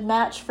the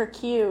match for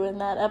Q in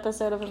that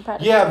episode of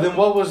Impractical. Yeah, then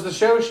what was the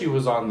show she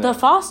was on then? The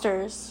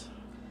Fosters.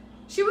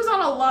 She was on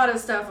a lot of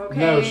stuff, okay?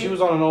 No, she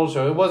was on an old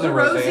show. It wasn't the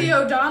Rosie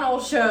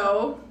O'Donnell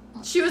show.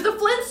 She was the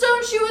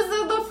Flintstones. She was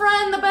the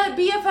friend, the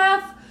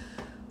BFF.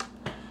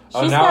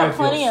 She's now got I feel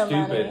plenty of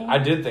stupid. money. I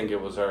did think it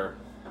was her.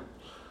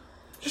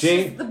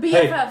 She's the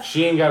BFF.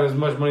 She ain't got as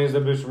much money as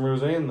that bitch from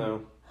Roseanne,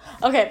 though.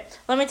 Okay,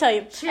 let me tell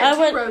you. She had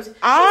two Rosie.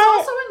 She's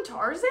also in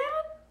Tarzan?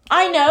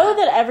 I know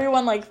that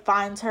everyone like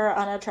finds her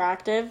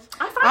unattractive.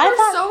 I find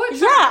her so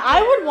attractive. Yeah,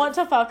 I would want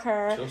to fuck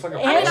her. She looks like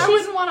I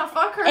wouldn't want to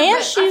fuck her, but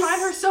I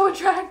find her so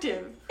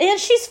attractive. And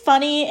she's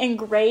funny and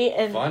great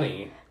and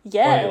funny.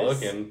 Yes. Funny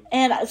looking.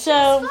 And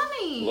so she's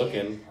funny.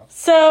 Looking.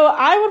 So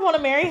I would want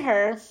to marry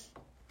her.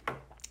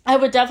 I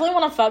would definitely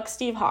want to fuck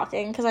Steve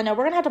Hawking because I know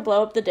we're going to have to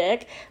blow up the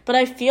dick, but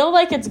I feel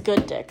like it's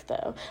good dick,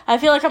 though. I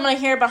feel like I'm going to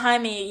hear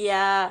behind me,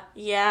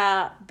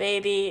 yeah,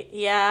 baby,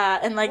 yeah,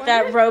 and like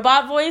that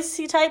robot voice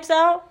he types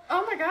out.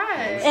 Oh my god.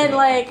 And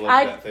like,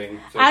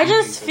 I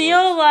just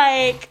feel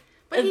like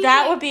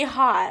that would be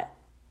hot.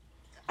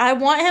 I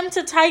want him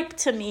to type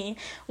to me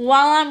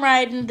while I'm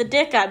riding the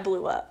dick I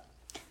blew up.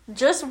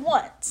 Just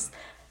once.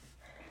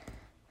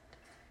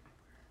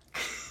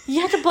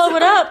 You have to blow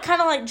it up,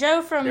 kind of like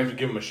Joe from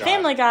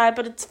Family Guy,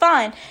 but it's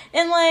fine.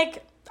 And,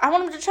 like, I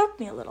want him to choke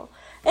me a little.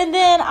 And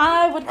then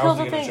I would kill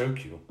the thing. How's he going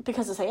to choke you?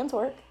 Because his hands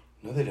work.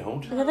 No, they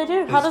don't. Yeah, they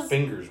do. His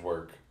fingers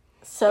work.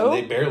 So?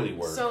 And they barely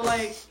work. So,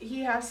 like,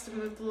 he has to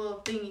move the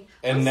little thingy.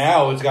 And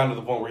now it's gotten to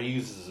the point where he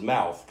uses his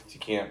mouth, because you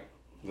can't.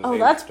 Oh,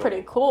 that's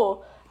pretty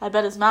cool. I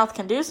bet his mouth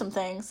can do some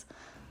things.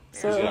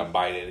 So. He's going to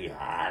bite it.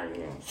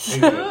 He's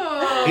going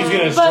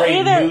to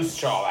straight moose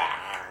jaw.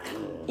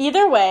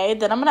 Either way,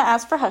 then I'm going to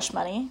ask for hush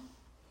money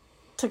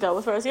to go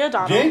with Rosie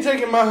O'Donnell. You ain't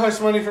taking my hush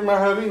money from my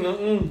hubby.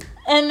 Mm-mm.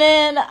 And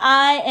then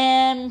I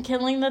am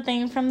killing the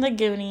thing from the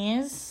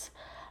Goonies.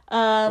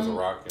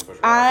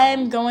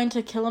 I'm going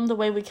to kill him the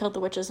way we killed the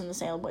witches in the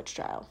Salem witch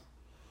trial.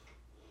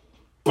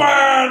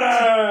 Burn!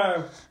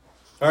 All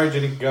right,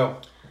 Jenny, go.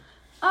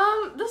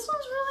 This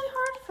one's really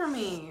hard for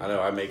me. I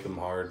know, I make them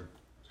hard.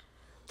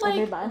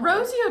 Like,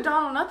 Rosie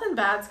O'Donnell, nothing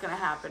bad's gonna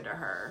happen to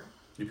her.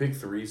 You pick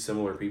 3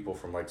 similar people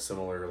from, like,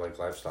 similar, like,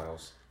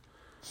 lifestyles.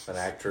 An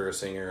actor, a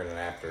singer, and an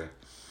actor.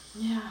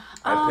 Yeah.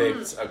 I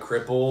picked a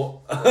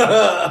cripple,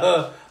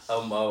 a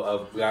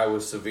guy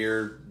with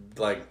severe,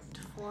 like,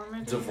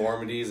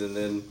 deformities, and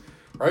then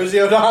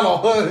Rosie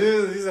O'Donnell.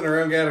 He's in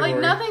her own category.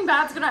 Like, nothing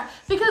bad's gonna...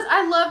 Because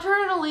I loved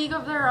her in A League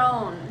of Their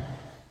Own.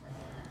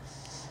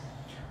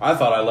 I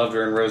thought I loved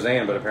her in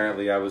Roseanne, but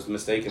apparently I was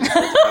mistaken.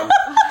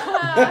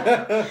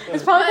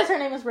 It's probably because her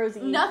name is Rosie.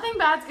 Nothing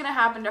bad's gonna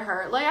happen to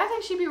her. Like, I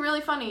think she'd be really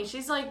funny.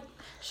 She's always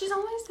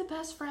the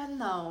best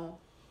friend, though.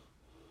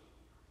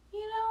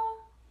 You know?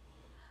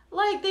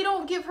 Like, they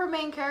don't give her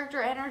main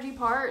character energy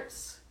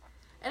parts.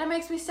 And it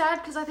makes me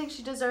sad because I think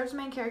she deserves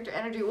main character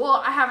energy.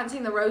 Well, I haven't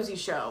seen the Rosie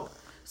show.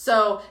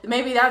 So,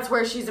 maybe that's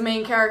where she's a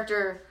main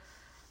character,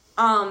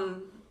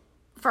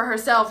 for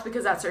herself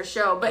because that's her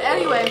show. But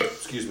anyway,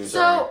 excuse me.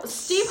 So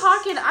Steve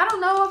Hawking, I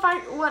don't know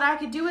what I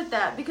could do with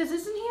that because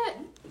isn't he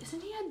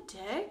a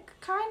dick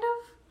kind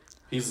of?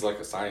 He's like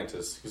a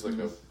scientist. He's like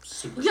a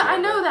super. Yeah, I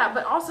know that,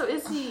 but also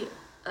is he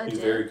a He's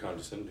dick? very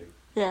condescending.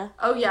 Yeah.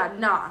 Oh yeah,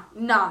 nah.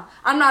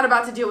 I'm not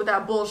about to deal with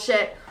that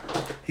bullshit.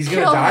 He's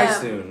gonna die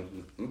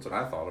soon. That's what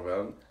I thought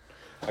about.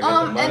 I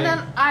got the money. And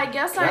then I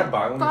guess Can I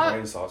buy one of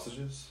your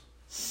sausages?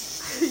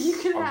 You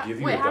can I'll have. give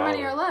you Wait, $1. how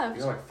many are left?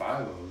 You got like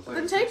 5 of them.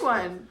 Then take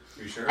one.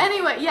 Are you sure?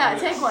 Anyway, yeah,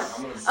 take one.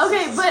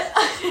 Okay, but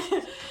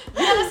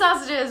the other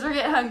sausages, we're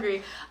getting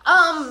hungry.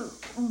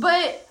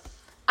 But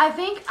I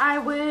think I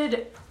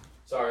would.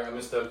 Sorry, I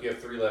missed out. You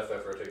have 3 left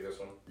after I take this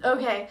one.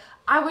 Okay,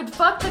 I would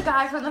fuck the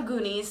guy from the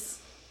Goonies.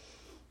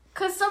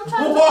 Cause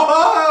sometimes.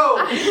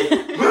 Whoa!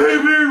 Baby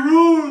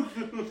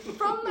Ruth!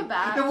 From the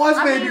back. It was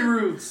Baby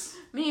Ruth's.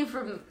 Me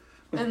from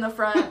in the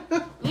front.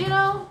 You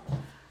know?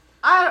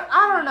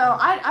 I don't know.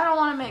 I don't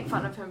want to make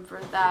fun of him for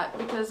that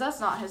because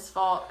that's not his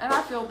fault, and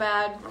I feel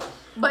bad.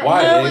 But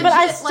why? No, but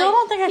I still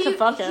don't think I could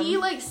fuck him. He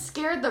like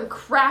scared the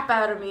crap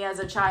out of me as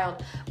a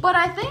child. But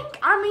I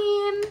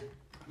mean,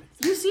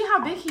 you see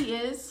how big he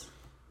is.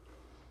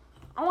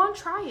 I want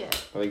to try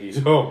it. I think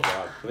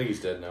he's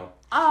dead now.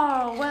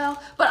 Oh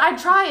well, but I'd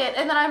try it,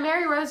 and then I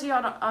marry Rosie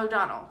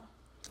O'Donnell.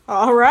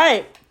 All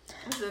right.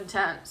 This is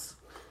intense.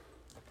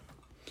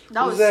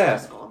 That was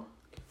that? stressful.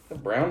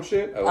 That brown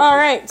shit? Oh, all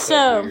right,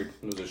 so weird.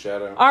 It was a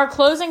shadow. Our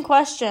closing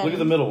question. Look at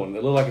the middle one.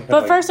 It looked like it had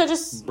but first, I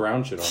just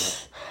brown shit on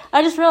it.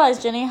 I just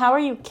realized, Jenny, how are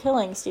you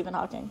killing Stephen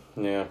Hawking?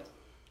 Yeah,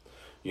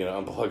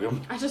 unplug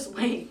him. I just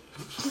wait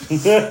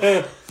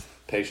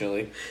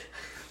patiently.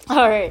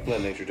 All right.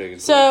 Let nature take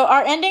its So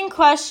our ending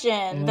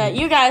question that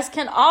you guys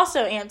can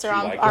also answer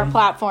on our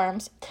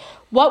platforms: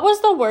 what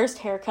was the worst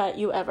haircut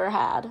you ever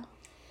had?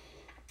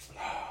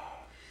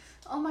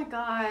 Oh my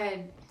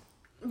god.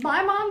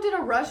 My mom did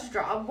a rush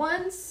job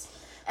once,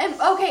 And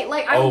okay,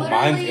 like I literally.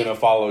 Mine's gonna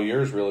follow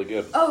yours really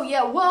good. Oh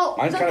yeah, well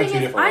mine's the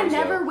thing is, I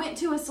never though. went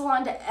to a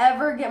salon to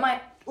ever get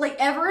my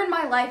ever in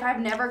my life. I've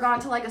never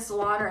gone to like a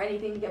salon or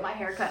anything to get my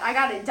hair cut. I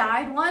got it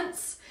dyed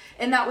once,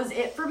 and that was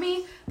it for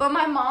me. But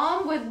my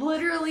mom would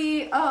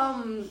literally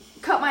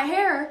cut my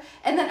hair,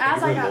 and then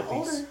as I got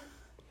older,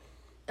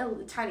 a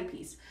tiny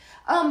piece.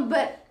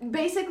 But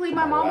basically,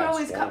 my mom would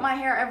always cut my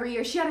hair every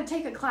year. She had to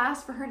take a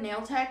class for her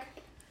nail tech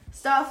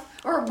stuff,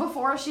 or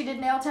before she did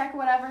nail tech,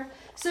 whatever.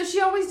 So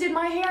she always did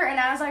my hair, and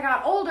as I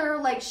got older,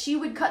 like, she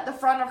would cut the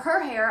front of her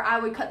hair, I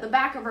would cut the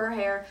back of her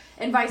hair,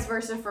 and vice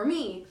versa for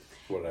me.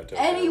 What did I tell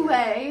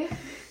anyway,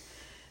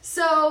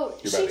 so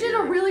she did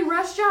a really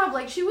rushed job.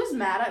 Like, she was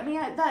mad at me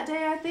that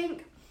day, I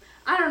think.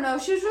 I don't know.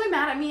 She was really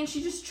mad at me, and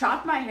she just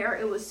chopped my hair.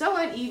 It was so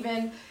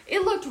uneven.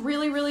 It looked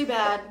really, really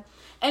bad.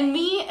 And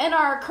me and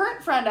our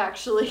current friend,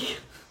 actually,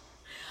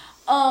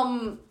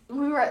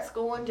 we were at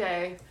school one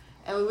day,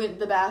 and we went to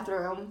the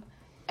bathroom,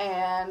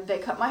 and they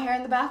cut my hair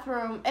in the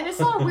bathroom. And it's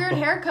not a weird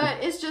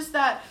haircut. It's just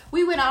that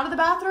we went out of the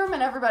bathroom,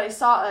 and everybody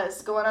saw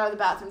us going out of the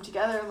bathroom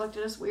together and looked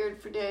at us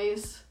weird for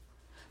days.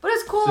 But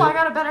it's cool. I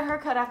got a better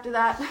haircut after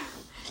that.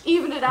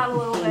 Evened it out a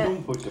little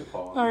bit.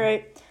 All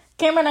right.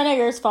 Cameron, I know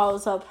yours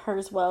follows up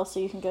hers well, so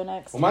you can go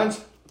next. Well, mine's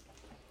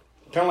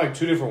kind of like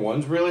two different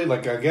ones, really.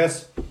 Like, I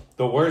guess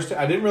the worst...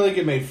 I didn't really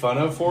get made fun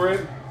of for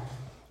it.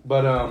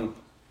 But,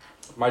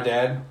 my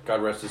dad,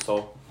 God rest his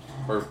soul,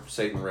 or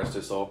Satan rest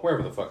his soul,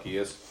 wherever the fuck he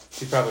is.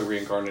 He's probably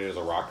reincarnated as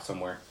a rock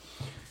somewhere.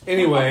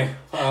 Anyway,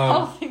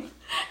 that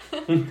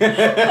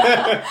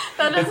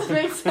doesn't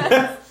make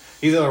sense.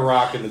 He's a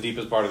rock in the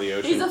deepest part of the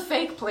ocean. He's a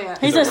fake plant.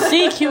 He's a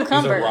sea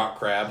cucumber. He's a rock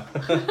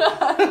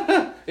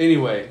crab.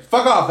 Anyway,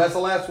 fuck off. That's the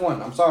last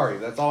one. I'm sorry.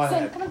 That's all I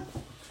had. Come on.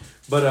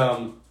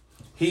 But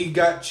he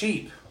got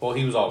cheap. Well,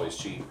 he was always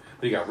cheap,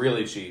 but he got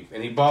really cheap.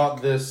 And he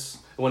bought this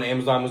when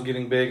Amazon was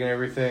getting big and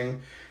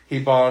everything. He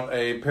bought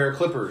a pair of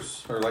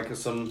clippers or like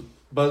some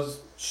buzz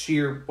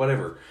shear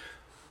whatever.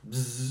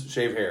 Bzz,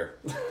 shave hair.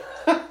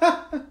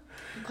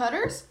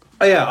 Cutters?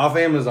 Oh yeah, off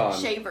Amazon.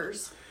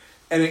 Shavers.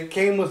 And it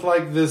came with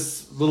like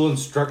this little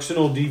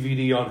instructional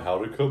DVD on how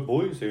to cut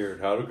boys' hair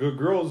and how to cut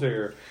girls'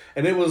 hair.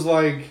 And it was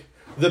like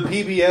the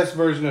PBS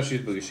version of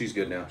she's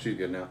good now. She's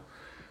good now.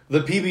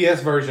 The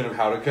PBS version of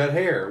how to cut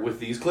hair with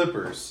these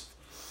clippers.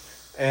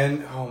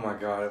 And oh my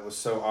god, it was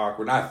so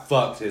awkward. And I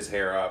fucked his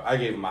hair up. I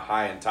gave him a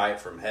high and tight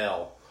from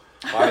hell.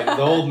 Like,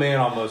 the old man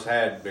almost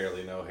had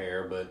barely no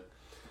hair, but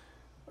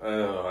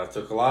I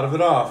took a lot of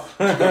it off.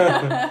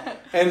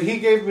 And he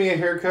gave me a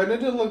haircut, and it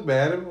didn't look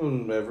bad. It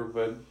wasn't ever,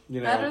 but,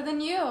 you know. Better than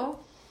you.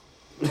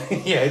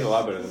 Yeah, he's a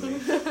lot better than me.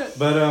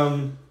 But,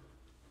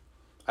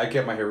 I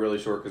kept my hair really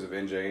short because of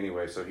NJ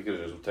anyway, so he could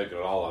have just taken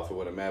it all off. It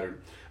wouldn't have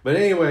mattered. But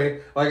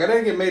anyway, like, I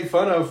didn't get made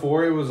fun of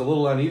for it. It was a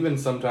little uneven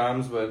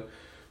sometimes, but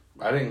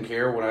I didn't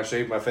care. When I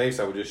shaved my face,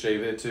 I would just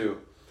shave it, too.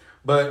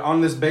 But on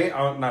this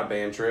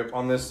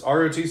on this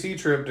ROTC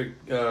trip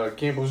to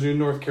Camp Lejeune,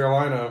 North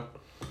Carolina,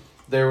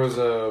 there was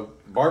a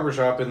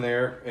barbershop in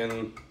there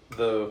in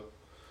the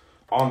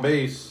on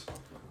base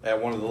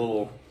at one of the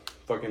little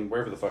fucking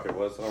wherever the fuck it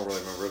was. I don't really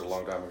remember. It was a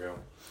long time ago.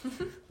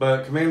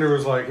 But Commander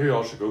was like, "Hey,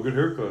 y'all should go get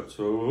haircuts.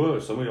 So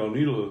some of y'all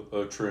need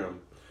a trim."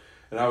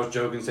 And I was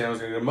joking, saying I was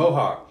going to get a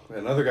mohawk. And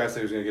another guy said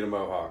he was going to get a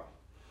mohawk.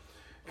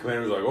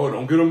 Commander was like, "Oh,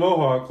 don't get a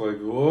mohawk. Like,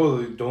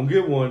 oh, don't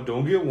get one.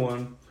 Don't get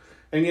one."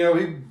 And you know,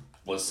 he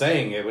was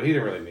saying it, but he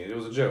didn't really mean it. It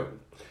was a joke.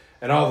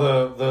 And all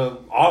the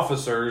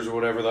officers or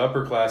whatever, the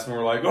upperclassmen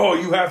were like, "Oh,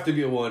 you have to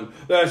get one.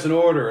 That's an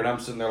order." And I'm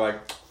sitting there like,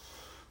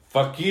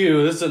 "Fuck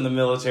you. This isn't the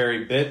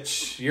military,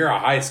 bitch. You're a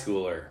high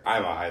schooler.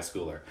 I'm a high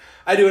schooler.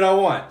 I do what I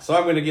want. So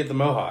I'm going to get the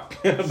mohawk."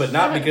 But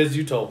not because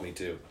you told me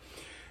to.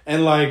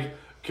 And like,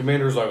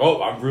 Commander's like,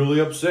 "Oh, I'm really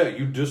upset.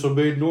 You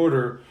disobeyed an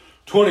order.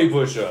 20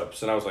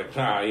 push-ups." And I was like,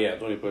 yeah,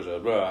 20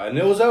 push-ups. And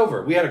it was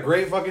over. We had a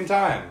great fucking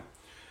time.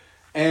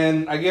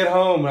 And I get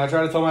home and I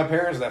try to tell my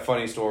parents that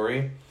funny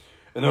story.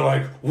 And they're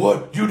like,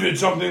 "What? You did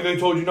something they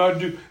told you not to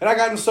do?" And I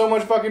got in so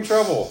much fucking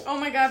trouble. Oh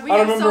my god, we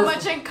have so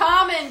much in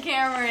common,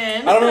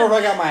 Cameron. I don't remember if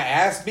I got my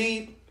ass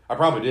beat. I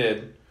probably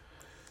did.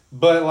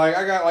 But like,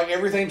 I got like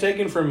everything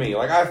taken from me.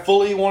 Like, I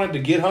fully wanted to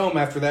get home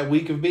after that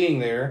week of being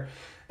there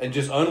and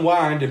just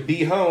unwind and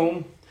be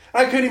home.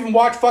 I couldn't even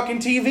watch fucking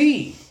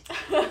TV.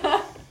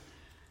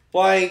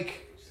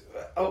 Like,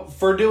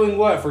 for doing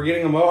what? For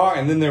getting a mohawk?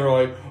 And then they were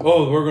like,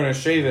 "Oh, we're going to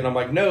shave it." And I'm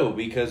like, "No,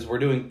 because we're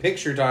doing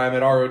picture time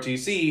at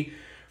ROTC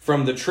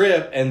from the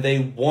trip, and they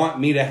want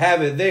me to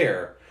have it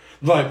there."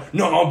 Like,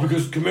 "No,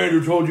 because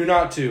Commander told you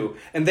not to."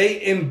 And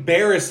they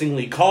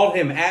embarrassingly called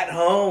him at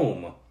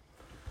home.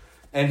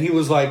 And he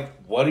was like,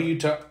 "What are you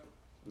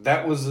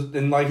That was,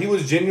 and like, he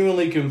was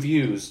genuinely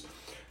confused.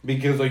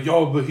 Because like,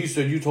 "Yo, but he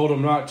said you told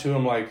him not to."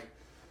 I'm like,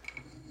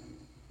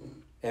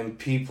 "And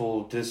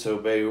people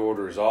disobey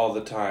orders all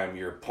the time.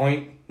 Your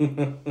point?"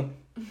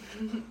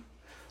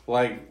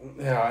 Like,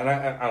 yeah, and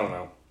I don't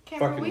know.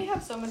 Cameron, we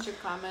have so much in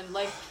common.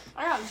 Like,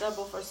 I got in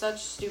trouble for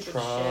such stupid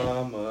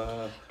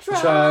trauma. Shit.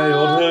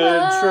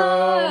 Childhood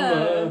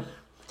trauma.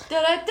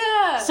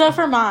 Da-da-da. So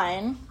for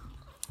mine,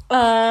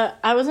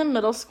 I was in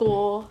middle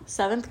school,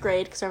 7th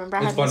grade, because I remember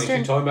I had funny,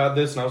 she told me about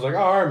this, and I was like, oh,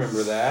 I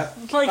remember that.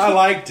 I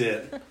liked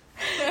it.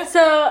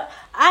 So,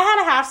 I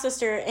had a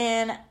half-sister,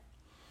 and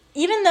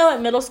even though at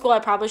middle school I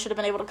probably should have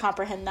been able to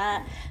comprehend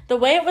that, the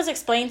way it was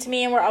explained to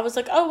me and where I was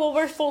like, oh, well,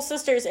 we're full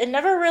sisters, it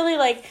never really,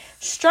 like,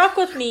 struck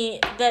with me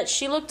that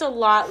she looked a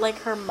lot like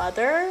her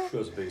mother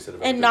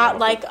and not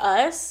like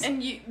us.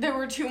 And there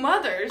were 2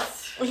 mothers.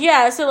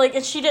 Yeah, so, like,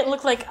 and she didn't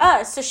look like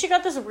us. So she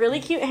got this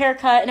really cute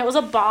haircut, and it was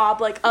a bob,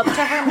 like, up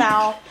to her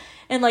mouth,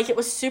 and, like, it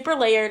was super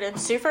layered and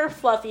super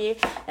fluffy,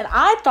 and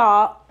I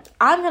thought,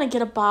 I'm gonna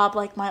get a bob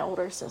like my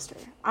older sister.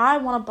 I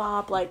want a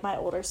bob like my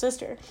older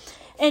sister.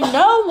 And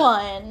no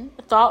one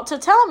thought to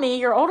tell me,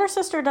 your older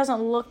sister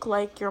doesn't look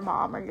like your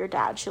mom or your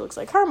dad. She looks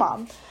like her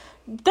mom.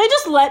 They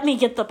just let me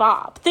get the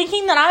bob,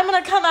 thinking that I'm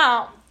going to come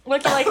out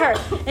looking like her.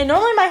 And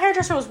normally my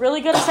hairdresser was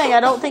really good at saying,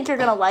 I don't think you're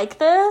going to like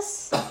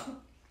this.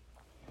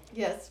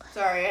 Yes,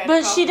 sorry.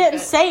 But she didn't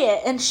say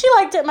it. And she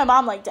liked it. My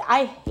mom liked it.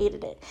 I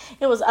hated it.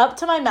 It was up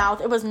to my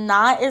mouth. It was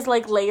not as,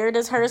 like, layered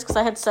as hers because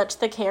I had such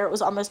thick hair. It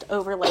was almost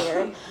over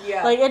layered.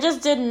 Yeah. Like, it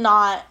just did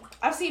not...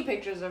 I've seen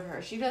pictures of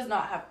her. She does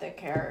not have thick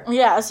hair.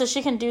 Yeah, so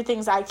she can do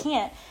things I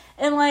can't.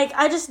 And, like,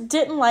 I just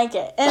didn't like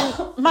it.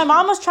 And my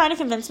mom was trying to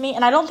convince me,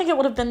 and I don't think it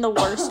would have been the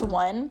worst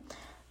one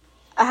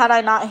had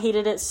I not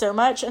hated it so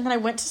much. And then I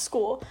went to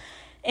school,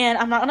 and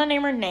I'm not going to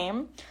name her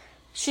name.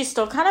 She's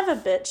still kind of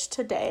a bitch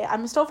today.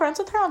 I'm still friends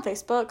with her on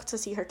Facebook to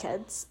see her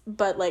kids,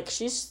 but, like,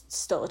 she's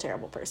still a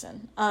terrible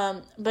person.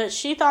 But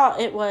she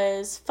thought it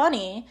was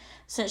funny,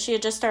 since she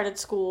had just started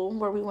school,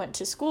 where we went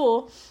to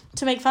school,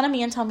 to make fun of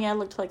me and tell me I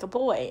looked like a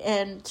boy.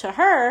 And to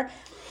her,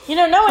 you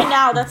know, knowing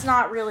now, that's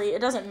not really, it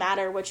doesn't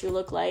matter what you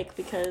look like,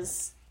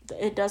 because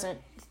it doesn't,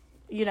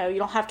 you know, you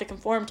don't have to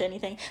conform to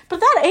anything. But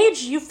at that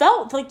age, you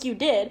felt like you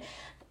did.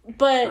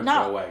 But her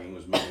not, tail wagging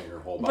was moving her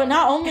whole body. But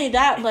not only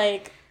that,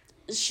 like,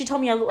 she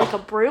told me I looked like a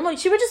broom. Like,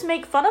 she would just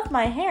make fun of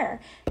my hair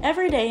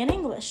every day in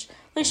English.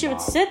 Like, she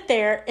would sit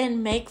there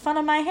and make fun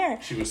of my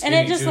hair. She was skinny,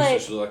 and it just, too,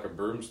 like, so she looked like a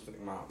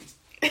broomstick mom.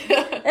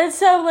 And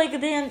so, like,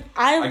 then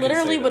I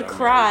literally would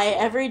cry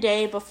every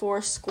day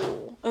before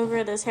school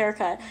over this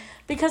haircut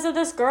because of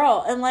this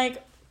girl. And,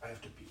 like,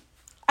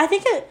 I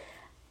think it,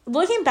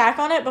 looking back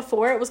on it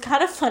before, it was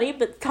kind of funny,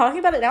 but talking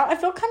about it now, I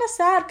feel kind of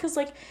sad because,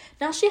 like,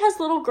 now she has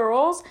little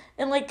girls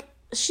and, like,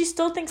 she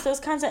still thinks those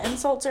kinds of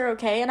insults are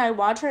okay. And I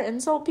watch her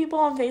insult people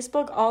on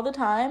Facebook all the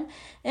time.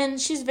 And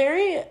she's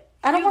very...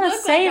 I don't want to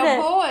say like that...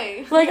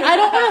 Boy. Like, I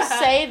don't want to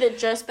say that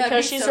just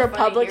because she's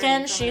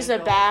Republican, she's a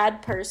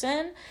bad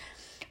person.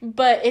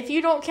 But if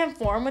you don't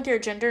conform with your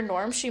gender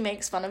norms, she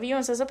makes fun of you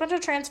and says a bunch of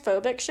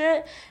transphobic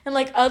shit. And,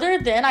 like, other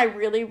than I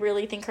really,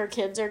 really think her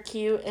kids are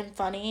cute and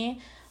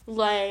funny,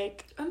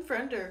 like...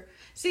 Unfriend her.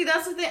 See,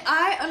 that's the thing.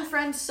 I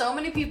unfriend so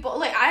many people.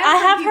 Like, I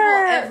unfriend people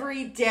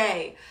every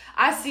day.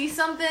 I see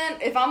something.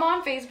 If I'm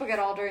on Facebook at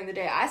all during the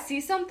day, I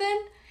see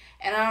something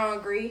and I don't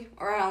agree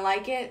or I don't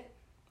like it,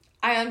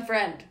 I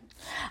unfriend.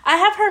 I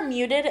have her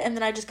muted and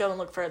then I just go and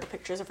look for the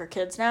pictures of her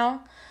kids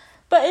now.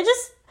 But it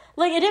just...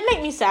 Like, it did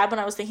make me sad when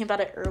I was thinking about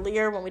it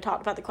earlier when we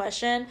talked about the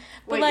question.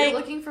 But wait, like, you're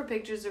looking for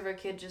pictures of her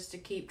kid just to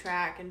keep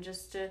track and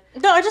just to...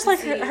 No, I just like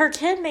her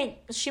kid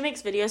she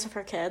makes videos of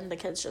her kid and the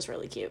kid's just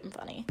really cute and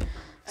funny. Okay.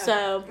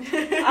 So,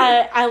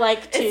 I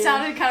like to... It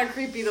sounded kind of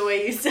creepy the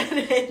way you said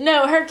it.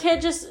 No, her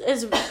kid just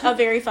is a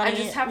very funny... I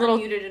just have her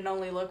muted and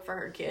only look for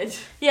her kid.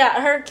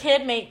 Yeah, her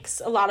kid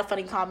makes a lot of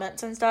funny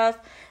comments and stuff.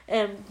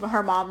 And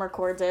her mom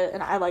records it.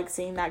 And I like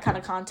seeing that kind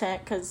of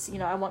content because, you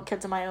know, I want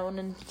kids of my own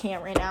and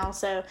can't right now.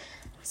 So...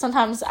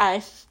 Sometimes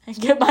I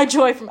get my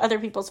joy from other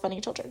people's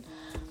funny children.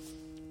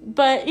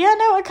 But, yeah,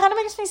 no, it kind of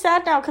makes me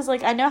sad now because,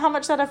 like, I know how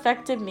much that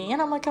affected me. And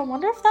I'm like, I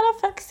wonder if that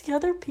affects the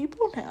other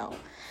people now.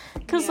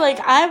 Because, like,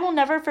 I will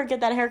never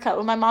forget that haircut.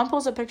 When my mom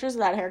pulls up pictures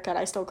of that haircut,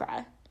 I still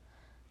cry.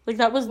 Like,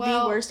 that was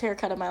the worst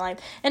haircut of my life.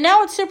 And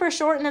now it's super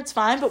short and it's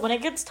fine. But when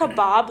it gets to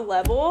bob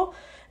level,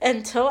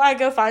 until I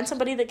go find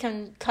somebody that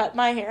can cut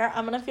my hair,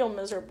 I'm going to feel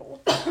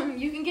miserable.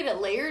 You can get it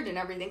layered and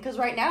everything. Because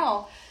right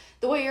now...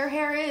 The way your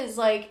hair is,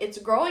 like, it's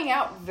growing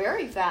out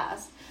very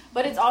fast.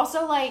 But it's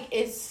also, like,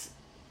 it's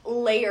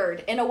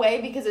layered in a way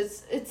because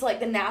it's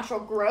like, the natural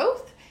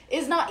growth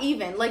is not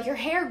even. Like, your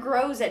hair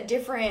grows at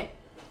different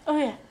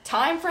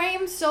time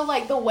frames. So,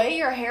 like, the way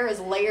your hair is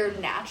layered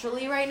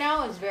naturally right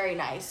now is very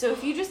nice. So,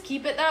 if you just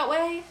keep it that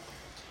way,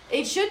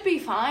 it should be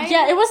fine.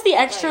 Yeah, it was the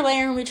extra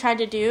layering we tried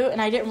to do,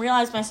 and I didn't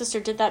realize my sister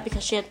did that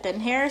because she had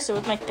thin hair, so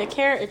with my thick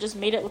hair, it just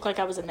made it look like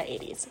I was in the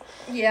 80s.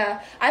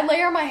 Yeah, I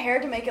layer my hair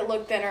to make it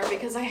look thinner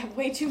because I have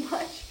way too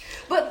much.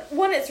 But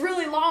when it's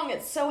really long,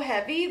 it's so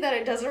heavy that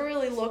it doesn't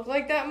really look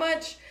like that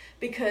much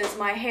because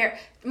my hair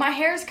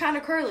is kind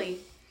of curly.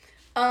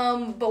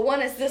 But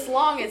when it's this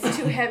long, it's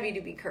too heavy to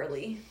be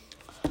curly.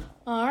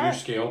 All right. Your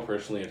scale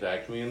personally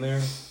attacked me in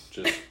there.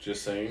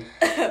 Just saying.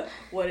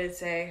 What did it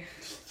say?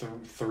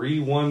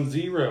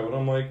 310, and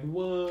I'm like,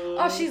 what?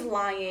 Oh, she's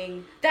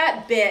lying.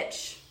 That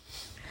bitch.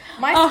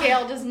 My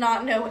scale does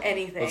not know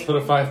anything. Let's put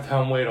a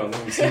 5-pound weight on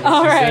them and see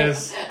what she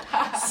says.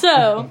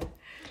 So,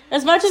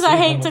 As much as I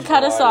hate to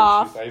cut us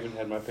off, I even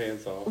had my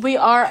pants off. We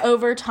are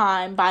over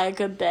time by a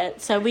good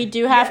bit, so we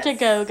do have to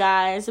go,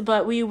 guys.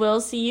 But we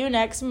will see you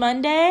next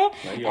Monday.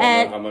 Now you all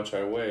know how much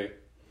I weigh.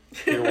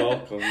 You're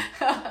welcome.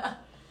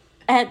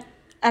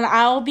 And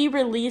I'll be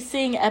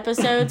releasing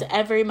episodes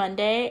every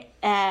Monday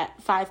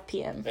at 5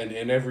 p.m. And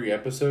in every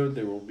episode,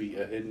 there will be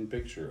a hidden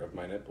picture of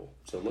my nipple.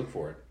 So look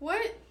for it.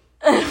 What?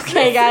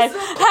 Okay, guys.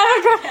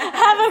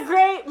 Have a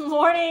great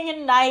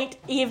morning, night,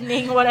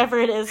 evening, whatever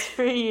it is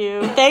for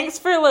you. Thanks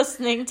for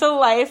listening to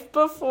Life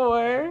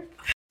Before.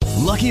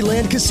 Lucky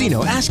Land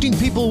Casino, asking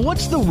people,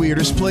 what's the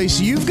weirdest place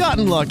you've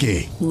gotten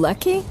lucky?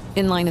 Lucky?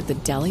 In line at the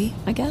deli,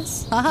 I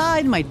guess? Aha,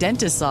 in my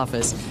dentist's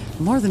office.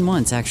 More than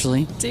once,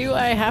 actually. Do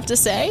I have to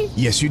say?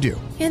 Yes, you do.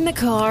 In the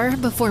car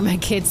before my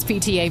kids'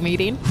 PTA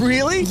meeting.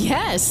 Really?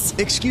 Yes.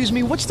 Excuse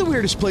me, what's the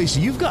weirdest place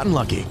you've gotten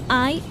lucky?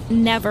 I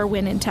never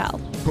win and tell.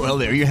 Well,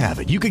 there you have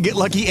it. You can get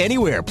lucky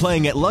anywhere,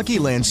 playing at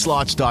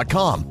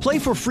LuckyLandSlots.com. Play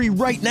for free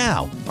right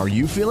now. Are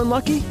you feeling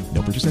lucky?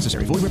 No purchase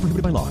necessary. Void where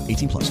prohibited by law.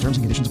 18+. Terms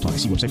and conditions apply.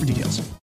 See website for details.